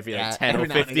do that every yeah, 10 every or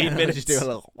now and 15 again, I'll minutes. Just do a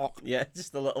little. Yeah,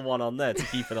 just a little one on there to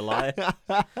keep it alive.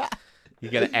 You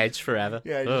get an edge forever.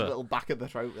 Yeah, just a Ugh. little back of the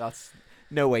throat. That's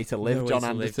no way to live, No way John to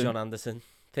live, Anderson. John Anderson.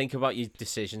 Think about your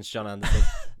decisions, John Anderson.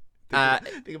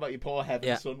 Think about your poor heaven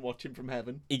yeah. son watching from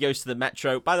heaven. He goes to the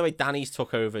metro. By the way, Danny's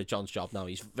took over John's job now.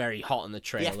 He's very hot on the The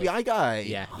trail. FBI guy.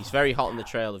 Yeah, he's very hot on the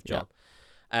trail of John.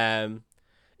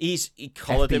 He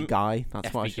collared him. guy.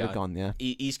 That's what I FBI. should have gone. Yeah.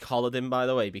 He's collared him, by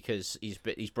the way, because he's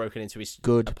broken into his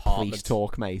Good apartment. police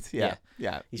talk, mate. Yeah.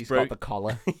 Yeah. He's He's broke- got the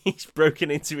collar. He's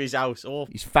broken into his house. Or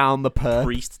He's found the perp.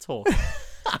 priest talk.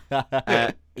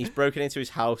 He's broken into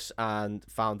his house and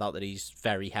found out that he's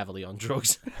very heavily on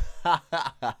drugs.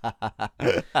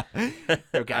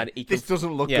 Okay. And he This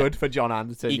doesn't look yeah. good for John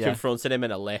Anderson. He yeah. confronted him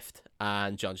in a lift,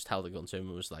 and John just held a gun to him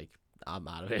and was like, "I'm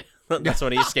out of here." That's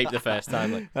when he escaped the first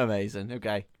time. Like. Amazing.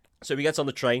 Okay. So he gets on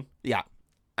the train, Yeah.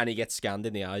 and he gets scanned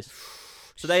in the eyes.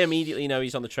 So they immediately know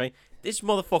he's on the train. This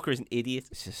motherfucker is an idiot.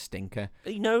 It's a stinker.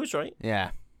 He knows, right?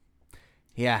 Yeah.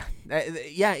 Yeah.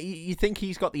 Yeah. You think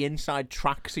he's got the inside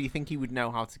track, so you think he would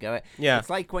know how to go it. Yeah. It's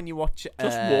like when you watch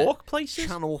Just walk places.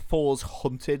 Channel 4's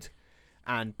Hunted,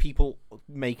 and people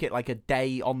make it like a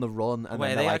day on the run, and Where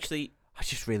then they they're like, actually... I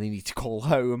just really need to call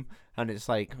home. And it's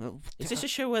like... Is this a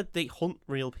show where they hunt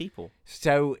real people?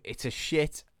 So it's a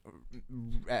shit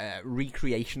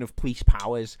recreation of police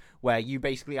powers where you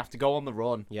basically have to go on the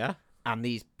run, Yeah? and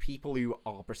these people who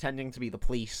are pretending to be the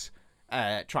police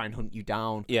try and hunt you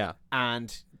down. Yeah.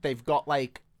 And they've got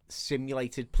like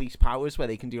simulated police powers where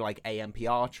they can do like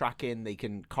ANPR tracking, they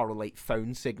can correlate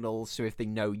phone signals, so if they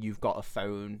know you've got a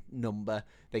phone number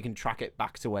they can track it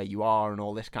back to where you are and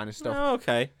all this kind of stuff. Oh,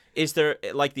 okay. Is there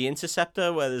like the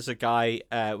Interceptor where there's a guy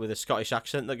with a Scottish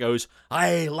accent that goes,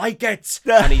 "I like it,"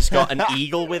 and he's got an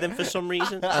eagle with him for some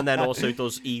reason, and then also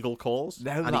does eagle calls,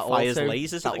 No, and he that fires also,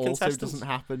 lasers that at the also contestants. doesn't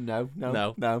happen.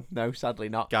 No, sadly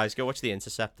not. Guys, go watch the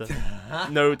Interceptor.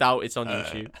 No doubt it's on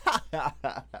YouTube.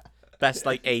 Best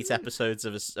like 8 episodes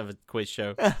of a quiz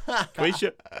show.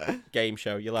 Game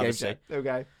show. You'll have to see.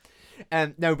 Okay.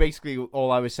 No, basically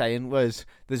all I was saying was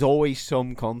there's always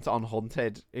some cunt on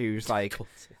Hunted who's like,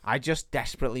 I just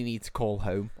desperately need to call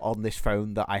home on this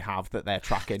phone that I have that they're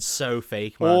tracking. So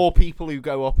fake, man. Or people who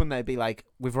go up and they'd be like,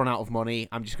 we've run out of money,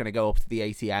 I'm just going to go up to the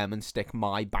ATM and stick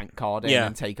my bank card in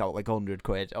and take out like 100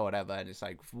 quid or whatever. And it's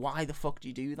like, why the fuck do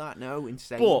you do that? No,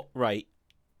 insane. But, right,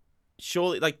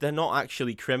 surely, like, they're not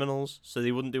actually criminals, so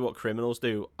they wouldn't do what criminals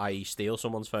do, i.e. steal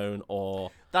someone's phone or...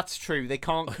 That's true, they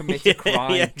can't commit a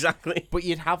crime. Yeah, exactly. But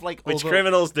you'd have like Which other...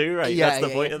 criminals do, right? Yeah, That's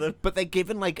the point of them. But they're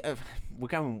given like we're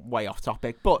going way off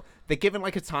topic, but they're given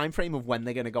like a time frame of when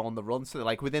they're going to go on the run. So they're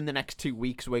like, within the next 2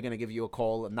 weeks, we're going to give you a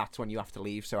call, and that's when you have to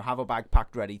leave. So have a bag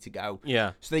packed ready to go.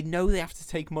 Yeah. So they know they have to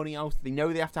take money out. They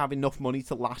know they have to have enough money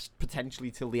to last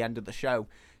potentially till the end of the show.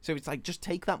 So it's like, just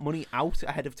take that money out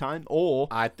ahead of time, or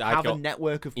have a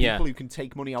network of people who can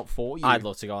take money out for you. I'd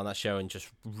love to go on that show and just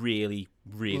really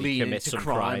Lean commit into some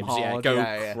crime crimes. hard.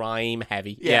 Go crime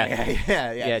heavy.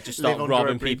 Yeah. Just start Live under a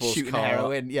robbing bridge, people's shooting car.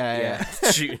 heroin. Yeah.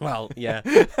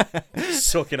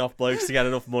 Sucking off blokes to get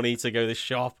enough money to go to the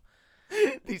shop.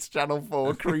 These Channel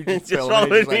 4 crew just Just filming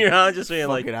following it, me around, just being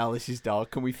like, fucking hell, this is dark.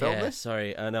 Can we film yeah, this?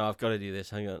 sorry. No, I've got to do this.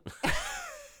 Hang on.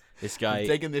 This guy... I'm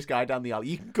taking this guy down the alley.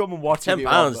 You can come and watch £10, it.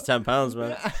 £10,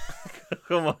 man.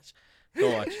 Go watch.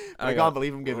 Go watch. I can't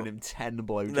believe I'm giving him 10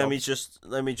 blowjobs.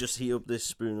 Let me just heat up this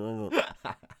spoon. Hang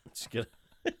on. It's good.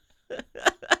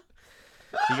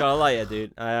 You got a lighter,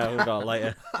 dude? I haven't got a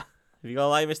lighter. Have you got a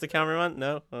lighter, Mr. Cameraman?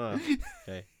 No? Oh,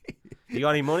 okay. You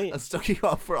got any money? I stuck you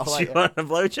off for a Do you lighter. want a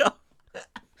blowjob?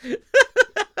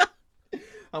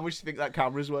 How much do you think that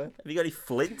camera's worth? Have you got any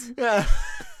flint? Yeah.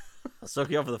 I'll suck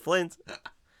you off for the flint.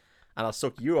 And I'll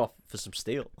suck you off for some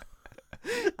steel.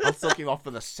 I'll suck him off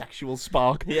with a sexual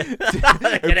spark. Yeah.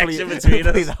 Hopefully, between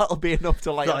hopefully us. that'll be enough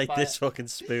to light a Like fire. this fucking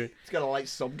spoon. It's gonna light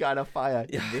some kind of fire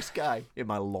in this guy, in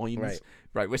my loins.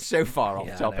 Right. We're so far off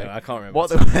Yeah, topic. I can't remember. What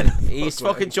the He's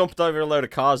fucking jumped over a load of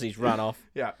cars and he's ran off.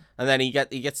 Yeah. And then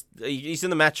he's in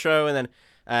the metro, and then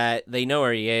they know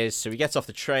where he is, so he gets off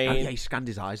the train. Oh, yeah, he scanned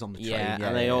his eyes on the train. Yeah,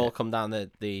 and they all come down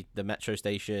the metro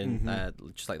station,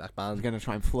 just like that band. They're gonna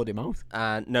try and flood him out.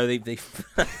 And no, they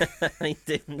they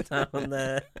did him down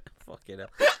there. Fucking hell.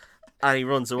 And he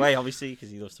runs away, obviously, because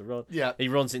he loves to run. Yeah. He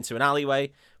runs into an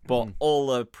alleyway, but all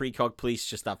the precog police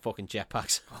just have fucking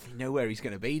jetpacks. Oh, they know where he's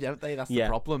gonna be, don't they? That's the Yeah.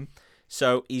 problem.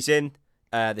 So he's in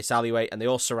this alleyway, and they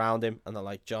all surround him, and they're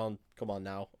like, "John, come on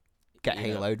now. Get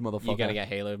haloed, motherfucker. You're gonna get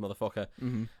haloed, motherfucker.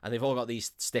 Mm-hmm. And they've all got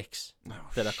these sticks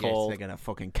that are called. They're gonna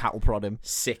fucking cattle prod him.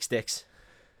 Six sticks.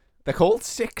 They're called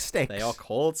six sticks. They are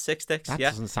called six sticks. That yeah.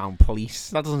 doesn't sound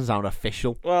police. That doesn't sound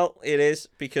official. Well, it is,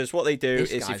 because what they do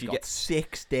This is guy's if you got get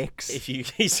 6 sticks.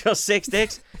 he's got 6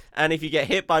 sticks, and if you get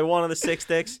hit by one of the 6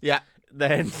 sticks, yeah,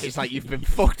 then it's like you've been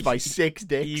fucked by 6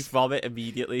 dicks. you vomit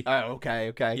immediately. Oh,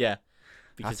 okay. Yeah.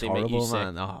 Because That's they horrible, make you sick.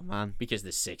 man. Oh, man. Because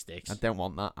there's 6 dicks. I don't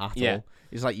want that at Yeah. all.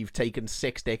 It's like you've taken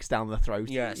 6 dicks down the throat.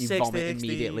 Yeah, you 6 vomit dicks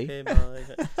immediately. deep in my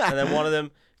head. And then one of them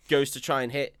goes to try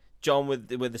and hit John with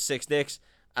the 6 dicks,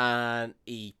 and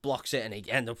he blocks it, and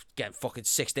he ends up getting fucking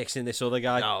 6 dicks in this other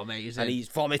guy. Oh, amazing. And he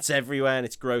vomits everywhere, and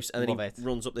it's gross. And then he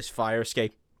runs up this fire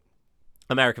escape.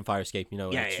 American fire escape,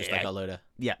 it's just like a load of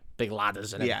big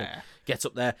ladders and everything. Yeah. Gets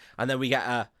up there, and then we get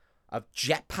a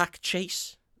jetpack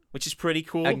chase, which is pretty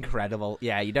cool. Incredible.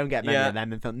 Yeah, you don't get many of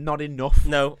them in film. Not enough.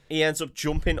 No, he ends up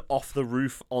jumping off the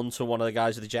roof onto one of the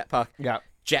guys with the jetpack. Yeah.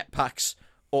 Jetpacks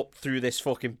up through this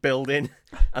fucking building,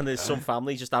 and there's some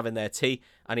family just having their tea,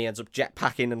 and he ends up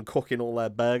jetpacking and cooking all their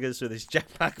burgers with his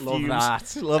jetpack Love fumes.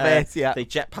 that. Love it, yeah. They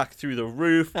jetpack through the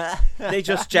roof. They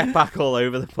just jetpack all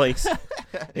over the place.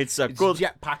 It's good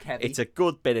jetpack heavy. It's a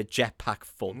good bit of jetpack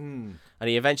fun. And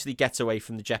he eventually gets away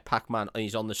from the jetpack man, and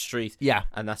he's on the street. Yeah.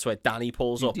 And that's where Danny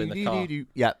pulls up in the car.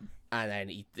 Yeah. And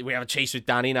then we have a chase with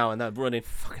Danny now, and they're running.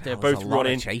 They're Hell, there's both a lot of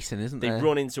running. chasing, isn't They there?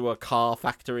 run into a car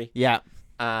factory. Yeah.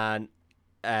 And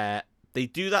they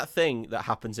do that thing that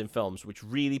happens in films, which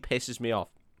really pisses me off.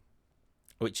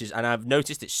 And I've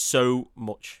noticed it so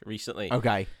much recently.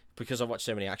 Okay. Because I've watched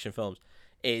so many action films.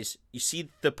 Is you see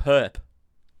the perp,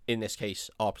 in this case,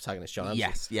 our protagonist, John Hammond,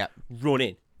 Yes, yeah. run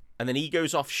in. And then he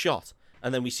goes off shot.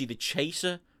 And then we see the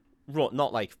chaser run,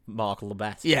 not like Mark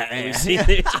Labette. Yeah. We see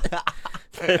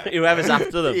whoever's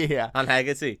after them. Yeah. And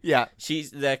Haggerty. Yeah.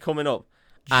 They're coming up.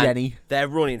 And Jenny. They're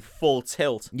running full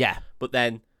tilt. Yeah. But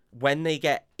then when they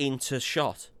get into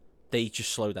shot, they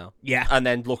just slow down. Yeah. And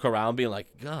then look around being like,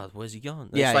 God, where's he gone?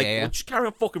 And Yeah, it's like, yeah. well, just carry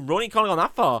on fucking running. Can't have gone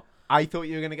that far. I thought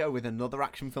you were going to go with another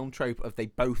action film trope of they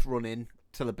both run in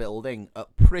to the building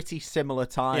at pretty similar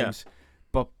times. Yeah.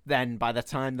 But then by the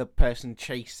time the person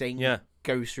chasing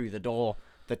goes through the door,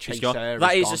 the chaser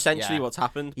that is essentially what's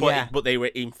happened. But they were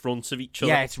in front of each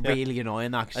other. Yeah, it's really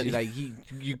annoying actually. Like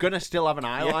you're going to still have an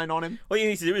eye line on him. What you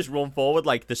need to do is run forward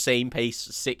like the same pace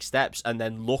 6 steps and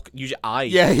then use your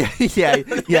eyes. Yeah,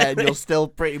 and you'll still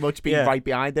pretty much be right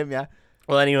behind him, yeah.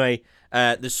 Well, anyway,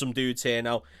 there's some dudes here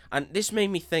now. And this made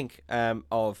me think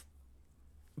of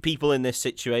people in this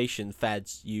situation,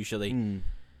 feds usually.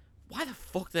 Why the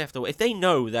fuck do they have to... If they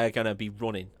know they're going to be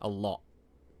running a lot,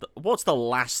 what's the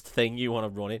last thing you want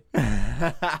to run in?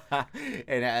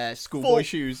 In schoolboy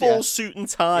shoes, full suit and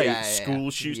tie,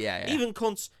 school shoes. Yeah. Even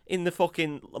cunts in the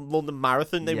fucking London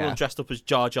Marathon, they run dressed up as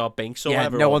Jar Jar Binks or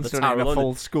whatever. No one's running in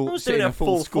a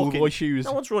full schoolboy shoes.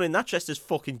 No one's running that dressed as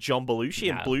fucking John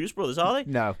Belushi and Blues Brothers, are they?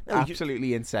 No,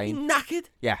 absolutely insane. Knackered.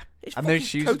 Yeah. And those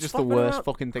shoes are just the worst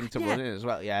fucking thing to run in as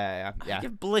well. Yeah. You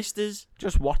have blisters.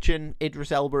 Just watching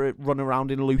Idris Elba run around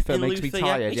in Luther makes me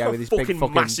tired. He's got with his fucking big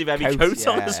fucking massive heavy coat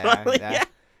on as well. Yeah.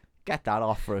 Get that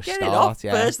off for a start. Get it off.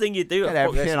 First thing you do. Get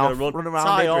everything off. Run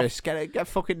around Idris. Off. Get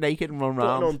fucking naked and run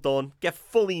around. Undone. Get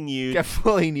fully nude.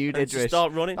 Idris.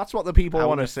 Start running. That's what the people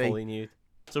want to see. Fully nude.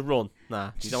 It's a run.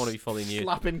 Nah, you don't want to be fully nude.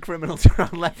 Slapping criminals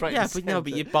around left, right, and center.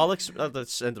 But your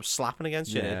bollocks end up slapping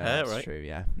against you and it hurt, right? That's true,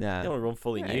 yeah. You don't want to run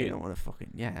fully nude. You don't want to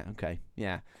fucking... Yeah, okay.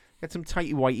 Yeah. Get some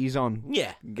tighty whiteys on.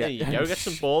 Yeah. There you go. Get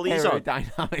some ballies on.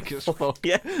 Aerodynamic as fuck.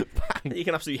 Yeah. You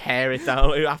can absolutely hair it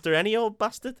down after any old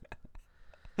bastard.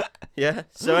 Yeah.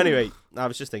 So anyway, I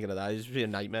was just thinking of that. It would be a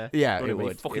nightmare. Yeah, it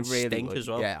would. Fucking it really stink would. As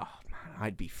well. Yeah. Oh, man,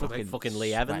 I'd be fucking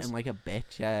Lee Evans. like a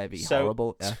bitch. Yeah, it'd be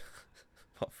horrible. Yeah.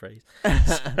 What phrase?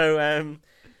 So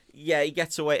yeah, he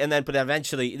gets away, but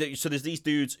eventually, so there's these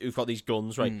dudes who've got these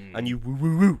guns, right? And you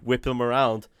whip them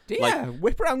around. Yeah,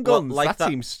 whip around guns. That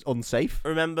seems unsafe.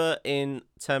 Remember in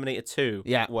Terminator 2?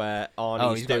 Yeah. Where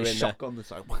Arnie's doing got a shotgun that's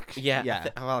like... Yeah.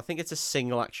 I think it's a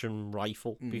single action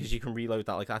rifle because you can reload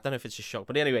that like that. I don't know if it's a shot,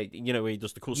 but anyway, where he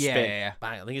does the cool spin. Yeah.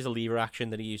 Bang. I think it's a lever action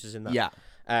that he uses in that. Yeah.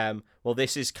 Well,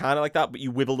 this is kind of like that, but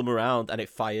you wibble them around and it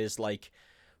fires like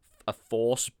a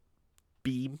force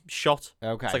beam shot.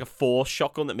 Okay. It's like a force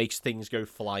shotgun that makes things go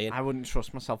flying. I wouldn't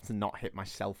trust myself to not hit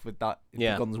myself with that if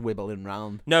the gun's wibbling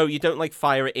round. No, you don't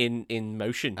fire it in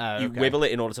motion. You wibble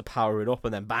it in order to power it up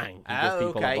and then bang, you give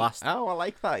people a blast. Oh, I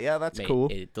like that. Yeah, that's cool.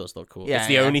 It does look cool. Yeah, it's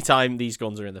the only time these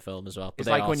guns are in the film as well. It's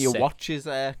like when your watch is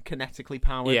kinetically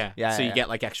powered. Yeah. So you get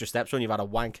like extra steps when you've had a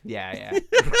wank. Yeah.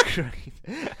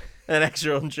 An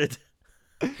extra 100.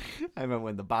 I remember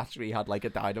when the battery had like a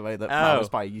dynamo that powers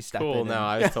by you stepping cool. in. No,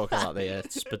 I was talking about the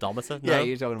speedometer. No, Yeah,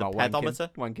 you're talking about pedometer.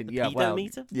 Wanking. The Yeah, well,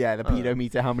 pedometer? yeah, the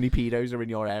pedometer. How many pedos are in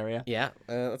your area? Yeah,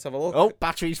 let's have a look. Oh,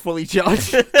 battery's fully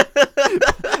charged.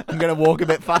 I'm gonna walk a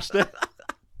bit faster.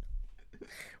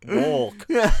 Walk.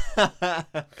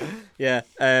 Yeah.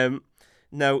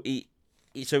 No,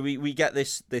 so we get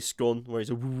this gun where it's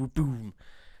a woo boom.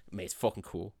 Mate, it's fucking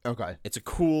cool. Okay. It's a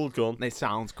cool gun. It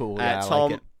sounds cool. Yeah, Tom I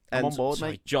like it. I'm on board,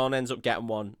 mate. John ends up getting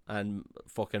one and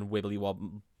fucking wibbly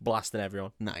wob blasting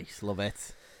everyone. Nice, love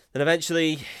it. Then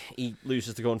eventually he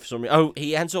loses the gun for some reason. Oh,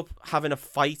 he ends up having a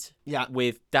fight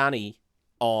with Danny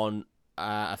on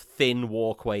a thin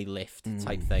walkway lift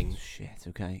type thing. Shit,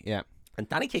 okay, yeah. And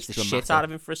Danny kicks the shit out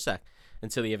of him for a sec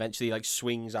until he eventually like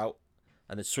swings out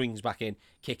and then swings back in,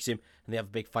 kicks him, and they have a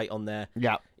big fight on there.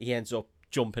 Yeah. He ends up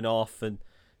jumping off and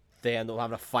they end up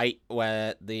having a fight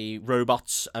where the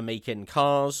robots are making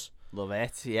cars. Love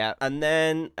it, yeah. And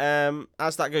then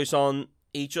as that goes on,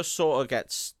 he just sort of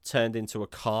gets turned into a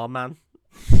car man.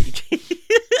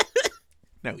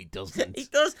 No, he doesn't. He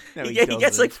does. No, he doesn't.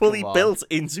 gets like fully built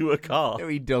into a car. No,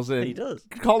 he doesn't. He does.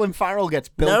 Colin Farrell gets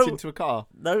built into a car.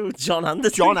 No, John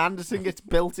Anderson. John Anderson gets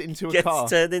built into a car.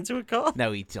 Gets turned into a car.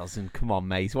 No, he doesn't. Come on,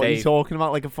 mate. What are you talking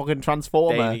about? Like a fucking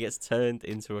transformer? Dave, he gets turned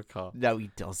into a car. No,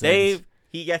 he doesn't. Dave,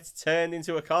 he gets turned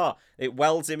into a car. It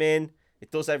welds him in.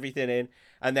 It does everything in.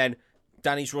 And then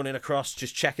Danny's running across,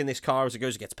 just checking this car as it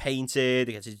goes. It gets painted.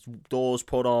 It gets its doors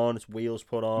put on, its wheels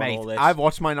put on. Mate, all this. I've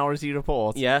watched Minority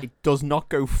Report. Yeah. It does not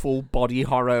go full body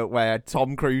horror where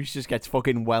Tom Cruise just gets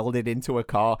fucking welded into a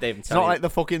car. Dave, it's not like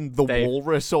the fucking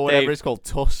Walrus or whatever it's called,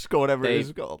 Tusk or whatever it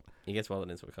is called. He gets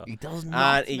welded into a car. He does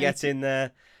not. And he gets in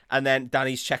there. And then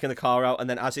Danny's checking the car out, and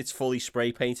then as it's fully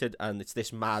spray painted, and it's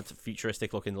this mad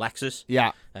futuristic looking Lexus.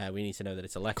 Yeah, we need to know that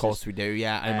it's a Lexus. of course we do.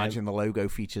 Yeah, I imagine the logo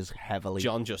features heavily.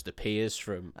 John just appears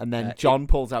from, and then John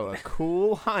pulls out a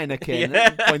cool Heineken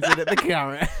and points it at the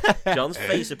camera. John's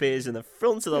face appears in the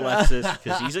front of the Lexus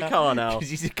because he's a car now. Because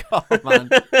he's a car man.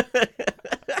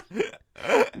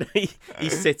 he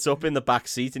sits up in the back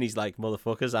seat and he's like,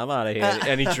 "Motherfuckers, I'm out of here,"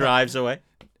 and he drives away.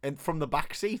 And from the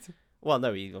back seat. Well,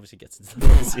 no, he obviously gets into the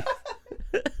front seat.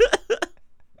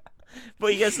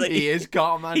 But he gets like he is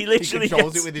car man. He literally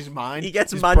controls it with his mind. He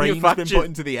gets his manufactured. Brain's been put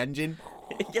into the engine.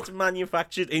 He gets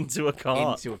manufactured into a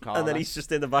car. And then he's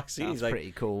just in the back seat. That's he's like,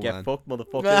 pretty cool, "Get man. fucked,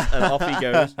 motherfuckers," and off he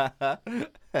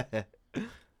goes.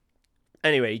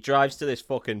 Anyway, he drives to this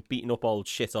fucking beaten up old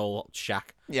shithole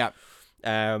shack. Yeah.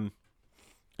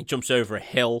 He jumps over a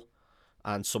hill,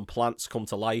 and some plants come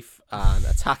to life and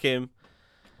attack him.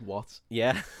 What?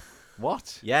 Yeah.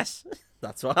 What? Yes,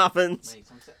 that's what happens.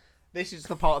 This is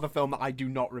the part of the film that I do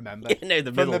not remember. Yeah, no, the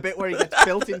From middle. the bit where he gets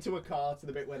built into a car to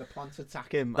the bit where the plants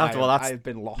attack him. I've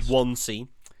been lost. One scene.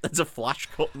 It's a flash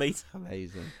cut, mate.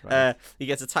 Amazing. Right. He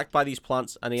gets attacked by these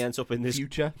plants, and he ends up in this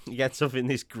future. He gets up in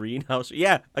this greenhouse.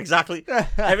 Yeah, exactly.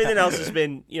 Everything else has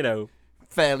been,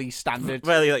 fairly standard.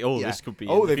 Fairly like, this could be.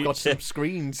 Oh, in the they've got future. some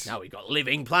screens. Now we've got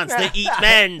living plants that eat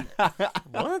men.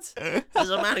 What? There's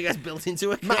a man who gets built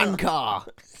into a car. Man car.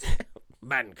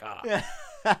 Man car.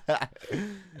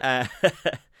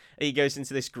 He goes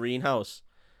into this greenhouse,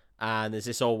 and there's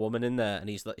this old woman in there, and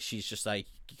she's just like,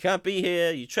 "You can't be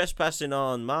here. You're trespassing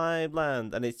on my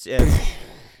land." And it's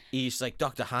he's like,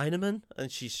 "Dr. Heineman,"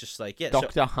 and she's just like, "Yeah,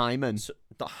 Dr. Hyman.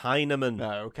 Heineman."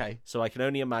 Oh, okay. So I can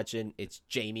only imagine it's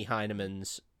Jamie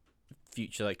Heineman's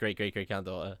future, like great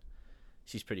granddaughter.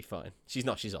 She's pretty fine. She's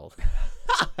not. She's old.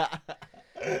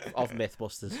 Of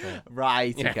Mythbusters. Yeah.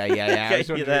 Right. Okay. Yeah.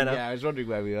 I was wondering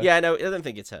where we were. Yeah. No, I don't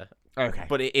think it's her. Okay.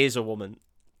 But it is a woman.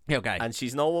 Okay. And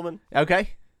she's an old woman.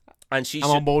 Okay. And she's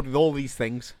I'm on board with all these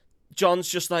things. John's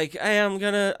just like, "Hey,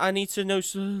 I need to know,"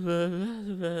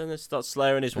 and starts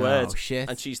slurring his words. Oh, shit.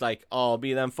 And she's like, "Oh,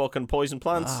 be them fucking poison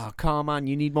plants." Oh, car man,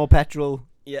 you need more petrol.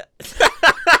 Yeah.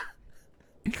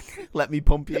 Let me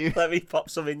pump you. Let me pop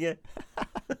some in you.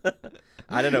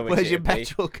 I don't know which Where's your it'd be.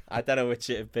 petrol? I don't know which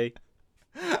it'd be.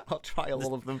 I'll try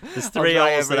all of them. There's three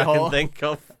holes that I can think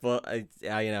of, but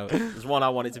there's one I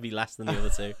want it to be less than the other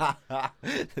two.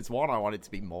 There's one I want it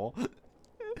to be more.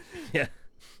 Yeah.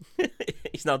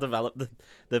 He's now developed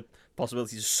the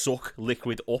possibility to suck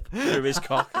liquid up through his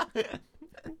cock.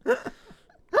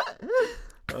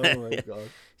 Oh my god.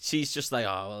 She's just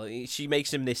like, she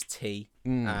makes him this tea,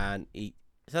 and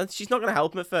she's not going to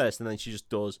help him at first, and then she just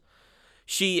does.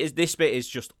 This bit is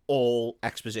just all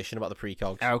exposition about the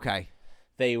precogs. Okay.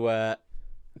 They were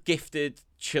gifted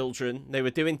children. They were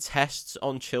doing tests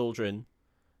on children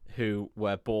who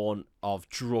were born of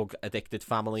drug-addicted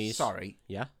families. Sorry.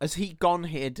 Yeah? Has he gone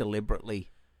here deliberately?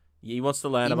 He wants to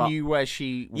learn he about. knew where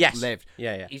she Yes. lived.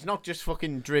 Yeah. He's not just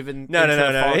fucking driven. No. into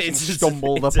the forest and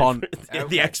stumbled upon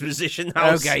the exposition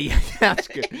house. Okay, yeah, that's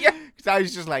good. Because I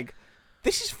was just like,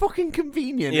 this is fucking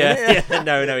convenient. Yeah.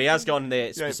 No. He has gone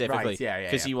there specifically. Right, yeah.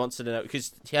 Because he wants to know.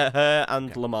 Because her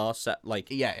and Lamar set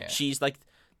Yeah. She's like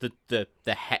the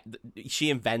head. She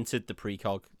invented the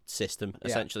precog system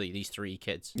essentially. These 3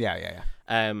 kids. Yeah.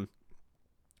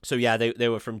 So yeah, they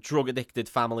were from drug addicted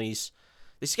families.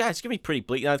 This guy, it's gonna be pretty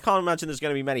bleak. I can't imagine there's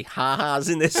gonna be many ha-has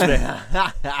in this bit.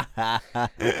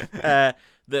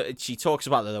 She talks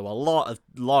about that there were a lot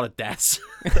of deaths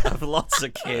of lots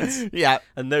of kids. Yeah.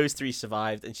 And those 3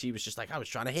 survived, and she was just like, I was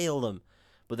trying to heal them.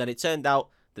 But then it turned out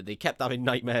that they kept having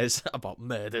nightmares about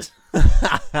murders.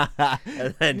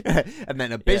 and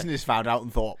then a business found out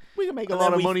and thought, we can make a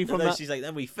lot of money from that. She's like,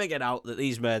 then we figured out that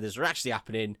these murders were actually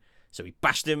happening, so we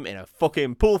bashed him in a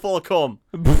fucking pool full of cum.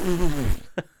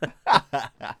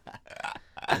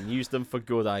 And used them for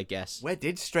good, I guess. Where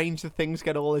did Stranger Things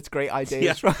get all its great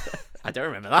ideas from? I don't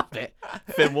remember that bit.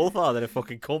 Finn Wolfhard in a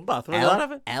fucking cum bath. What did that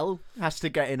happen? Elle has to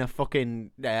get in a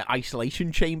fucking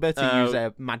isolation chamber to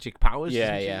use magic powers.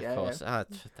 Yeah, of course. I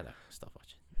don't know. Stop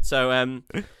watching. So,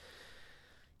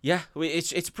 yeah,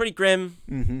 it's a pretty grim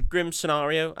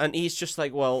scenario. And he's just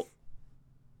like, well,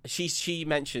 she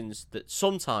mentions that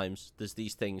sometimes there's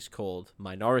these things called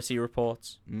minority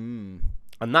reports. And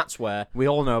that's where... We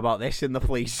all know about this in the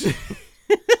police.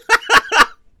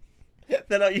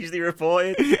 They're not usually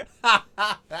reported. They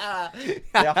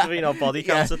have to be on body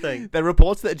counts, I think. They're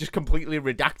reports that are just completely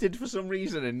redacted for some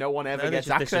reason and no one ever gets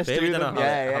access to them.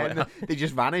 They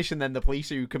just vanish and then the police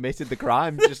who committed the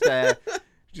crime just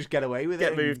get away with it.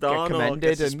 Get moved on commended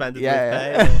or get suspended with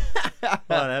pay. Or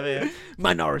whatever.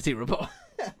 Minority report.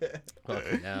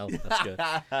 Fucking hell, that's good.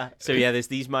 So yeah, there's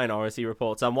these minority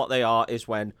reports, and what they are is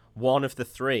when one of the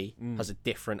 3 has a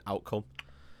different outcome.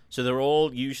 So they're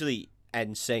all usually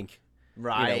in sync.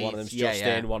 Right. You know, one of them's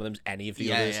Justin, one of them's any of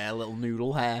the others. Yeah, little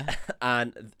noodle hair.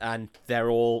 and they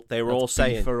were all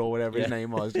saying Beefer or whatever his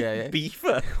name was. Yeah.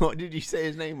 Beefer. What did you say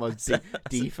his name was?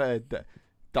 Deefer.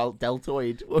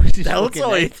 Deltoid. What was his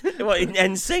Deltoid. What, in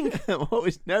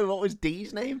NSYNC? What was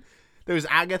Dee's name? There was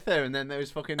Agatha, and then there was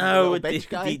fucking little bitch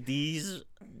guy. Dee's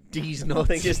nuts. I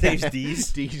think his name's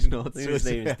Dee's. Dee's nuts. His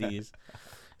name is Dee's.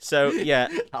 So yeah,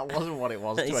 that wasn't what it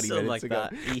was 20 minutes like ago.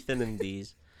 That. Ethan and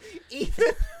Dee's.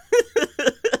 Ethan.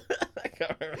 I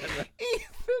can't remember.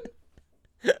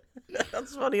 Ethan.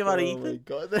 That's funny about Ethan. My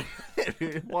God.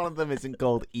 One of them isn't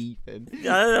called Ethan. I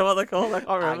don't know what they're called. I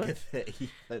can't remember. Agatha,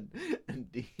 Ethan,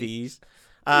 and Dee's.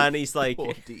 And he's like,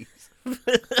 poor Dee's.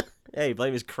 yeah, he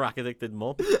blamed his crack addicted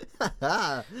mum.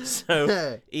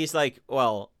 So he's like,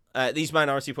 well, these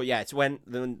minority report, it's when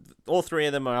all 3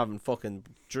 of them are having fucking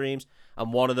dreams,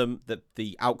 and one of them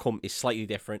the outcome is slightly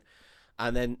different.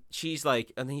 And then she's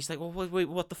like, and he's like, well, wait,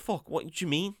 what the fuck? What do you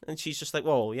mean? And she's just like,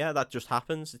 well, yeah, that just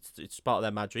happens. It's part of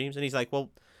their mad dreams. And he's like,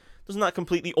 well, doesn't that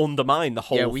completely undermine the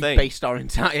whole thing? Yeah, we based our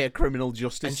entire criminal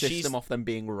justice system off them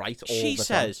being right all the time. She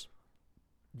says,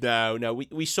 no,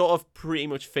 we sort of pretty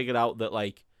much figured out that,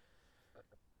 like,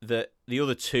 that the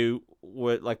other 2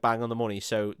 were, like, bang on the money.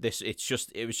 So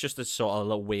it was just a sort of a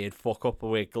little weird fuck up, a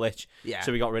weird glitch. Yeah.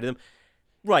 So we got rid of them.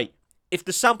 Right. If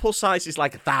the sample size is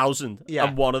like 1,000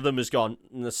 and one of them has gone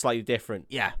slightly different,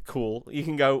 cool. You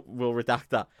can go, we'll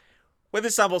redact that. When the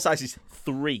sample size is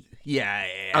 3,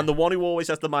 and the one who always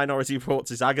has the minority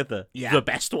reports is Agatha, the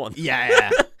best one. Yeah.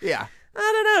 I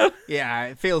don't know. Yeah,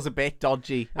 it feels a bit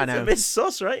dodgy. I know. It's a bit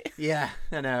sus, right? Yeah,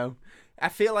 I know. I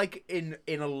feel like in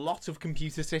a lot of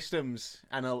computer systems,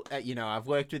 and I've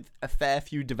worked with a fair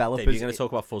few developers. Dave, you're going to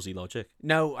talk about fuzzy logic?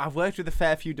 No, I've worked with a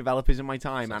fair few developers in my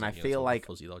time, and I feel like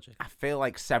fuzzy logic. I feel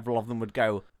like several of them would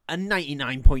go, a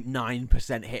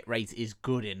 99.9% hit rate is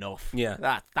good enough.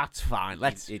 Yeah, that's fine.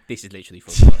 This is literally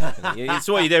fuzzy logic. It's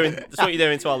what you're doing. It's what you're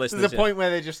doing to our listeners. There's a point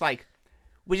where they're just like,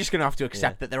 we're just gonna have to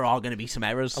accept that there are going to be some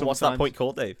errors. And what's that point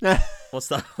called, Dave? What's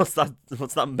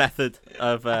that method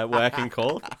of working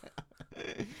called?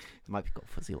 It might be called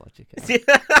fuzzy logic.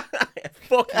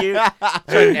 Fuck you.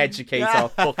 Trying to educate our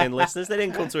fucking listeners. They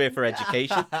didn't come to here for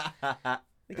education.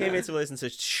 They came here to listen to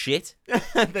shit.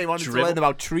 They wanted to learn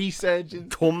about tree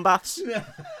surgeons. Cum baths.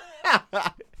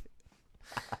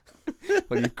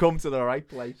 Well, you've come to the right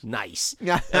place. Nice.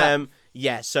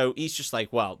 So he's just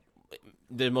like, well,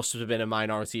 there must have been a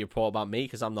minority report about me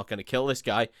because I'm not going to kill this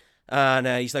guy. And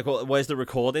he's like, well, where's the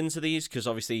recordings of these? Because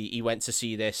obviously he went to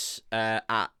see this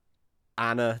at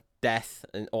Anne Death,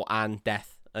 and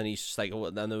he's just like,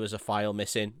 well, then there was a file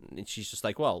missing, and she's just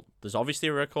like, well, there's obviously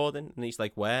a recording, and he's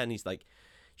like, where? And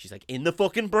she's like, in the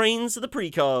fucking brains of the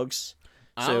precogs.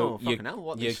 So fucking hell!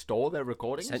 What, they store their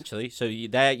recordings? Essentially. So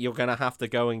you're going to have to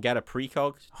go and get a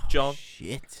precog, John.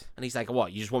 Shit. And he's like,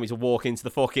 what, you just want me to walk into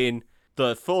the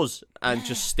fuzz and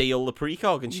just steal the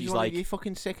precog? And she's like, you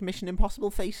fucking sick Mission Impossible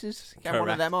faces. Get one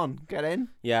of them on. Get in.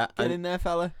 Yeah. Get in there,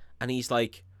 fella. And he's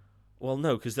like, well,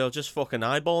 no, because they'll just fucking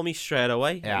eyeball me straight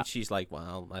away. Yeah. And she's like,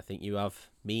 well, I think you have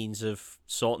means of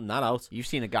sorting that out. You've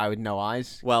seen a guy with no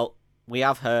eyes. Well, we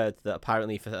have heard that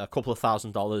apparently for a couple of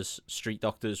 $1,000, street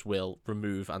doctors will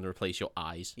remove and replace your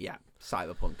eyes. Yeah.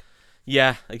 Cyberpunk.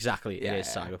 Yeah, exactly. Yeah, it is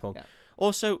cyberpunk. Yeah.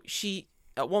 Also,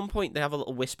 at one point, they have a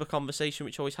little whisper conversation,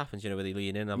 which always happens, where they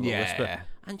lean in and have a little whisper.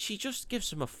 And she just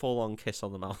gives him a full-on kiss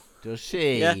on the mouth. Does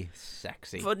she? Yeah.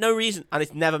 Sexy. For no reason. And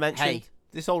it's never mentioned. Hey,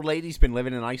 this old lady's been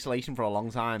living in isolation for a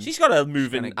long time. She's got to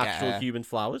move in actual human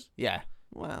flowers. Yeah.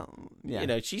 Well, yeah. You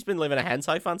know, she's been living a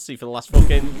hentai fantasy for the last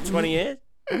fucking 20 years.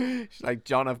 She's like,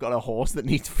 John, I've got a horse that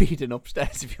needs feeding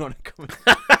upstairs if you want to come.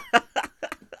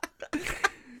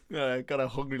 Got a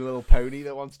hungry little pony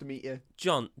that wants to meet you.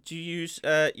 John, do you use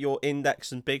your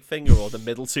index and big finger or the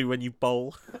middle two when you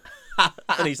bowl?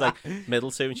 And he's like,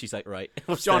 middle two, and she's like, right.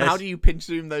 Upstairs. John, how do you pinch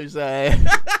zoom those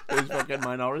fucking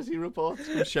Minority Reports?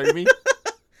 Can you show me?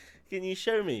 Can you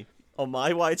show me on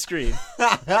my widescreen?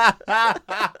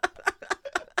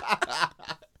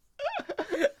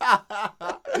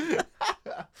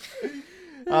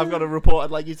 I've got a report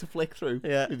I'd like you to flick through.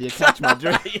 Yeah. With your catch my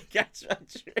drift. You catch my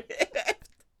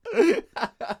drift.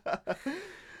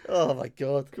 Oh my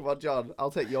god. Come on, John.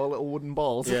 I'll take your little wooden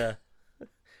balls. Yeah.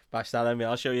 Bash that on me.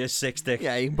 I'll show you a 6-stick.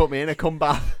 Yeah, you can put me in a cum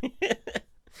bath.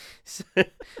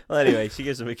 Well, anyway, she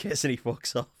gives him a kiss and he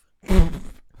fucks off.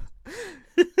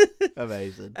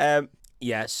 Amazing.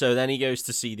 Yeah, so then he goes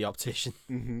to see the optician.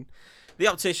 Mm-hmm. The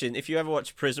optician, if you ever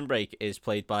watch Prison Break, is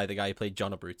played by the guy who played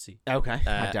John Abruzzi. Okay.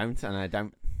 I don't.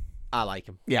 I like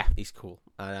him. Yeah. He's cool.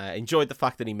 And I enjoyed the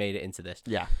fact that he made it into this.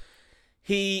 Yeah.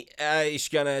 He is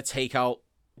going to take out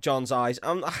John's eyes.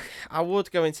 I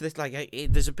would go into this,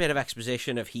 there's a bit of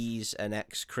exposition of he's an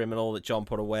ex-criminal that John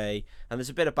put away, and there's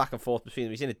a bit of back and forth between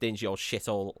them. He's in a dingy old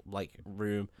shithole,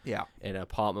 room in an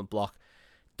apartment block.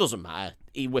 Doesn't matter.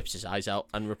 He whips his eyes out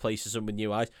and replaces them with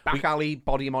new eyes. Back alley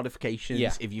body modifications.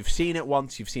 Yeah. If you've seen it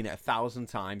once, you've seen it 1,000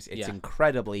 times. It's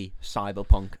incredibly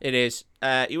cyberpunk. It is.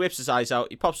 He whips his eyes out.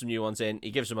 He pops some new ones in. He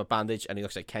gives him a bandage, and he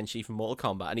looks like Kenshi from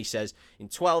Mortal Kombat. And he says, in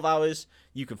 12 hours,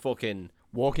 you can fucking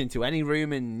walk into any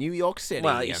room in New York City,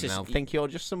 and they'll think you're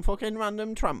just some fucking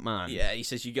random tramp man. Yeah, he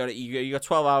says you got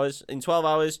 12 hours. In 12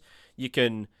 hours, you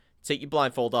can take your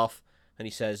blindfold off. And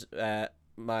he says,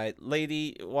 my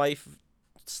lady wife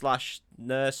 /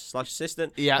 nurse /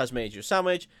 assistant has made you a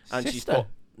sandwich, and she's put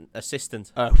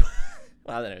assistant. Oh,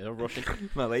 I don't know, they're Russian.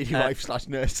 My lady wife /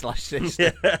 nurse /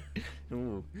 sister. Yeah.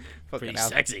 Ooh, pretty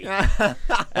sexy.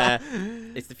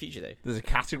 It's the future, though. There's a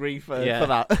category for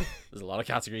that. There's a lot of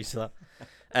categories to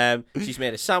that. She's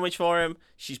made a sandwich for him.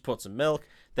 She's put some milk.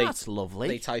 That's lovely.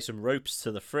 They tie some ropes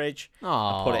to the fridge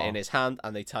and put it in his hand,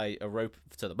 and they tie a rope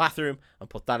to the bathroom and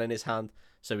put that in his hand.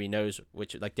 So he knows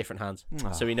different hands.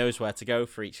 So he knows where to go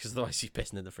for each, because otherwise he's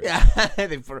pissing in the fridge. Yeah,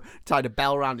 they've tied a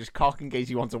bell around his cock in case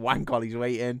he wants a wank while he's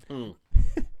waiting.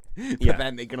 But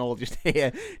then they can all just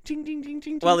hear ding ding ding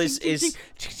ding. Well, his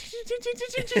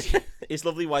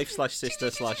lovely wife /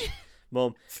 sister /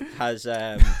 mum has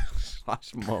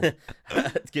 /mum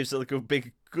gives a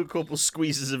good couple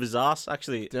squeezes of his ass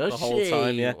actually. Does the whole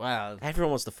time. Yeah. Well, everyone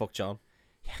wants to fuck John.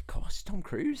 Yeah, of course, Tom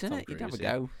Cruise, isn't it? You'd have a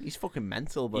go. He's fucking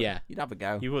mental, but you'd have a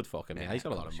go. You would fuck him, yeah. He's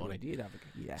got a lot of money. You'd have a go.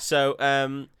 Yeah. So,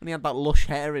 and he had that lush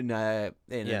hair in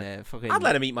fucking. I'd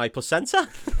let him eat my placenta.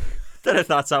 Don't know if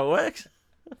that's how it works.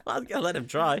 I'd let him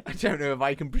try. I don't know if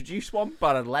I can produce one,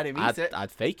 but I'd let him eat it. I'd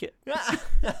fake it.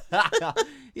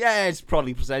 Yeah, it's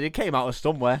probably placenta. It came out of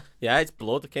somewhere. Yeah, it's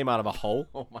blood. It came out of a hole.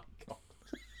 Oh my god.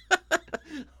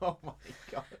 Oh my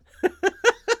god.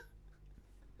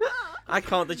 I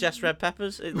can't digest red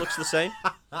peppers. It looks the same.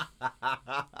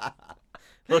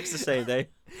 Looks the same, Dave.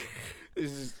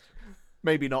 This is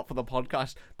maybe not for the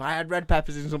podcast, but I had red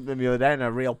peppers in something the other day and a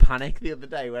real panic the other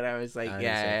day when I was like,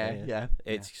 yeah.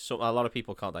 It's a lot of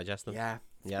people can't digest them. Yeah.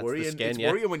 Yeah, worrying. It's the skin, it's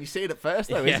worrying when you see it at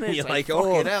first, though, isn't it? You're like,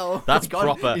 oh, hell. That's God,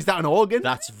 proper. Is that an organ?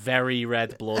 That's very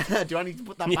red blood. Do I need to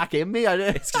put that back in me?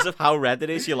 It's because of how red it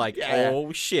is. You're like,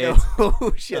 oh, shit.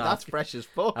 Oh, shit, that's fresh as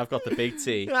fuck. I've got the big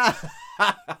T.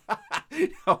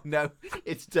 Oh, no.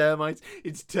 It's termites.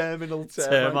 It's terminal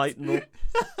termites.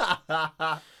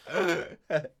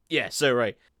 Yeah, so,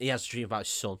 right. He has a dream about his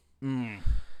son.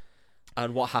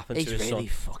 And what happened to his son? He's really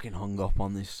fucking hung up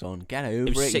on this son. Get over it.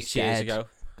 It was 6 years ago.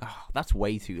 Oh, that's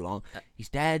way too long. He's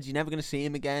dead. You're never going to see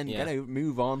him again. Yeah. Get over,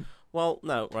 move on. Well,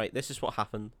 no, right. This is what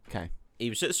happened. Okay. He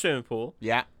was at the swimming pool.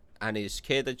 Yeah. and his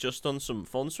kid had just done some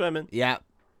fun swimming. Yeah.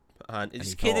 And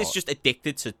his kid is just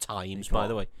addicted to Times, by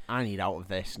the way. I need out of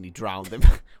this, and he drowned him.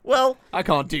 Well, I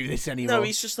can't do this anymore. No,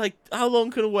 he's just like, how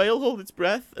long can a whale hold its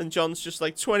breath? And John's just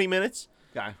like, 20 minutes.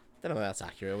 Yeah. Don't know if that's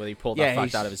accurate, whether he pulled that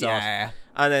fact out of his arse. Yeah.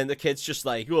 And then the kid's just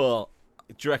like, well,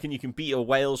 do you reckon you can beat a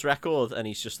whale's record? And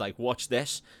he's just like, watch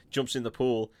this. Jumps in the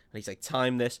pool, and he's like,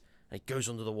 time this. And he goes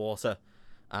under the water,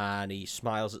 and he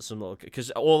smiles at some little... Because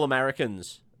all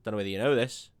Americans, don't know whether you know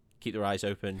this, keep their eyes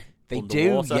open. They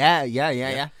underwater. do,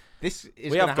 yeah. This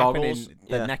is going to happen in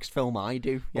the next film I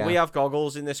do. Yeah. But we have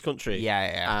goggles in this country.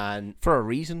 Yeah. And for a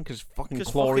reason, because fucking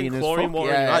chlorine water in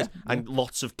your eyes. Yeah. And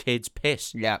lots of kids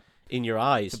piss Yeah. in your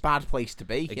eyes. It's a bad place to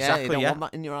be. Exactly, you don't want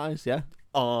that in your eyes, yeah.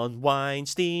 On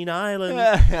Weinstein Island.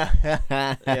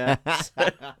 Yeah.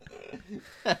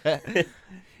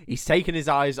 He's taking his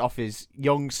eyes off his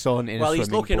young son in a swimming he's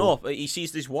looking pool. up. He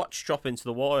sees this watch drop into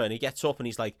the water, and he gets up and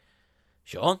he's like,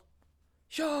 Sean.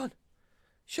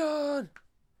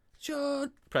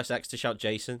 Press X to shout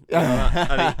Jason.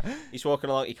 And he's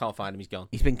walking along. He can't find him. He's gone.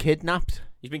 He's been kidnapped.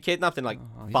 He's been kidnapped in like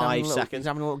He's 5 seconds. He's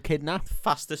having a little kidnap.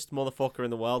 Fastest motherfucker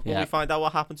in the world. Will Yeah. we find out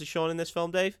what happened to Sean in this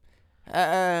film, Dave?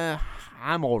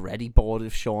 I'm already bored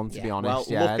of Sean, to be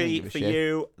honest. Well, I don't lucky give a for shit.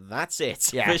 you, that's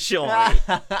it Yeah. for Sean.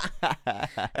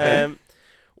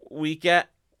 We get...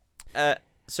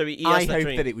 so he has I that hope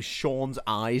dream. that it was Sean's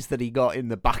eyes that he got in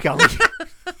the back alley.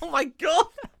 Oh my god!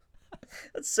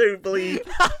 That's so bleak.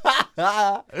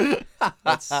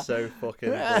 That's so fucking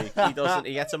bleak.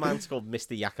 He gets a man called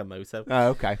Mr. Yakamoto. Oh,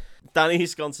 okay.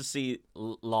 Danny's gone to see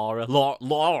Laura.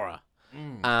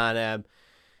 And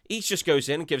he just goes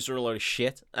in and gives her a load of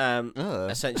shit.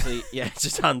 Essentially,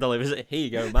 just hand delivers it. Here you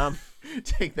go, ma'am.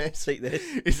 Take this.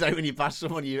 It's like when you pass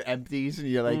someone your empties and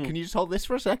you're like, can you just hold this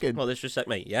for a second? Well, this for a sec,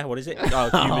 mate. Yeah, what is it? Oh,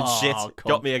 human shit.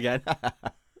 Got me again.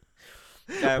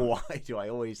 Why do I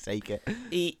always take it?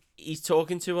 He's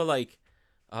talking to her like,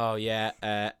 oh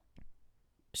yeah,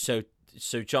 so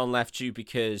John left you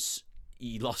because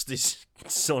he lost his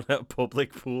son at a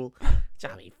public pool.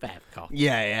 I mean, fair cock.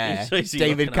 Yeah. He's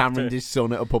David Cameron's his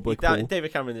son at a public pool.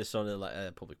 David Cameron his son at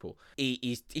a public pool.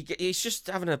 He's just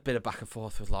having a bit of back and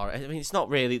forth with Laura. I mean, it's not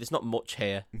really. There's not much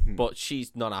here, but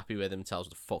she's not happy with him. Tells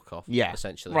her to fuck off. Yeah,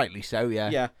 essentially. Rightly so.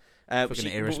 Yeah. Yeah. But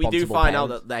we do find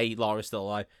out that A, Laura's still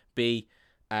alive. B,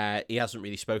 he hasn't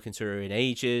really spoken to her in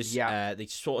ages. Yeah. They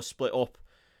sort of split up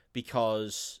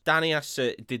because Danny asks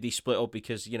her, did they split up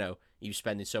because, you know, he was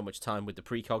spending so much time with the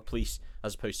precog police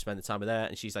as opposed to spending time with her?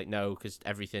 And she's like, no, because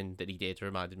everything that he did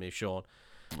reminded me of Sean.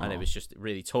 And it was just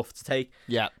really tough to take.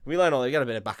 Yeah. We got a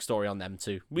bit of backstory on them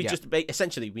too.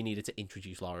 Essentially, we needed to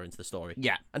introduce Laura into the story.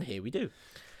 Yeah. And here we do.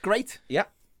 Great. Yeah.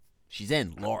 She's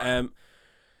in, Laura.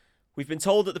 We've been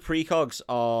told that the precogs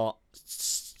are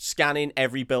scanning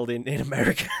every building in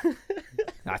America.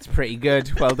 That's pretty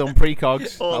good. Well done,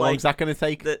 precogs. How long's that going to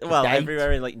take?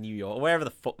 Everywhere in like New York, wherever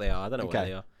the fuck they are. I don't know where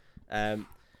they are.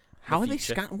 How are they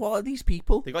scanning? What are these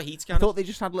people? They got heat I scanners. thought they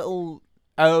just had little...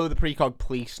 Oh, the precog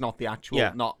police, not the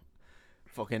actual... Not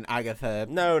fucking Agatha...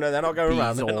 No, they're not going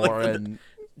around. Like and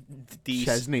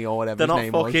Chesney or whatever they're his not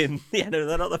name fucking... was. Yeah, no,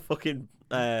 they're not the fucking...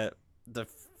 the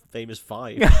famous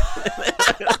five.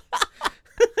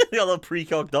 They got a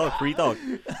precog dog. Pre-dog.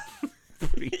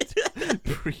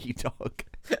 Pre-dog.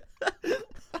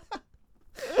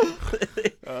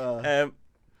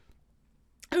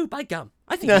 Oh, by gum.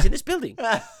 I think he's in this building.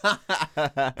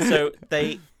 So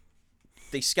they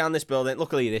scan this building.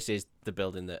 Luckily, this is the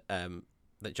building that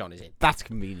that John is in. That's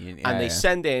convenient. Yeah, and they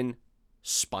send in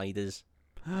spiders.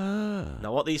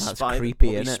 Now, what these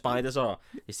spiders are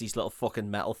is these little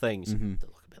fucking metal things that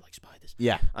look a bit like spiders.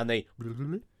 Yeah. And they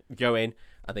go in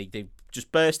and they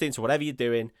just burst into whatever you're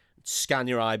doing, scan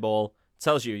your eyeball,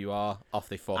 tells you who you are, off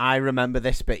they fuck. I remember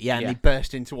this bit, and they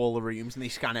burst into all the rooms and they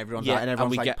scan everyone's eye, and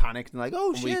everyone's like panicked and like,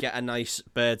 oh shit. We get a nice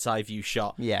bird's eye view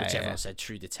shot, which everyone said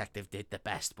True Detective did the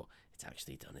best, but it's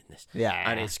actually done in this. Yeah.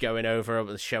 And it's going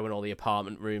over, showing all the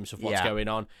apartment rooms of what's going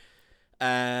on.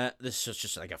 This is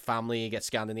just like a family gets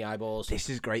scanned in the eyeballs. This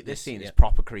is great. This scene is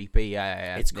proper creepy.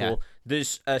 Yeah. It's cool. Yeah.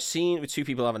 There's a scene with two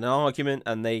people having an argument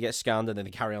and they get scanned and then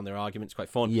they carry on their argument. It's quite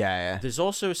fun. Yeah. There's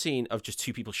also a scene of just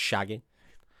two people shagging.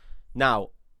 Now,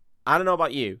 I don't know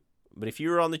about you, but if you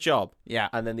were on the job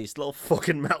and then these little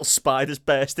fucking metal spiders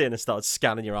burst in and start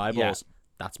scanning your eyeballs,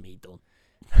 that's me done.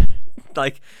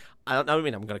 Like, I don't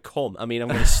mean I'm going to come. I mean, I'm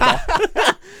going to stop.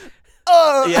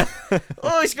 Oh yeah!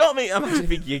 Oh, he's got me. Imagine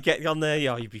if you get on there,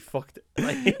 you'd be fucked.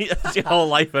 Like, that's your whole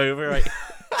life over, right?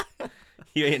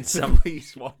 You ain't some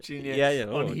police watching you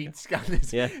on heat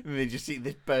scanners. Yeah, and they just see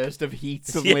this burst of heat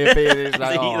suddenly appear. It's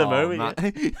like, the heat of the moment.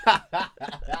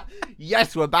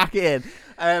 Yes, we're back in.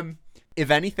 If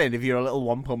anything, if you're a little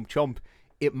one pump chump,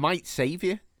 it might save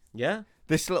you. Yeah.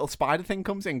 This little spider thing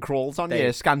comes in, crawls on Dave,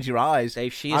 you, scans your eyes.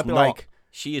 Dave, she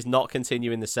is not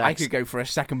continuing the sex. I could go for a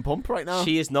second pump right now.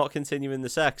 She is not continuing the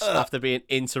sex after being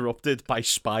interrupted by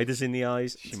spiders in the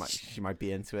eyes. She might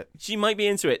be into it. She might be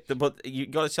into it, but you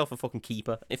got yourself a fucking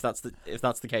keeper if that's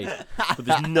the case. But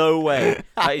there's no way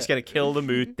that is gonna kill the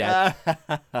mood dead.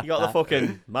 You got the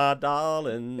fucking "My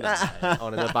Darling"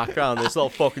 on in the background. This little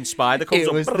fucking spider comes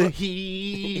up. It was the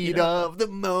heat of the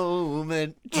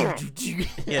moment.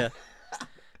 Yeah.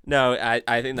 No,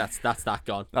 I think that's that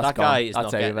gone. That guy is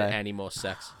not getting any more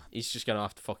sex. He's just gonna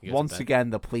have to fucking go Once to bed. again,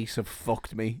 the police have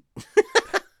fucked me.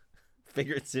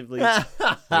 Figuratively,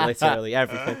 literally,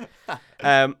 everything.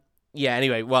 Yeah.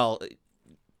 Anyway, well,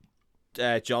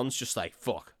 John's just like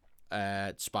fuck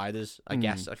spiders. I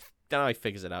guess I don't know how he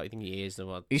figures it out. I think he hears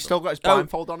them. He's still got his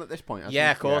blindfold on at this point.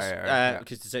 Yeah, of course. Yeah.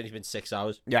 Because it's only been 6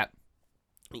 hours. Yeah.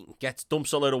 He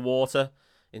dumps a load of water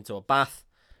into a bath.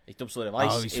 He dumps a load of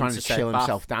ice. Oh, he's trying to chill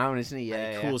himself down, isn't he?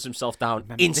 Yeah, he cools himself down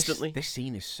instantly. This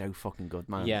scene is so fucking good,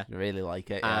 man. Yeah, I really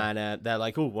like it. Yeah. And they're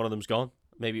like, "Oh, one of them's gone.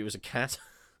 Maybe it was a cat."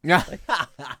 Yeah,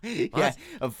 yeah,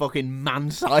 a fucking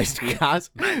man-sized cat.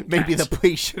 Maybe the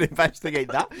police should investigate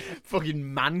that.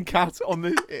 Fucking man cat on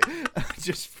the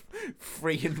just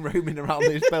free and roaming around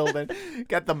this building.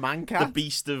 Get the man cat, the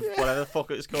beast of whatever the fuck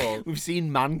it's called. We've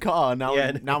seen man car now.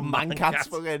 Yeah, now man cat's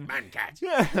fucking man cat.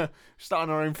 Yeah,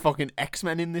 starting our own fucking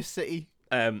X-Men in this city.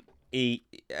 He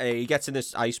gets in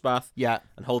this ice bath. Yeah,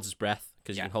 and holds his breath.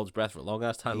 Because he can hold his breath for a long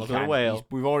ass time. Look at a whale.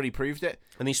 We've already proved it.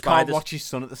 And these can't spiders watch his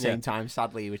son at the same time,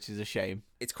 sadly, which is a shame.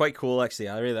 It's quite cool, actually.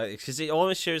 I really like it because it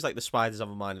almost shows like the spiders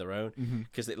have a mind of their own.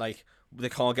 Because they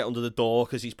can't get under the door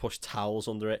because he's pushed towels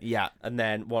under it. Yeah. And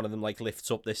then one of them like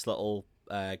lifts up this little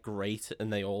grate,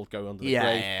 and they all go under the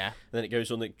grate. Yeah. And then it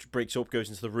goes on, it breaks up, goes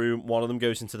into the room. One of them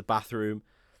goes into the bathroom.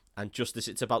 And just as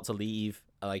it's about to leave,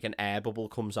 like an air bubble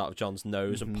comes out of John's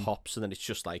nose and pops, and then it's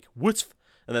just like whoosh.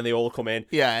 And then they all come in,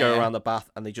 go around the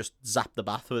bath, and they just zap the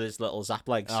bath with his little zap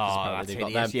legs. Oh, that's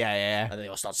hideous. Yeah. And they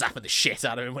all start zapping the shit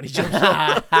out of him when he jumps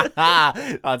up.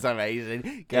 That's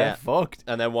amazing. Get fucked.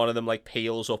 And then one of them like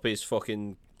peels up his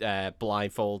fucking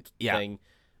blindfold thing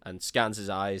and scans his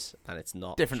eyes, and it's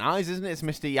not. Different eyes, isn't it? It's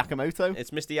Mr. Yakamoto. It's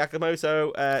Mr.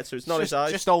 Yakamoto, so it's not his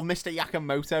eyes. Just old Mr.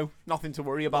 Yakamoto. Nothing to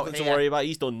worry about. Nothing to worry about.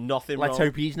 He's done nothing wrong. Let's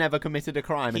hope he's never committed a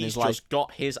crime in his life. He's just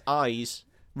got his eyes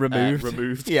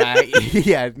removed.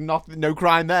 Yeah, no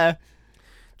crime there.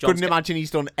 Couldn't imagine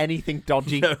he's done anything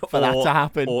dodgy for that to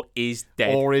happen. Or is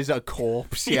dead. Or is a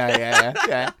corpse.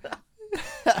 Yeah.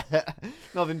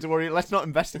 Nothing to worry. Let's not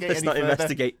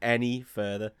investigate any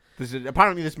further.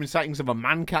 Apparently there's been sightings of a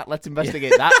man cat. Let's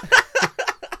investigate that.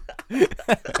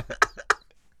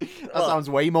 That sounds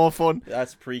way more fun.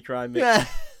 That's pre-crime.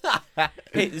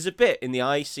 Hey, there's a bit in the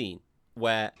eye scene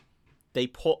where they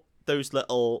put those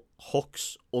little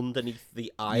hooks underneath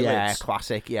the eyelids. Yeah,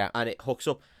 classic, yeah. And it hooks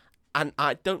up. And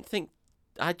I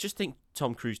just think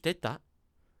Tom Cruise did that.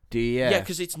 Do you? Yeah,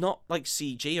 because it's not like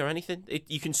CG or anything.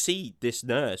 You can see this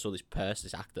nurse or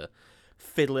this actor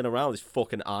fiddling around with his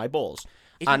fucking eyeballs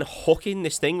and hooking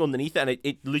this thing underneath it, and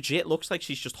it legit looks like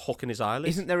she's just hooking his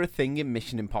eyelids. Isn't there a thing in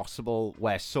Mission Impossible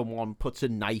where someone puts a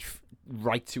knife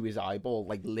right to his eyeball,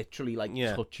 like literally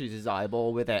touches his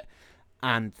eyeball with it?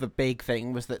 And the big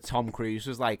thing was that Tom Cruise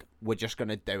was like, "We're just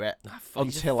gonna do it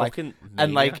until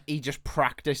he just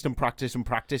practiced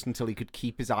until he could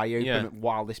keep his eye open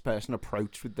while this person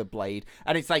approached with the blade."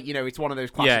 And it's like, it's one of those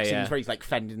classic scenes where he's like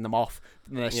fending them off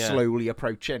and they're slowly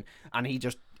approaching, and he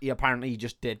apparently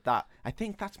just did that. I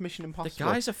think that's Mission Impossible.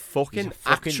 The guy's a fucking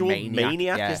actual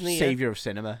maniac, isn't he? Savior of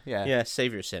cinema. Yeah,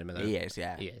 savior of cinema. Though. He is.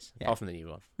 Yeah, apart from the new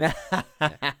one,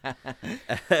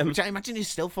 which I imagine is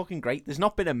still fucking great. There's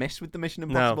not been a miss with the Mission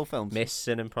Impossible films.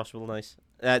 Mission Impossible, nice.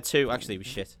 2 actually was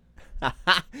shit.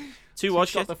 2 was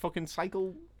shit. The fucking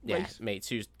cycle. Race. Yeah, mate.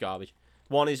 2's garbage.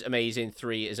 1 is amazing,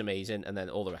 3 is amazing, and then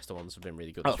all the rest of the ones have been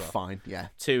really good as well. Fine, yeah.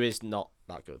 2 is not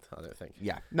that good, I don't think.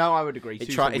 Yeah. No, I would agree. It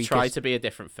tried to be a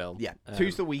different film. Yeah.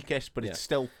 2's the weakest, but it's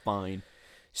still fine.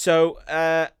 So,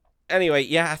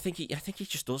 anyway, I think he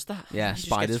just does that. Yeah, he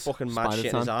just gets fucking mad shit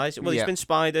in his eyes. Well, he's been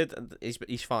spidered.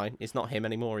 He's fine. It's not him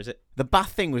anymore, is it? The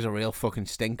bath thing was a real fucking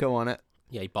stinker, wasn't it?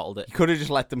 Yeah, he bottled it. He could have just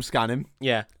let them scan him.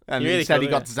 Yeah. And he said he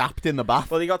got zapped in the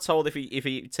bath. Well, he got told if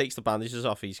he takes the bandages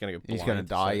off, he's going to go blind. He's going to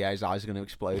die, his eyes are going to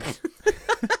explode.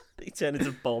 He turned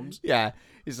into bombs. Yeah.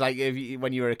 It's like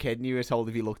when you were a kid and you were told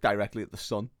if you look directly at the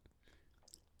sun.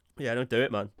 Yeah, don't do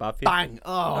it, man. Bad for you. Bang!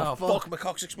 Oh fuck, my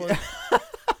cock's exploded.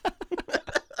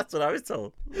 That's what I was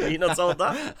told. Were you not told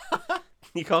that?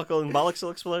 Your cockle and bollocks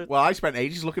will explode. Well, I spent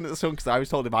ages looking at the sun because I was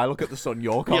told if I look at the sun,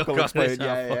 your cock will explode.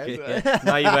 Yeah.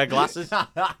 Now you wear glasses.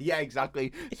 Yeah,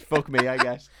 exactly. Fuck me, I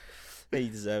guess. You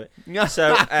deserve it.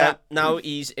 So now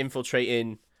he's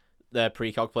infiltrating the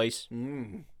precog place.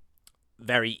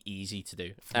 Very easy to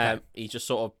do. He just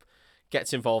sort of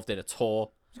gets involved in a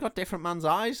tour. He's got different man's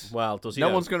eyes. Well, does he? No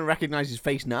one's going to recognise his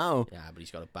face now. Yeah, but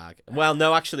he's got a bag. Well,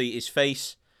 no, actually, his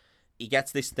face. He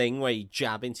gets this thing where you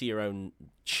jab into your own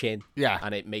chin. Yeah.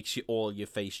 And it makes all your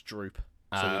face droop.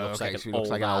 So he looks okay, like so an he looks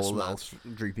like an old man. little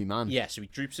droopy man. Yeah, so he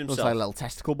droops himself. Looks like a little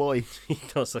testicle boy. He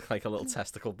does look like a little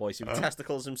testicle boy. So he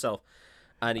testicles himself.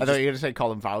 And he I thought you were going to say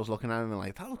Colin Farrell's looking at him and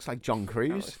like, that looks like John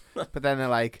Cruise. But then they're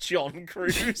like... John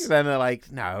Cruise. Then they're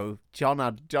like, no, John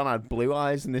had blue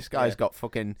eyes and this guy's got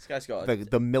fucking... This guy's got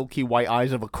the milky white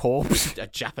eyes of a corpse. a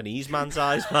Japanese man's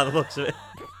eyes by the looks of it.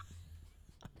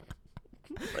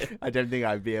 I don't think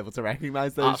I'd be able to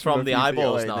recognise those from the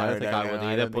eyeballs. No, I don't think no, I would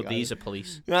either. But these are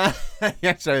police. Yeah,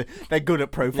 so they're good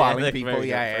at profiling they're people. very good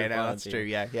Yeah, at no, profiling that's people. true.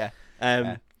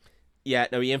 Yeah.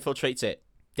 No, he infiltrates it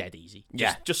dead easy.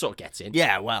 Just sort of gets in.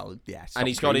 Yeah, well, yeah. And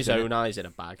he's got his own eyes in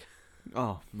a bag.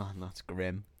 Oh man, that's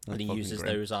grim. And he uses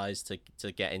those eyes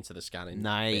to get into the scanning.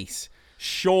 Nice.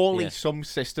 Surely some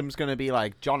system's going to be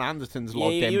like John Anderson's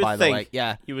logged in you by would the think. way.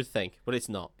 Yeah, You would think, but it's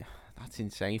not. that's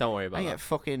insane. Don't worry about I that. get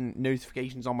fucking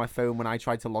notifications on my phone when I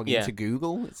try to log into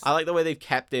Google. I like the way they've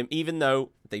kept him, even though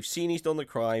they've seen he's done the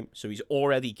crime, so he's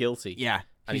already guilty. Yeah,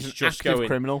 And he's he's an just active going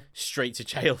criminal. straight to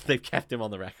jail. They've kept him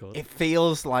on the record. It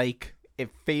feels like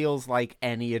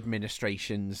any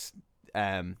administration's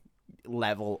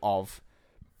level of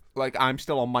like I'm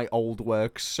still on my old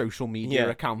work's social media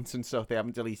accounts and stuff. They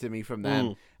haven't deleted me from them.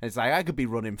 And it's like I could be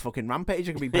running fucking rampage.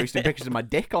 I could be posting pictures of my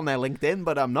dick on their LinkedIn,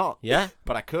 but I'm not. Yeah,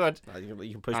 but I could.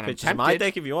 You can post And I'm pictures of my tempted.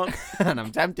 dick if you want. And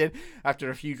I'm tempted. After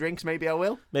a few drinks, maybe I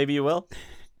will. Maybe you will.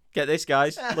 Get this,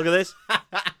 guys. Look at this.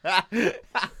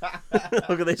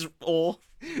 Look at this. All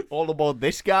aboard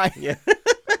this guy. Yeah.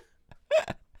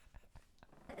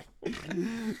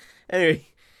 Anyway,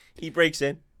 he breaks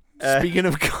in. Speaking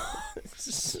of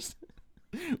cars,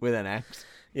 with an X.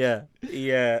 Yeah,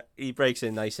 he breaks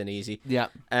in nice and easy. Yeah.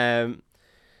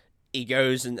 He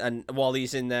goes and while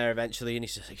he's in there eventually, and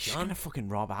he's just like, She's John, gonna fucking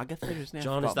rob Agatha, isn't it?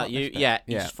 John, is that you? Yeah,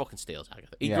 he just fucking steals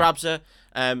Agatha. He grabs her.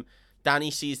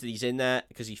 Danny sees that he's in there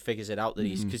because he figures it out that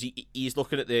he's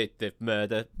looking at the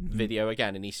murder video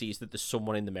again, and he sees that there's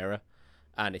someone in the mirror,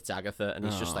 and it's Agatha, and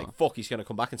he's just like, fuck, he's gonna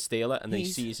come back and steal her, and then he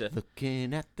sees her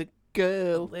looking at the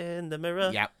girl in the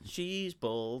mirror. Yep. She's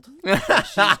bald.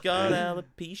 She's got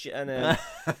alopecia, and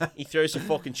he throws a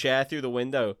fucking chair through the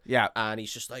window. Yeah. And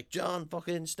he's just like, John,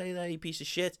 fucking stay there, you piece of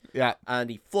shit. Yeah. And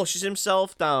he flushes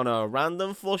himself down a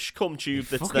random flush cum tube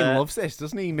that's fucking there. loves this,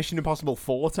 doesn't he? Mission Impossible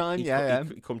 4 time.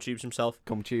 He cum tubes himself.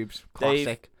 Cum tubes.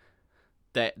 Classic.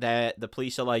 The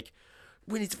police are like,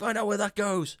 we need to find out where that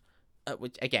goes.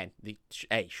 Which again, the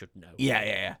A should know.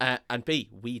 Yeah. And B,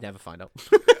 we never find out.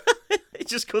 It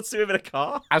just cuts to him in a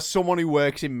car. As someone who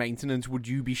works in maintenance, would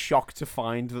you be shocked to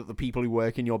find that the people who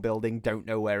work in your building don't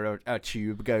know where a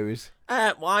tube goes?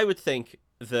 Well, I would think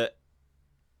that.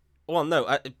 Well,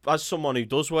 no. As someone who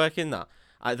does work in that,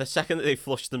 the second that they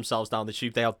flush themselves down the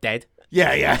tube, they are dead.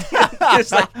 Yeah.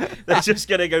 It's like, they're just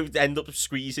gonna go end up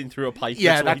squeezing through a pipe.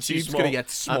 Yeah, that's that way too tube's small, gonna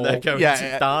get small. and they're going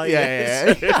to die.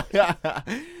 Yeah.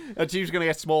 A tube's gonna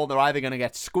get small, and they're either gonna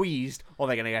get squeezed or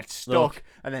they're gonna get stuck.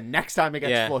 And then next time it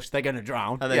gets flushed, they're gonna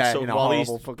drown. And then so while he's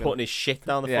fucking... putting his shit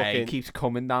down the he keeps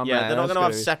coming down there. they're not gonna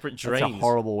have separate drains. That's a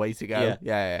horrible way to go.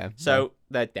 Yeah. So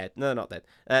they're dead. No, they're not dead.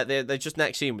 They're just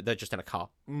next scene. They're just in a car,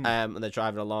 and they're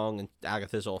driving along, and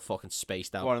Agatha's all fucking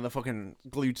spaced out. One of the fucking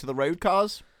glued to the road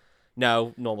cars.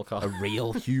 No, normal car. A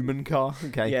real human car.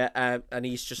 Okay. Yeah, and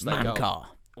he's just like, car.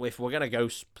 If we're gonna go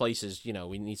places,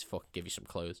 we need to fucking give you some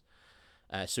clothes.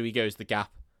 So he goes to the Gap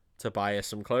to buy us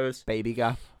some clothes. Baby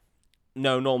Gap.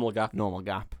 No, normal Gap. Normal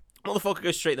Gap. Motherfucker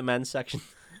goes straight to the men's section.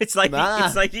 It's like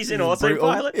he's in Brutal.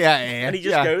 autopilot. Yeah. And he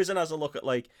just goes and has a look at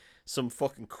like some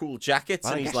fucking cool jackets,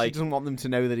 Well, and I he's guess like, he doesn't want them to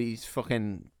know that he's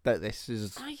fucking that this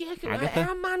is.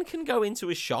 Agatha? A man can go into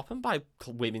his shop and buy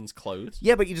women's clothes.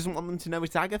 Yeah, but he doesn't want them to know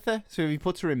it's Agatha. So if he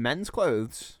puts her in men's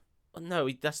clothes. No,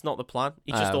 that's not the plan.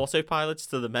 He just autopilots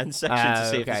to the men's section to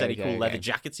see if there's any cool leather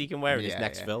jackets he can wear in his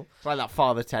next film. It's like that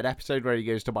Father Ted episode where he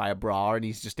goes to buy a bra and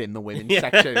he's just in the women's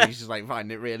section. And he's just like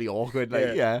finding it really awkward.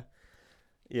 Like, Yeah,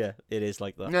 it is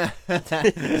like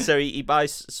that. So he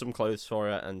buys some clothes for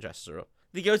her and dresses her up.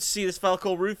 They go to see this fella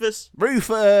called Rufus. Rufus!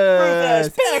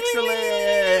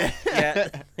 Excellent! Yeah,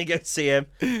 they go to see him.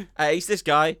 He's this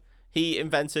guy. He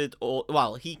invented,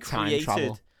 he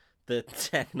created the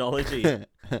technology.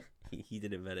 He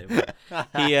didn't invent it.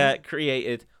 He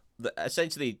created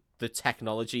essentially the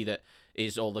technology that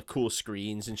is all the cool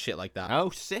screens and shit like that. Oh,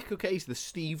 sick. Okay, he's the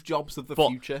Steve Jobs of the But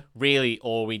future. really,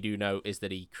 all we do know is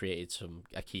that he created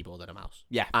a keyboard and a mouse.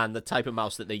 Yeah. And the type of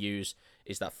mouse that they use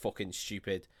is that fucking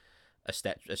stupid,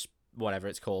 whatever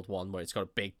it's called, one where it's got a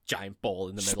big giant ball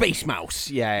in the middle. Space mouse.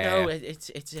 Yeah. No, yeah. it's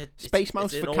a Space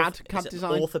mouse for CAD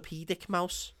design. An orthopedic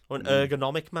mouse or an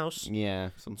ergonomic mouse.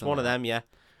 Yeah, something. It's one of them. Yeah.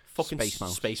 Fucking Space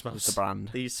Mouse. Is the brand.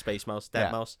 These Space Mouse,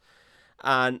 Dead Mouse.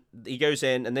 And he goes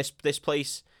in, and this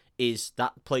place is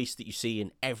that place that you see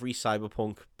in every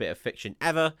cyberpunk bit of fiction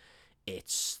ever.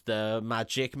 It's the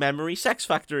Magic Memory Sex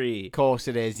Factory. Of course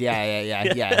it is.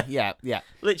 Yeah.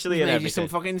 Literally, maybe some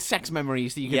fucking sex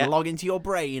memories that you can log into your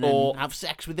brain and have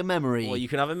sex with the memory. Or you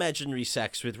can have imaginary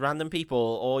sex with random people,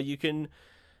 or you can,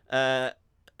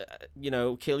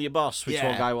 kill your boss, which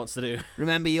one guy wants to do.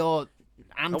 Remember your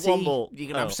auntie? You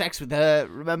can have sex with her.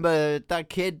 Remember that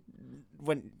kid?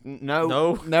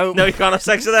 No, you can't have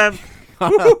sex with them.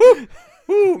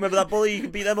 Remember that bully? You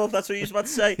can beat them up. That's what you was about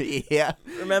to say. Yeah.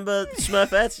 Remember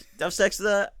Smurfette? Have sex with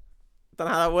her? Don't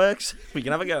know how that works. We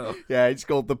can have a go. Yeah, it's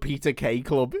called the Peter K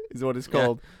Club, is what it's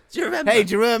called. Do you remember? Hey,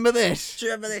 do you remember this? Do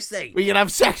you remember this thing? We can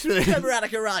have sex with it. Remember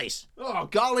Attica Rice? Oh,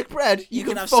 garlic bread. You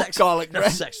can have fuck sex, garlic bread.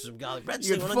 Have sex with some garlic bread.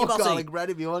 You can fuck garlic bread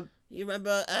if you want. You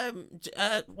remember,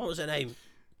 what was her name?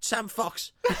 Sam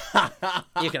Fox.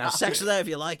 You can have sex with her if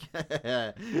you like.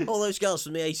 All those girls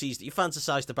from the 80s that you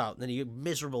fantasized about, and then you're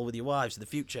miserable with your wives in the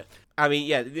future. I mean,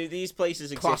 yeah, these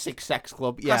places exist. Classic sex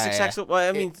club. Classic sex club. Well,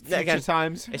 I mean, again,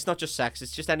 times. It's not just sex.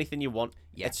 It's just anything you want.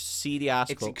 Yeah. It's seedy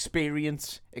ass club.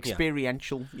 It's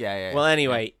experiential. Yeah. Well,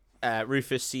 anyway,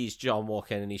 Rufus sees John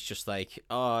walk in, and he's just like,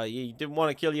 "Oh, you didn't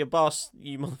want to kill your boss,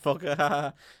 you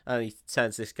motherfucker!" And he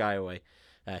turns this guy away.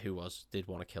 Who did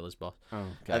want to kill his boss. Oh,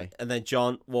 okay. And then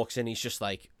John walks in, he's just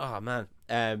like, oh man.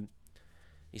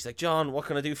 He's like, John, what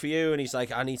can I do for you? And he's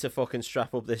like, I need to fucking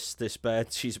strap up this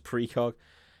bird. She's a precog.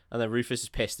 And then Rufus is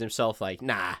pissed himself, like,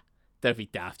 nah, don't be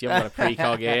daft. You haven't got a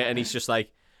precog here. And he's just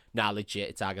like, nah, legit,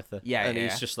 it's Agatha. Yeah.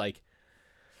 He's just like,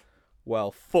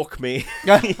 well, fuck me.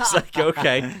 He's like,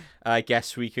 okay, I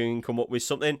guess we can come up with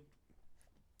something.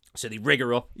 So they rig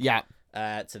her up. Yeah.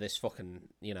 To this fucking,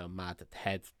 mad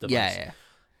head device. Yeah.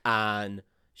 And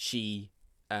she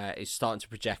is starting to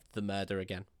project the murder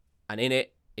again. And in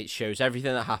it shows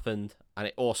everything that happened, and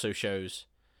it also shows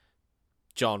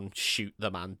John shoot the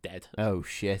man dead. Oh,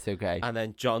 shit, okay. And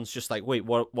then John's just like, wait,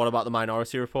 what about the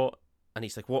Minority Report? And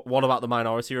he's like, what about the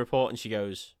Minority Report? And she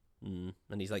goes, And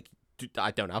he's like,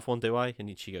 I don't have one, do I?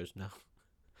 And she goes, no.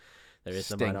 There is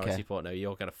no Minority Report. No,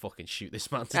 you're going to fucking shoot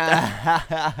this man to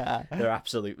death. They're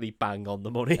absolutely bang on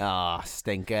the money. Ah,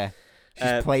 stinker.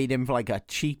 She's played him for like a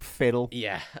cheap fiddle.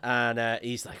 Yeah, and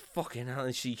he's like, fucking hell.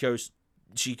 And she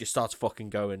starts fucking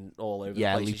going all over the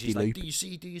place. And she's like, do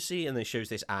you see? And then shows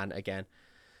this Anne again.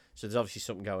 So there's obviously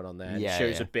something going on there. Yeah, it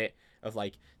shows a bit of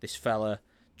like this fella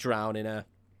drowning her.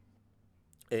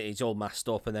 He's all masked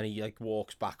up, and then he like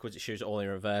walks backwards. It shows it all in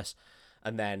reverse.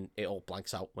 And then it all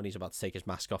blanks out when he's about to take his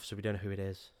mask off, so we don't know who it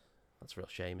is. That's a real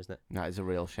shame, isn't it? That is a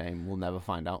real shame. We'll never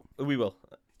find out. We will.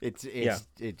 It's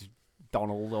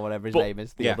Donald or whatever his name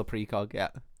is, the other precog, yeah.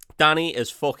 Danny has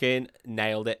fucking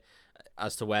nailed it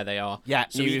as to where they are. Yeah,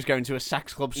 so he was going to a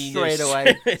sex club straight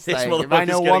away. If I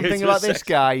know one thing about this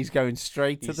guy, he's going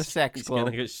straight to the sex club. He's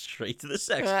going to go straight to the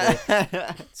sex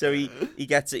club. So he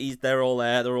gets it. They're all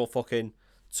there. They're all fucking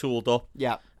tooled up.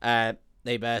 Yeah.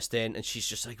 They burst in, and she's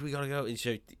just like, we gotta go. And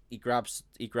so he grabs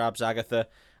Agatha,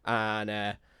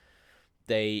 and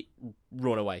they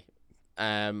run away.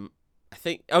 I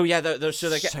think. Oh yeah, they're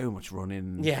so much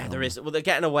running. Yeah, there is. Well, they're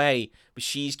getting away, but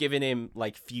she's giving him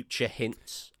like future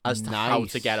hints as to how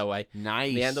to get away.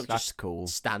 Nice. They end up That's just cool.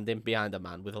 Standing behind a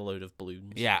man with a load of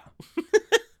balloons. Yeah.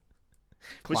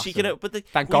 But she can. But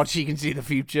thank God she can see the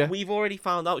future. We've already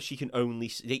found out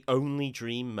they only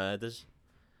dream murders.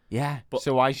 Yeah, but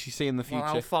so why is she seeing the future?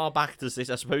 Well, how far back does this?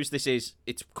 I suppose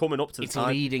it's coming up to the time.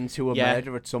 It's leading to a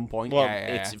murder at some point. Well,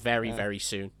 it's very, very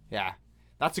soon. Yeah.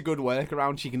 That's a good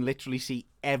workaround. She can literally see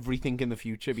everything in the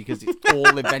future because it's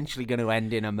all eventually going to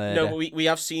end in a murder. No, we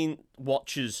have seen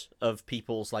watches of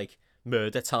people's like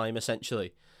murder time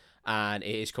essentially, and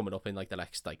it is coming up in like the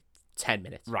next 10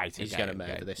 minutes. Right, he's going to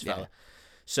murder this fella.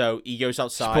 So he goes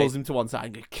outside. She pulls him to one side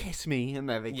and goes, kiss me, and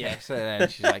then they kiss. And then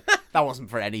she's like, that wasn't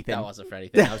for anything. That wasn't for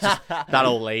anything. That was just that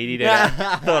old lady did it.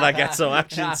 Thought I'd get some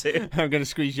action too. I'm going to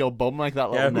squeeze your bum like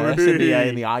that little nurse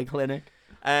in the eye clinic.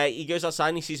 He goes outside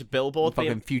and he sees a billboard.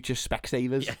 Fucking future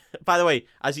Specsavers. Yeah. By the way,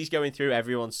 as he's going through,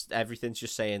 everything's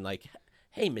just saying like,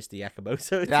 hey, Mr.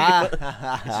 Yakamoto.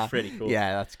 It's pretty cool.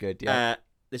 Yeah, that's good. Yeah.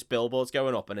 This billboard's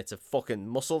going up and it's a fucking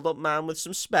muscled up man with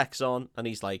some specs on, and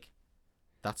he's like,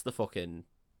 that's the fucking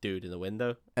dude in the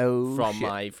window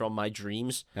from my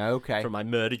dreams, okay, from my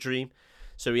murder dream.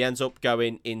 So he ends up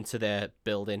going into their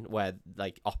building where,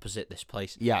 like, opposite this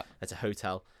place. Yeah. It's a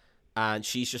hotel. And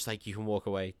she's just like, you can walk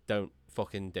away. Don't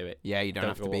fucking do it. Yeah, you don't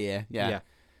have to be here. Yeah. Yeah.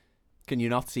 Can you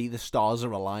not see the stars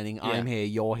are aligning? Yeah. I'm here,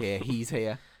 you're here, he's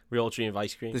here. We all dream of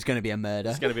ice cream. There's going to be a murder.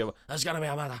 There's going to be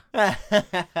a murder.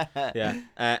 Yeah.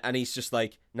 And he's just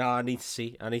like, no, I need to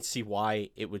see why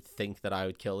it would think that I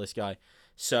would kill this guy.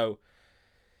 So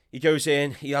he goes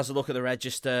in, he has a look at the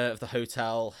register of the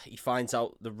hotel. He finds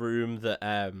out the room that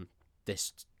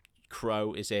this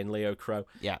Crow is in, Leo Crow.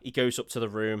 Yeah. He goes up to the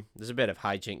room. There's a bit of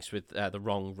hijinks with the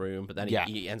wrong room, but then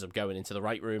he ends up going into the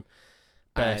right room.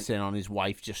 Bursts in on his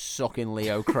wife, just sucking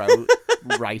Leo Crow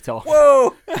right off.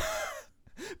 Whoa!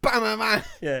 Bam, bam.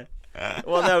 Yeah.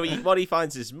 Well, no, what he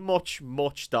finds is much,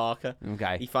 much darker.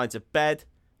 Okay. He finds a bed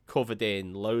covered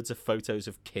in loads of photos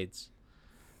of kids.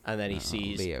 And then he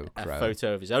sees a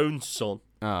photo of his own son.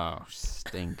 Oh,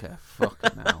 stinker.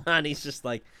 Fucking hell. And he's just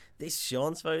like, this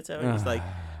Sean's photo? And he's like,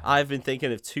 I've been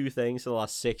thinking of two things for the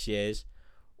last 6 years.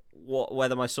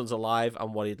 Whether my son's alive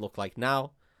and what he'd look like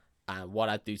now. And what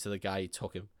I'd do to the guy who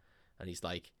took him. And he's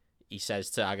like, he says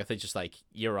to Agatha, just like,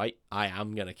 you're right, I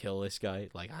am going to kill this guy.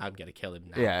 Like, I'm going to kill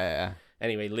him now. Yeah.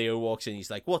 Anyway, Leo walks in,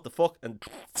 he's like, what the fuck? And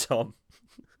Tom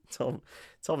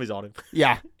is on him.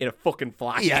 Yeah. In a fucking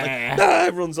flash. Yeah.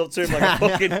 Like, runs up to him like a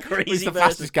fucking crazy He's the person.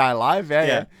 fastest guy alive,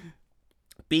 yeah.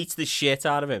 Beats the shit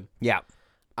out of him. Yeah.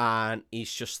 And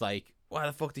he's just like, why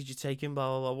the fuck did you take him?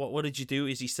 Blah, blah, blah. What did you do?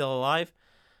 Is he still alive?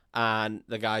 And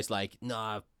the guy's like, no,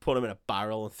 I put him in a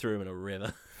barrel and threw him in a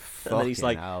river. And then he's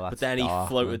like, but then he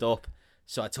floated up.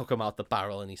 So I took him out the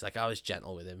barrel and he's like, I was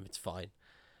gentle with him. It's fine.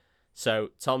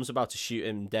 So Tom's about to shoot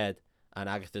him dead. And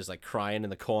Agatha's like crying in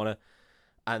the corner.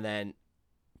 And then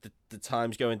the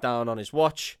time's going down on his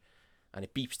watch. And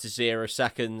it beeps to 0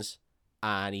 seconds.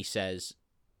 And he says,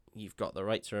 you've got the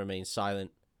right to remain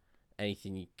silent.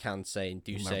 Anything you can say and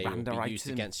do say will be used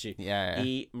against you. Yeah.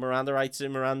 He Miranda writes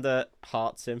him. Miranda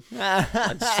hearts him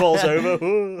and just falls over.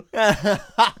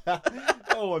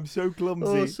 Oh, I'm so clumsy.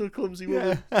 Oh, so clumsy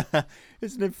woman. Yeah.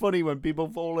 Isn't it funny when people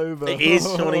fall over? It is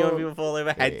funny when people fall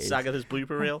over. Hence Agatha's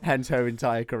blooper reel. Hence her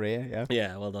entire career, yeah.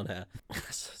 Yeah, well done her.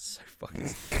 So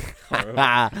fucking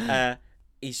horrible.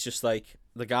 He's just like,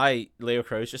 the guy, Leo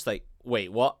Crow's just like,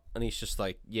 wait, what? And he's just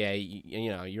like, yeah, you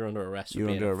know, you're under arrest. You're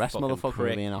under arrest, motherfucker,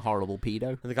 for being a horrible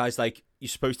pedo. And the guy's like, you're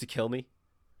supposed to kill me.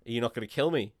 Are you not going to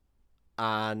kill me?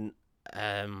 And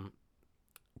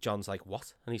John's like,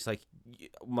 what? And he's like,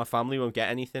 my family won't get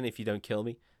anything if you don't kill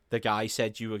me. The guy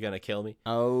said you were going to kill me.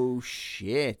 Oh,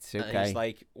 shit. Okay. And he's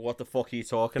like, what the fuck are you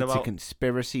talking about? It's a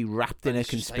conspiracy wrapped in a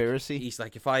conspiracy. Like, he's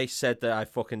like, if I said that I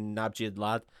fucking nabbed you,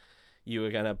 lad, you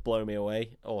were going to blow me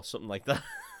away or something like that.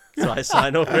 So I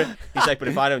sign up for it. He's like, but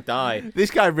if I don't die... This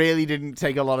guy really didn't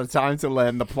take a lot of time to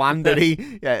learn the plan, did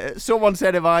he? Yeah. Someone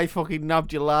said if I fucking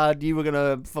nabbed you, lad, you were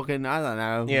going to fucking... I don't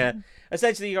know. Yeah.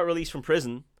 Essentially, he got released from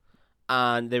prison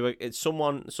and some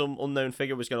unknown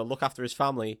figure was going to look after his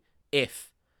family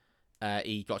if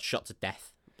he got shot to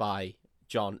death by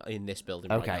John in this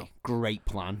building right now. Okay, great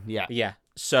plan. Yeah. Yeah.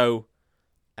 So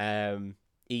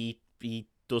he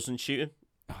doesn't shoot him.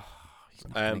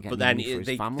 But then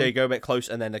they go a bit close,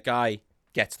 and then the guy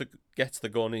gets the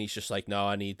gun, and he's just like, "No,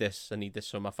 I need this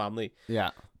for my family."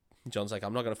 Yeah. John's like,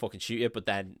 "I'm not gonna fucking shoot you," but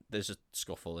then there's a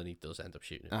scuffle, and he does end up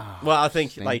shooting him. Oh, well, I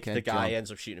think like the guy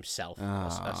ends up shooting himself,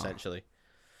 essentially.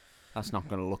 That's not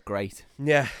gonna look great.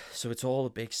 Yeah. So it's all a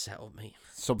big setup, mate.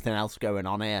 Something else going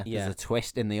on here. Yeah. There's a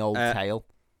twist in the old tale.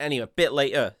 Anyway, a bit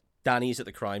later, Danny's at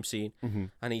the crime scene,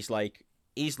 and he's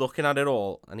looking at it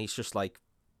all, and he's just like,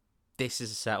 "This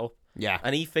is a setup." Yeah.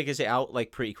 And he figures it out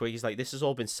like pretty quick. He's like, this has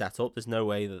all been set up. There's no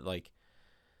way that like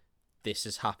this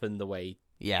has happened the way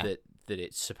that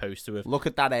it's supposed to have. Look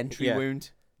at that entry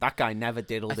wound. That guy never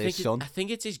diddled his son. I think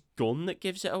it's his gun that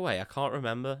gives it away. I can't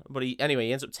remember. But he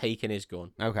ends up taking his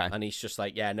gun. Okay. And he's just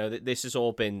like, yeah, no, this has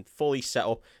all been fully set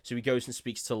up. So he goes and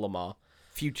speaks to Lamar.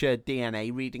 Future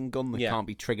DNA reading gun that can't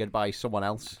be triggered by someone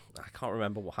else. I can't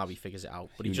remember how he figures it out,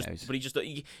 but Who it's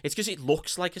because it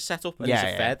looks like a setup, and he's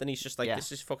a Fed, and he's just like,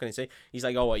 this is fucking insane. He's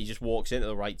like, oh, what? He just walks in at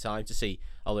the right time to see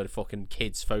a load of fucking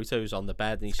kids' photos on the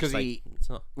bed, and he's just like, he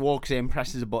walks in,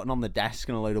 presses a button on the desk,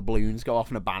 and a load of balloons go off,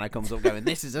 and a banner comes up going,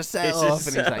 "This is a setup,"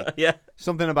 and he's like,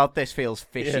 something about this feels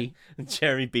fishy. Yeah. And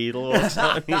Jerry Beadle walks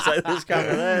out, and he's like, "There's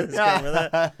camera there, there's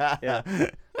camera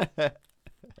there."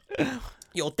 Yeah.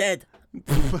 You're dead.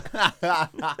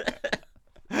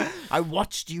 I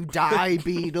watched you die,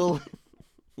 Beadle.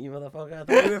 You motherfucker! I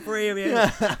thought we were free of you.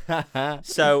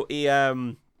 So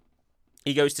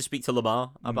he goes to speak to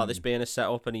Lamar about this being a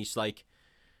setup, and he's like,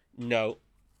 "No,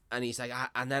 and he's like,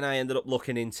 and then I ended up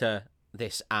looking into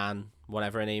this Anne,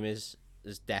 whatever her name is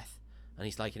death. And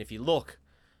he's like, and if you look,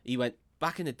 he went,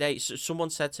 back in the day, so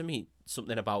someone said to me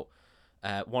something about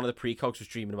one of the precogs was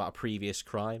dreaming about a previous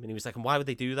crime. And he was like, and why would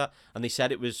they do that? And they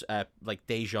said it was like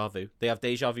deja vu. They have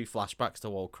deja vu flashbacks to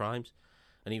old crimes.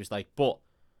 And he was like, but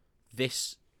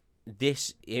this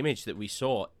image that we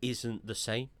saw isn't the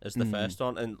same as the first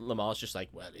one. And Lamar's just like,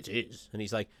 well, it is. And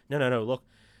he's like, no, look,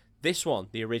 this one,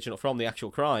 the original from the actual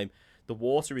crime, the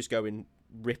water is going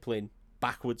rippling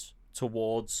backwards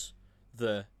towards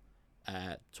the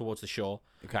shore.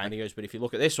 Okay. And he goes, but if you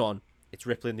look at this one, it's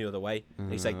rippling the other way.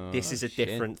 And he's like, this is a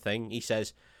different thing. He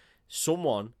says,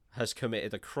 someone has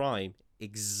committed a crime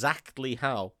exactly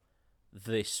how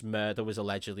this murder was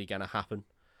allegedly going to happen.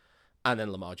 And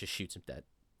then Lamar just shoots him dead.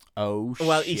 Oh, shit.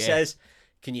 Well, he says,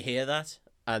 can you hear that?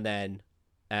 And then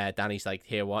Danny's like,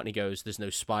 hear what? And he goes, there's no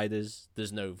spiders.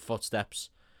 There's no footsteps.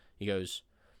 He goes,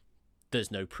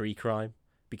 there's no pre-crime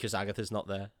because Agatha's not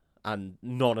there. And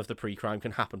none of the pre-crime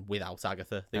can happen without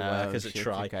Agatha. They work as a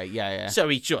try. Okay, yeah. So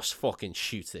he just fucking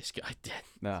shoots this guy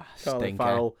dead. Colin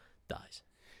Farrell dies.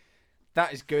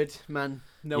 That is good, man.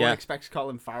 No one expects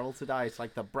Colin Farrell to die. It's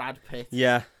like the Brad Pitt.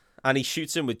 Yeah. And he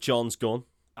shoots him with John's gun.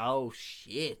 Oh,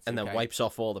 shit. And then wipes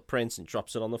off all the prints and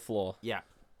drops it on the floor. Yeah.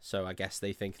 So I guess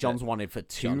they think John's wanted for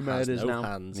two murders now.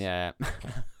 Hands, yeah.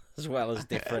 as well as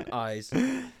different eyes.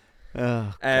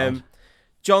 Oh, God.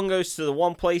 John goes to the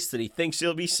one place that he thinks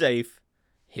he'll be safe,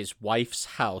 his wife's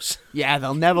house. Yeah,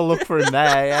 they'll never look for him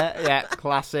there. Yeah,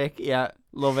 classic. Yeah,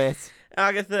 love it.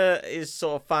 Agatha is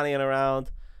sort of fannying around,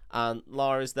 and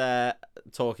Laura's there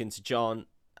talking to John,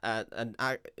 and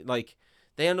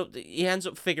he ends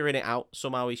up figuring it out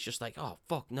somehow. He's just like, oh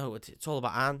fuck no, it's all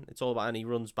about Anne. It's all about Anne. He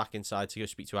runs back inside to go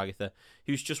speak to Agatha,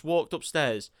 who's just walked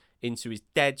upstairs into his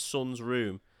dead son's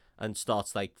room and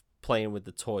starts like playing with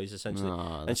the toys essentially.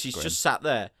 And she's just sat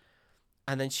there,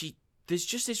 and then there's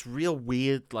just this real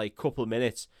weird like couple of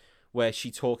minutes where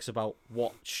she talks about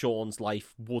what Sean's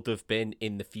life would have been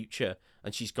in the future,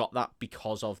 and she's got that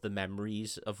because of the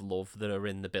memories of love that are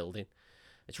in the building.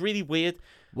 It's really weird.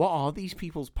 What are these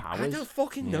people's powers? I don't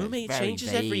fucking know, mate. It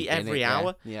changes every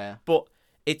hour. Yeah. But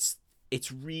it's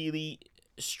really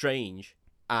strange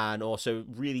and also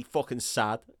really fucking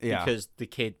sad because the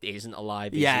kid isn't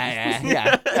alive.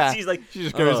 Yeah. She's like, she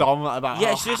just goes on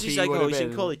about she's like, oh, he's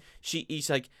in college. He's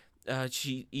like,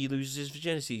 he loses his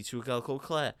virginity to a girl called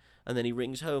Claire. And then he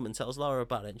rings home and tells Laura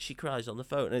about it, and she cries on the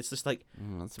phone. And it's just like,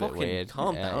 that's fucking a bit weird.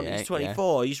 Calm down. He's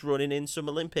 24. He's running in some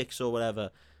Olympics or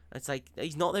whatever. And it's like,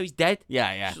 he's not there. He's dead.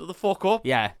 Yeah. Shut the fuck up.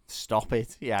 Yeah, stop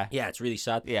it. Yeah. Yeah, it's really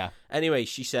sad. Yeah. Anyway,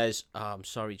 she says, I'm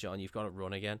sorry, John, you've got to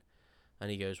run again. And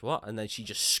he goes, what? And then she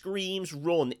just screams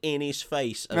run in his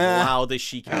face as loud as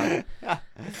she can.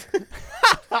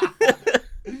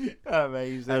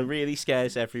 Amazing. And really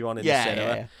scares everyone in the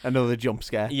cinema. Yeah. Another jump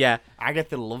scare. Yeah.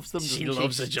 Agatha loves them. She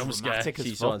loves a jump scare.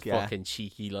 She's one fucking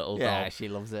cheeky little doll. Yeah, she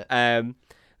loves it.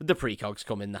 The precogs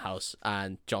come in the house,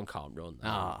 and John can't run.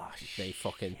 They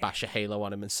fucking bash a halo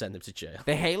on him and send him to jail.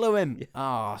 They halo him? Yeah.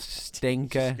 Oh,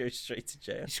 stinker. Just goes straight to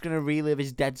jail. He's going to relive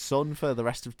his dead son for the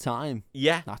rest of time.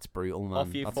 Yeah. That's brutal,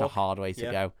 man. That's a hard way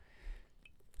to go.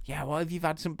 Yeah, well, if you've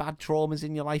had some bad traumas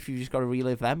in your life, you've just got to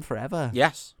relive them forever.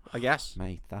 Yes, I guess.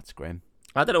 Mate, that's grim.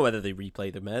 I don't know whether they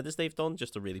replay the murders they've done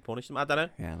just to really punish them. I don't know.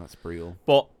 Yeah, that's brutal.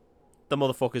 But the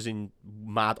motherfucker's in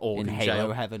mad organ in jail.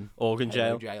 Halo heaven. Organ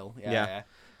Halo jail. Yeah.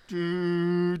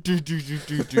 Well,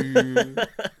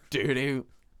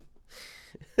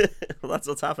 that's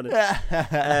what's happening.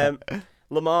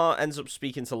 Lamar ends up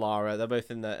speaking to Laura. They're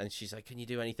both in there, and she's like, can you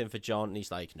do anything for John? And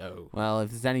he's like, no. Well, if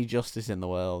there's any justice in the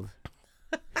world.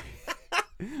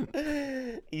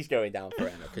 He's going down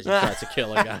forever because he tried to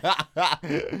kill a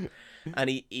guy. And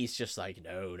he's just like,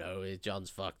 no, John's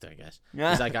fucked, I guess.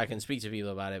 He's like, I can speak to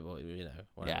people about it, but,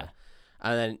 whatever. Yeah.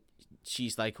 And then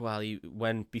she's like, well,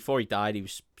 before he died, he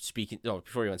was speaking,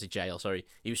 before he went to jail, sorry,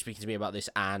 he was speaking to me about this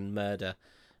Anne murder.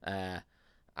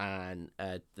 And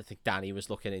I think Danny was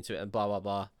looking into it and blah, blah,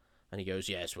 blah. And he goes,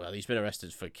 yes, well, he's been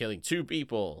arrested for killing 2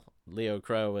 people, Leo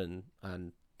Crow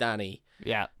and Danny.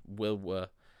 Yeah. Wilbur.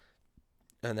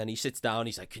 And then he sits down.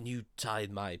 He's like, can you tie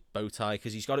my bow tie?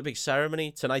 Because he's got a big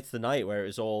ceremony. Tonight's the night where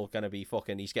it's all going to be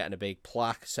fucking... He's getting a big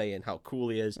plaque saying how cool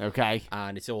he is. Okay.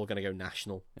 And it's all going to go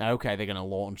national. Okay, they're going to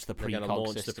launch the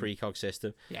precog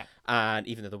system. Yeah. And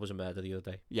even though there was a murder the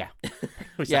other day. Yeah.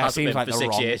 Yeah, it seems like the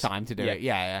wrong time to do it.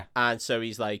 Yeah. And so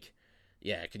he's like,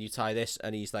 yeah, can you tie this?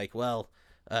 And he's like, well,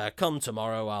 come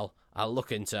tomorrow. I'll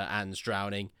look into Anne's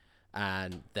drowning.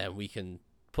 And then we can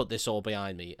put this all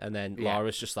behind me. And then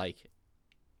Laura's just like...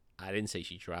 I didn't say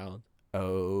she drowned.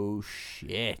 Oh,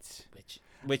 shit. Which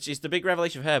which is the big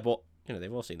revelation for her. But you know,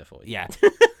 they've all seen the footage. Yeah.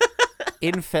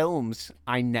 In films,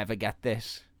 I never get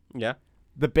this. Yeah.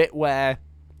 The bit where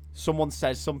someone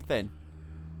says something,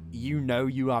 you know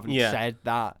you haven't said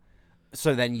that,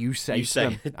 so then you say to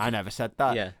them, I never said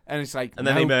that. Yeah. And it's like, and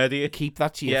then they murder you. Keep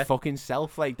that to your fucking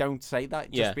self. Like, don't say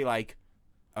that. Just be like,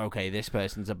 okay, this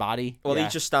person's a baddie. Well, he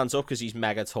just stands up because he's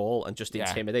mega tall and just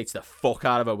intimidates the fuck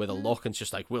out of her with a look and it's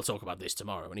just like, we'll talk about this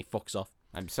tomorrow. And he fucks off.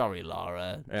 I'm sorry,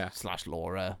 Laura. /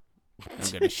 Laura.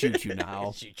 I'm going to shoot you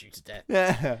now. Shoot you to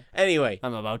death. Anyway.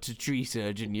 I'm about to tree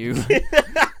surgeon you.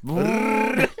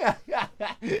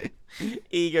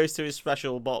 He goes to his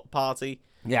special party.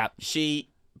 Yeah. She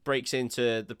breaks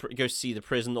into goes to see the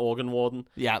prison organ warden.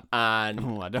 Yeah.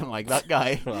 And I don't like that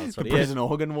guy. Well, that's what the he prison is.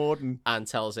 organ warden. And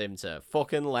tells him to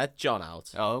fucking let John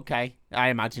out. Oh, okay. I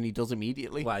imagine he does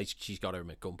immediately. Well, she's got him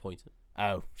at gunpoint.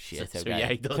 Oh, shit. So, okay. yeah,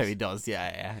 he does. So he does.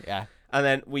 Yeah. And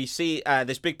then we see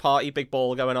this big party, big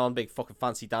ball going on, big fucking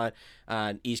fancy dine,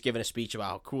 and he's giving a speech about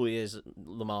how cool he is,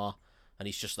 Lamar, and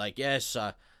he's just like, yes,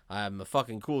 I'm a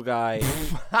fucking cool guy.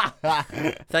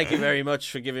 Thank you very much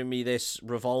for giving me this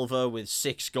revolver with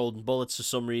 6 golden bullets for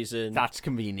some reason. That's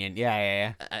convenient.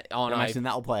 Yeah. I imagine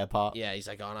that'll play a part. Yeah, he's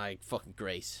like, fucking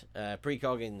great.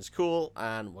 Precoggin's cool,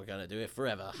 and we're going to do it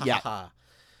forever. Ha ha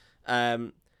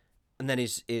ha. And then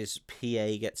his PA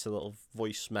gets a little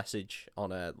voice message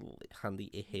on a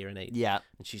handy hearing aid. Yeah.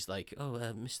 And she's like,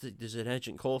 mister, there's an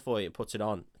urgent call for you. Puts it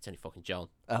on. It's only fucking John.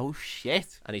 Oh,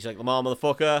 shit. And he's like, Lamar,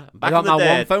 motherfucker, I'm back I got from the my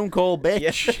dead. one phone call,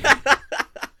 bitch. Yeah.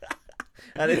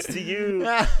 And it's to you.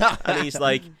 And he's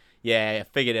like, yeah, I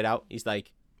figured it out. He's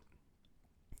like,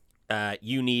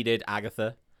 you needed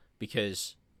Agatha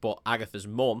but Agatha's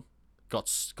mum got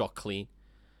clean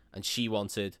and she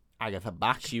wanted Agatha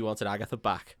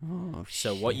back. Oh,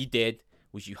 so what you did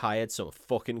was you hired some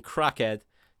fucking crackhead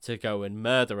to go and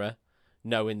murder her,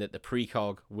 knowing that the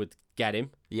precog would get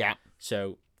him. Yeah.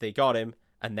 So they got him,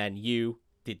 and then you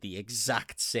did the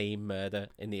exact same murder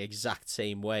in the exact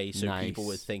same way, so people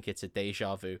would think it's a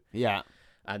deja vu. Yeah.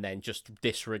 And then just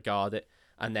disregard it.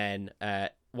 And then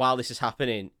while this is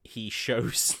happening, he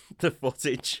shows the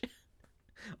footage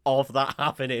of that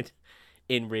happening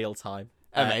in real time.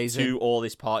 Amazing. To all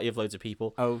this party of loads of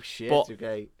people. Oh, shit.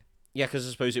 Okay. Yeah, because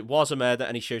I suppose it was a murder,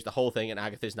 and he shows the whole thing, and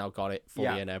Agatha's now got it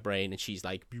fully in her brain, and she's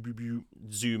like,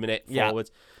 zooming it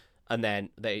forward. And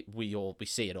then we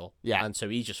see it all. Yeah. And so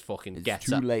he just fucking It's gets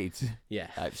too it. late. Yeah.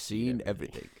 I've seen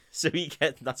everything. So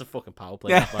that's a fucking power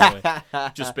play, by the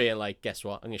way. Just being like, guess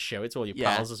what? I'm going to show it to all your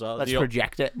pals as well. Let's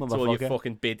project it, to motherfucker. all your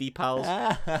fucking biddy pals.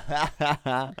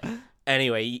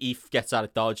 Anyway, he gets out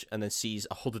of Dodge and then sees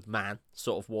a hooded man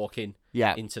sort of walking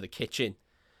into the kitchen.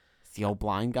 It's the old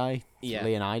blind guy. Yeah.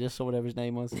 Leonidas or whatever his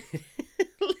name was.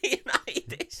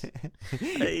 Leonidas.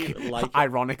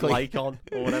 Ironically. Lycon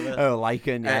or whatever. Oh,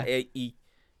 Lycon, yeah.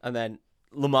 And then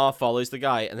Lamar follows the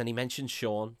guy and then he mentions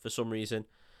Sean for some reason.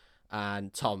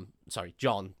 And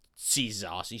John sees his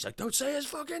ass. He's like, don't say his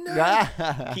fucking name.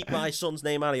 Keep my son's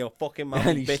name out of your fucking mouth.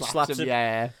 And he bitch slaps him.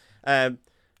 Yeah.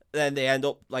 Then they end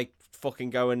up like fucking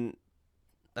going.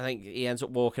 I think he ends up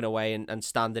walking away and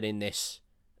standing in this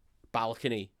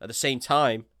balcony. At the same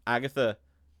time, Agatha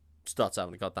starts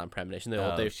having a goddamn premonition. They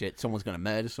all do. Shit, someone's gonna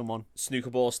murder someone. Snooker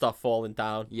balls start falling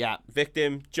down. Yeah.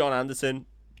 Victim, John Anderson.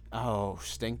 Oh,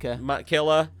 stinker. Matt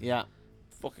Killer. Yeah.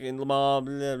 Fucking Lamar.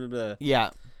 Blah, blah, blah.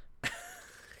 Yeah.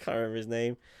 Can't remember his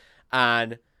name.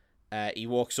 And he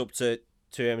walks up to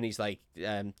him and he's like,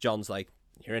 John's like,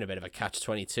 you're in a bit of a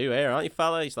catch-22 here, aren't you,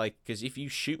 fella? He's like, because if you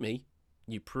shoot me,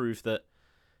 you prove that,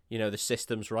 you know, the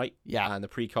system's right. Yeah. And the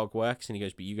precog works. And he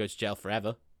goes, but you go to jail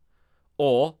forever.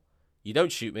 Or you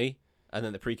don't shoot me, and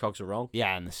then the precogs are wrong.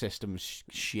 Yeah, and the system's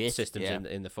shit. System's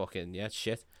in the fucking,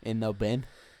 shit. In the bin.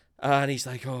 And he's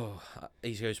like,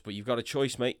 he goes, but you've got a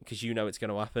choice, mate, because you know it's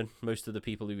going to happen. Most of the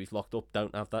people who we've locked up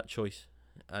don't have that choice.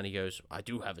 And he goes, I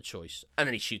do have a choice. And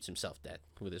then he shoots himself dead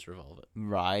with his revolver.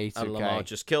 Right, and okay. Lamar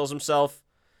just kills himself.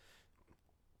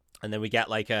 And then we get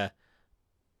like a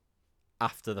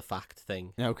after the fact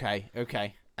thing. Okay.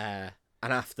 And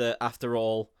after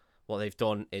all, what they've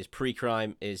done is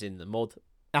pre-crime is in the mud.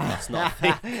 That's not a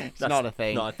thing. It's not a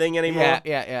thing. Not a thing anymore.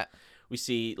 Yeah. We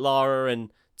see Laura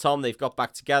and Tom, they've got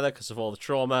back together because of all the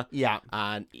trauma. Yeah.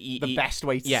 And the best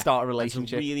way to start a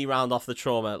relationship. To really round off the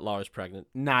trauma, Laura's pregnant.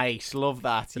 Nice, love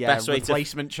that. The best way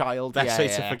replacement child. Best way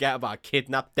to forget about a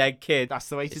kidnapped dead kid. That's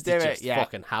the way to do it. Just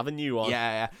fucking have a new one.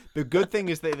 Yeah. The good thing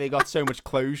is that they got so much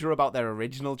closure about their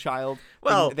original child.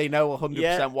 Well, they know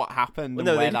 100% what happened and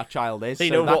where that child is.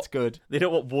 So that's good. They know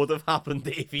what would have happened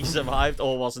if he survived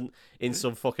or wasn't in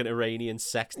some fucking Iranian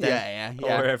sex den. Yeah.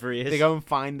 Or wherever he is. They go and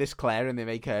find this Claire and they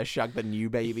make her shag the new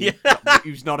baby. baby.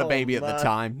 He was not a baby at the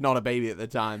time. Not a baby at the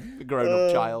time. A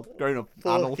grown-up child. Grown-up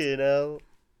adult. Fucking hell.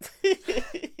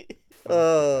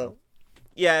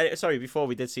 Yeah, sorry, before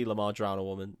we did see Lamar drown a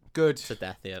woman. Good. To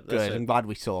death, yeah. Good, I'm glad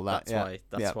we saw that.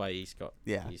 That's why he's got...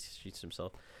 Yeah. He shoots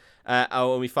himself.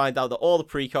 And we find out that all the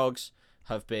precogs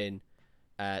have been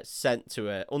sent to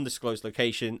an undisclosed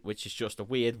location, which is just a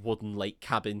weird wooden lake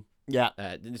cabin. Yeah.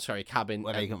 Cabin.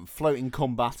 Where they can float in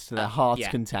combat to their heart's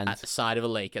content. At the side of a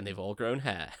lake, and they've all grown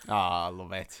hair. I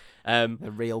love it.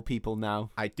 They're real people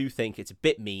now. I do think it's a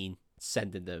bit mean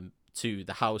sending them to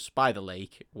the house by the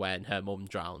lake when her mum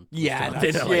drowned. Yeah,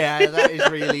 that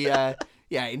is really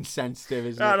insensitive,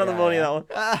 isn't it? Not on the money, that one.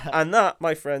 And that,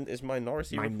 my friend, is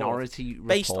Minority Report.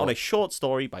 Based on a short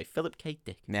story by Philip K.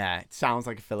 Dick. Yeah, it sounds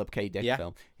like a Philip K. Dick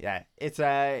film. Yeah,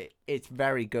 it's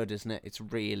very good, isn't it? It's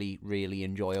really, really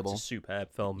enjoyable. It's a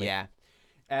superb film, mate.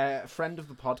 Yeah. Friend of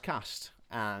the podcast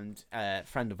and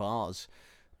friend of ours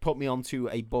put me onto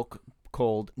a book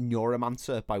called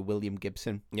Neuromancer by William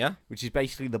Gibson. Yeah. Which is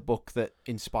basically the book that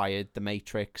inspired The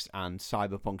Matrix and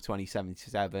Cyberpunk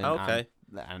 2077. Okay.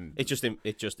 And it just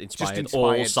inspired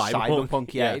all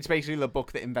cyberpunk. Yeah, it's basically the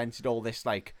book that invented all this,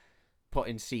 like,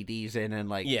 putting CDs in and,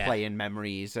 like, playing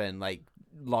memories and, like,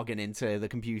 logging into the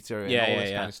computer and all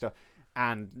this kind of stuff.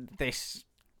 And this...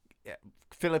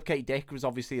 Philip K. Dick was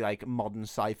obviously, like, modern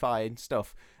sci-fi and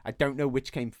stuff. I don't know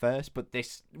which came first, but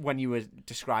this, when you were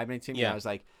describing it to me, I was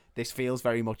like, this feels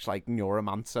very much like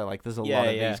Neuromancer. Like, there's a lot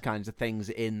of these kinds of things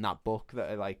in that book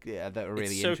that are, like, that are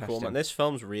really interesting. It's so cool, man. This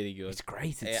film's really good. It's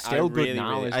great. It's still good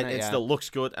now, isn't it? It still looks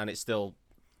good, and it still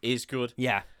is good.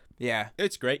 Yeah. Yeah.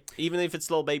 It's great, even if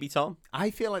it's little baby Tom. I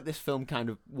feel like this film kind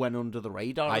of went under the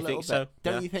radar a little bit. I think so.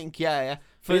 Don't you think? Yeah.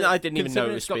 I didn't even know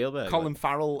it was Spielberg. Colin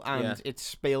Farrell, and it's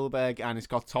Spielberg, and it's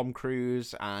got Tom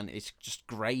Cruise, and it's just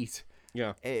great.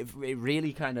 Yeah. It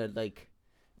really kind of, like...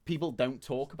 People don't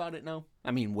talk about it now. I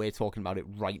mean, we're talking about it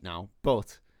right now,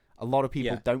 but a lot of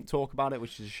people don't talk about it,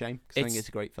 which is a shame, because I think it's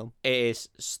a great film. It is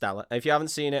stellar. If you haven't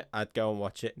seen it, I'd go and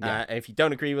watch it. And if you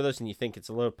don't agree with us and you think it's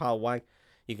a little pile wag,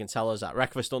 you can tell us at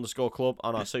breakfast_club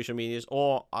on our social medias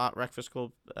or at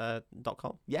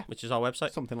breakfastclub.com, which is our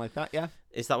website. Something like that, yeah.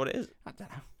 Is that what it is? I don't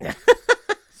know.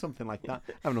 Something like that.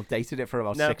 I haven't updated it for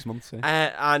about 6 months. So.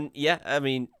 And I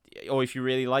mean, or if you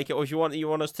really like it, or if you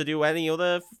want us to do any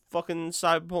other fucking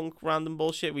cyberpunk random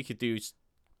bullshit, we could do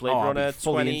Blade Runner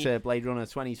 20. Into Blade Runner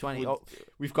 2020.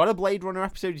 We've got a Blade Runner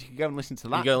episode. You can go and listen to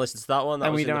that. You go and listen to that one.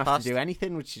 And we don't have to do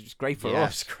anything, which is great for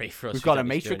us. It's great for us. We've got a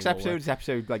Matrix episode. It's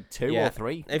episode like 2 or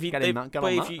 3.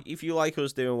 If you like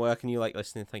us doing work and you like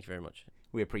listening, thank you very much.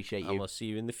 We appreciate you. And we'll see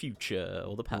you in the future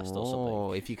or the past or something.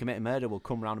 Oh, if you commit a murder, we'll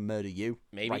come around and murder you.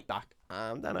 Maybe. Right back. I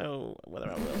don't know whether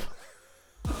I will.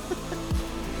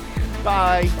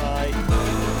 Bye.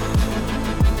 Bye.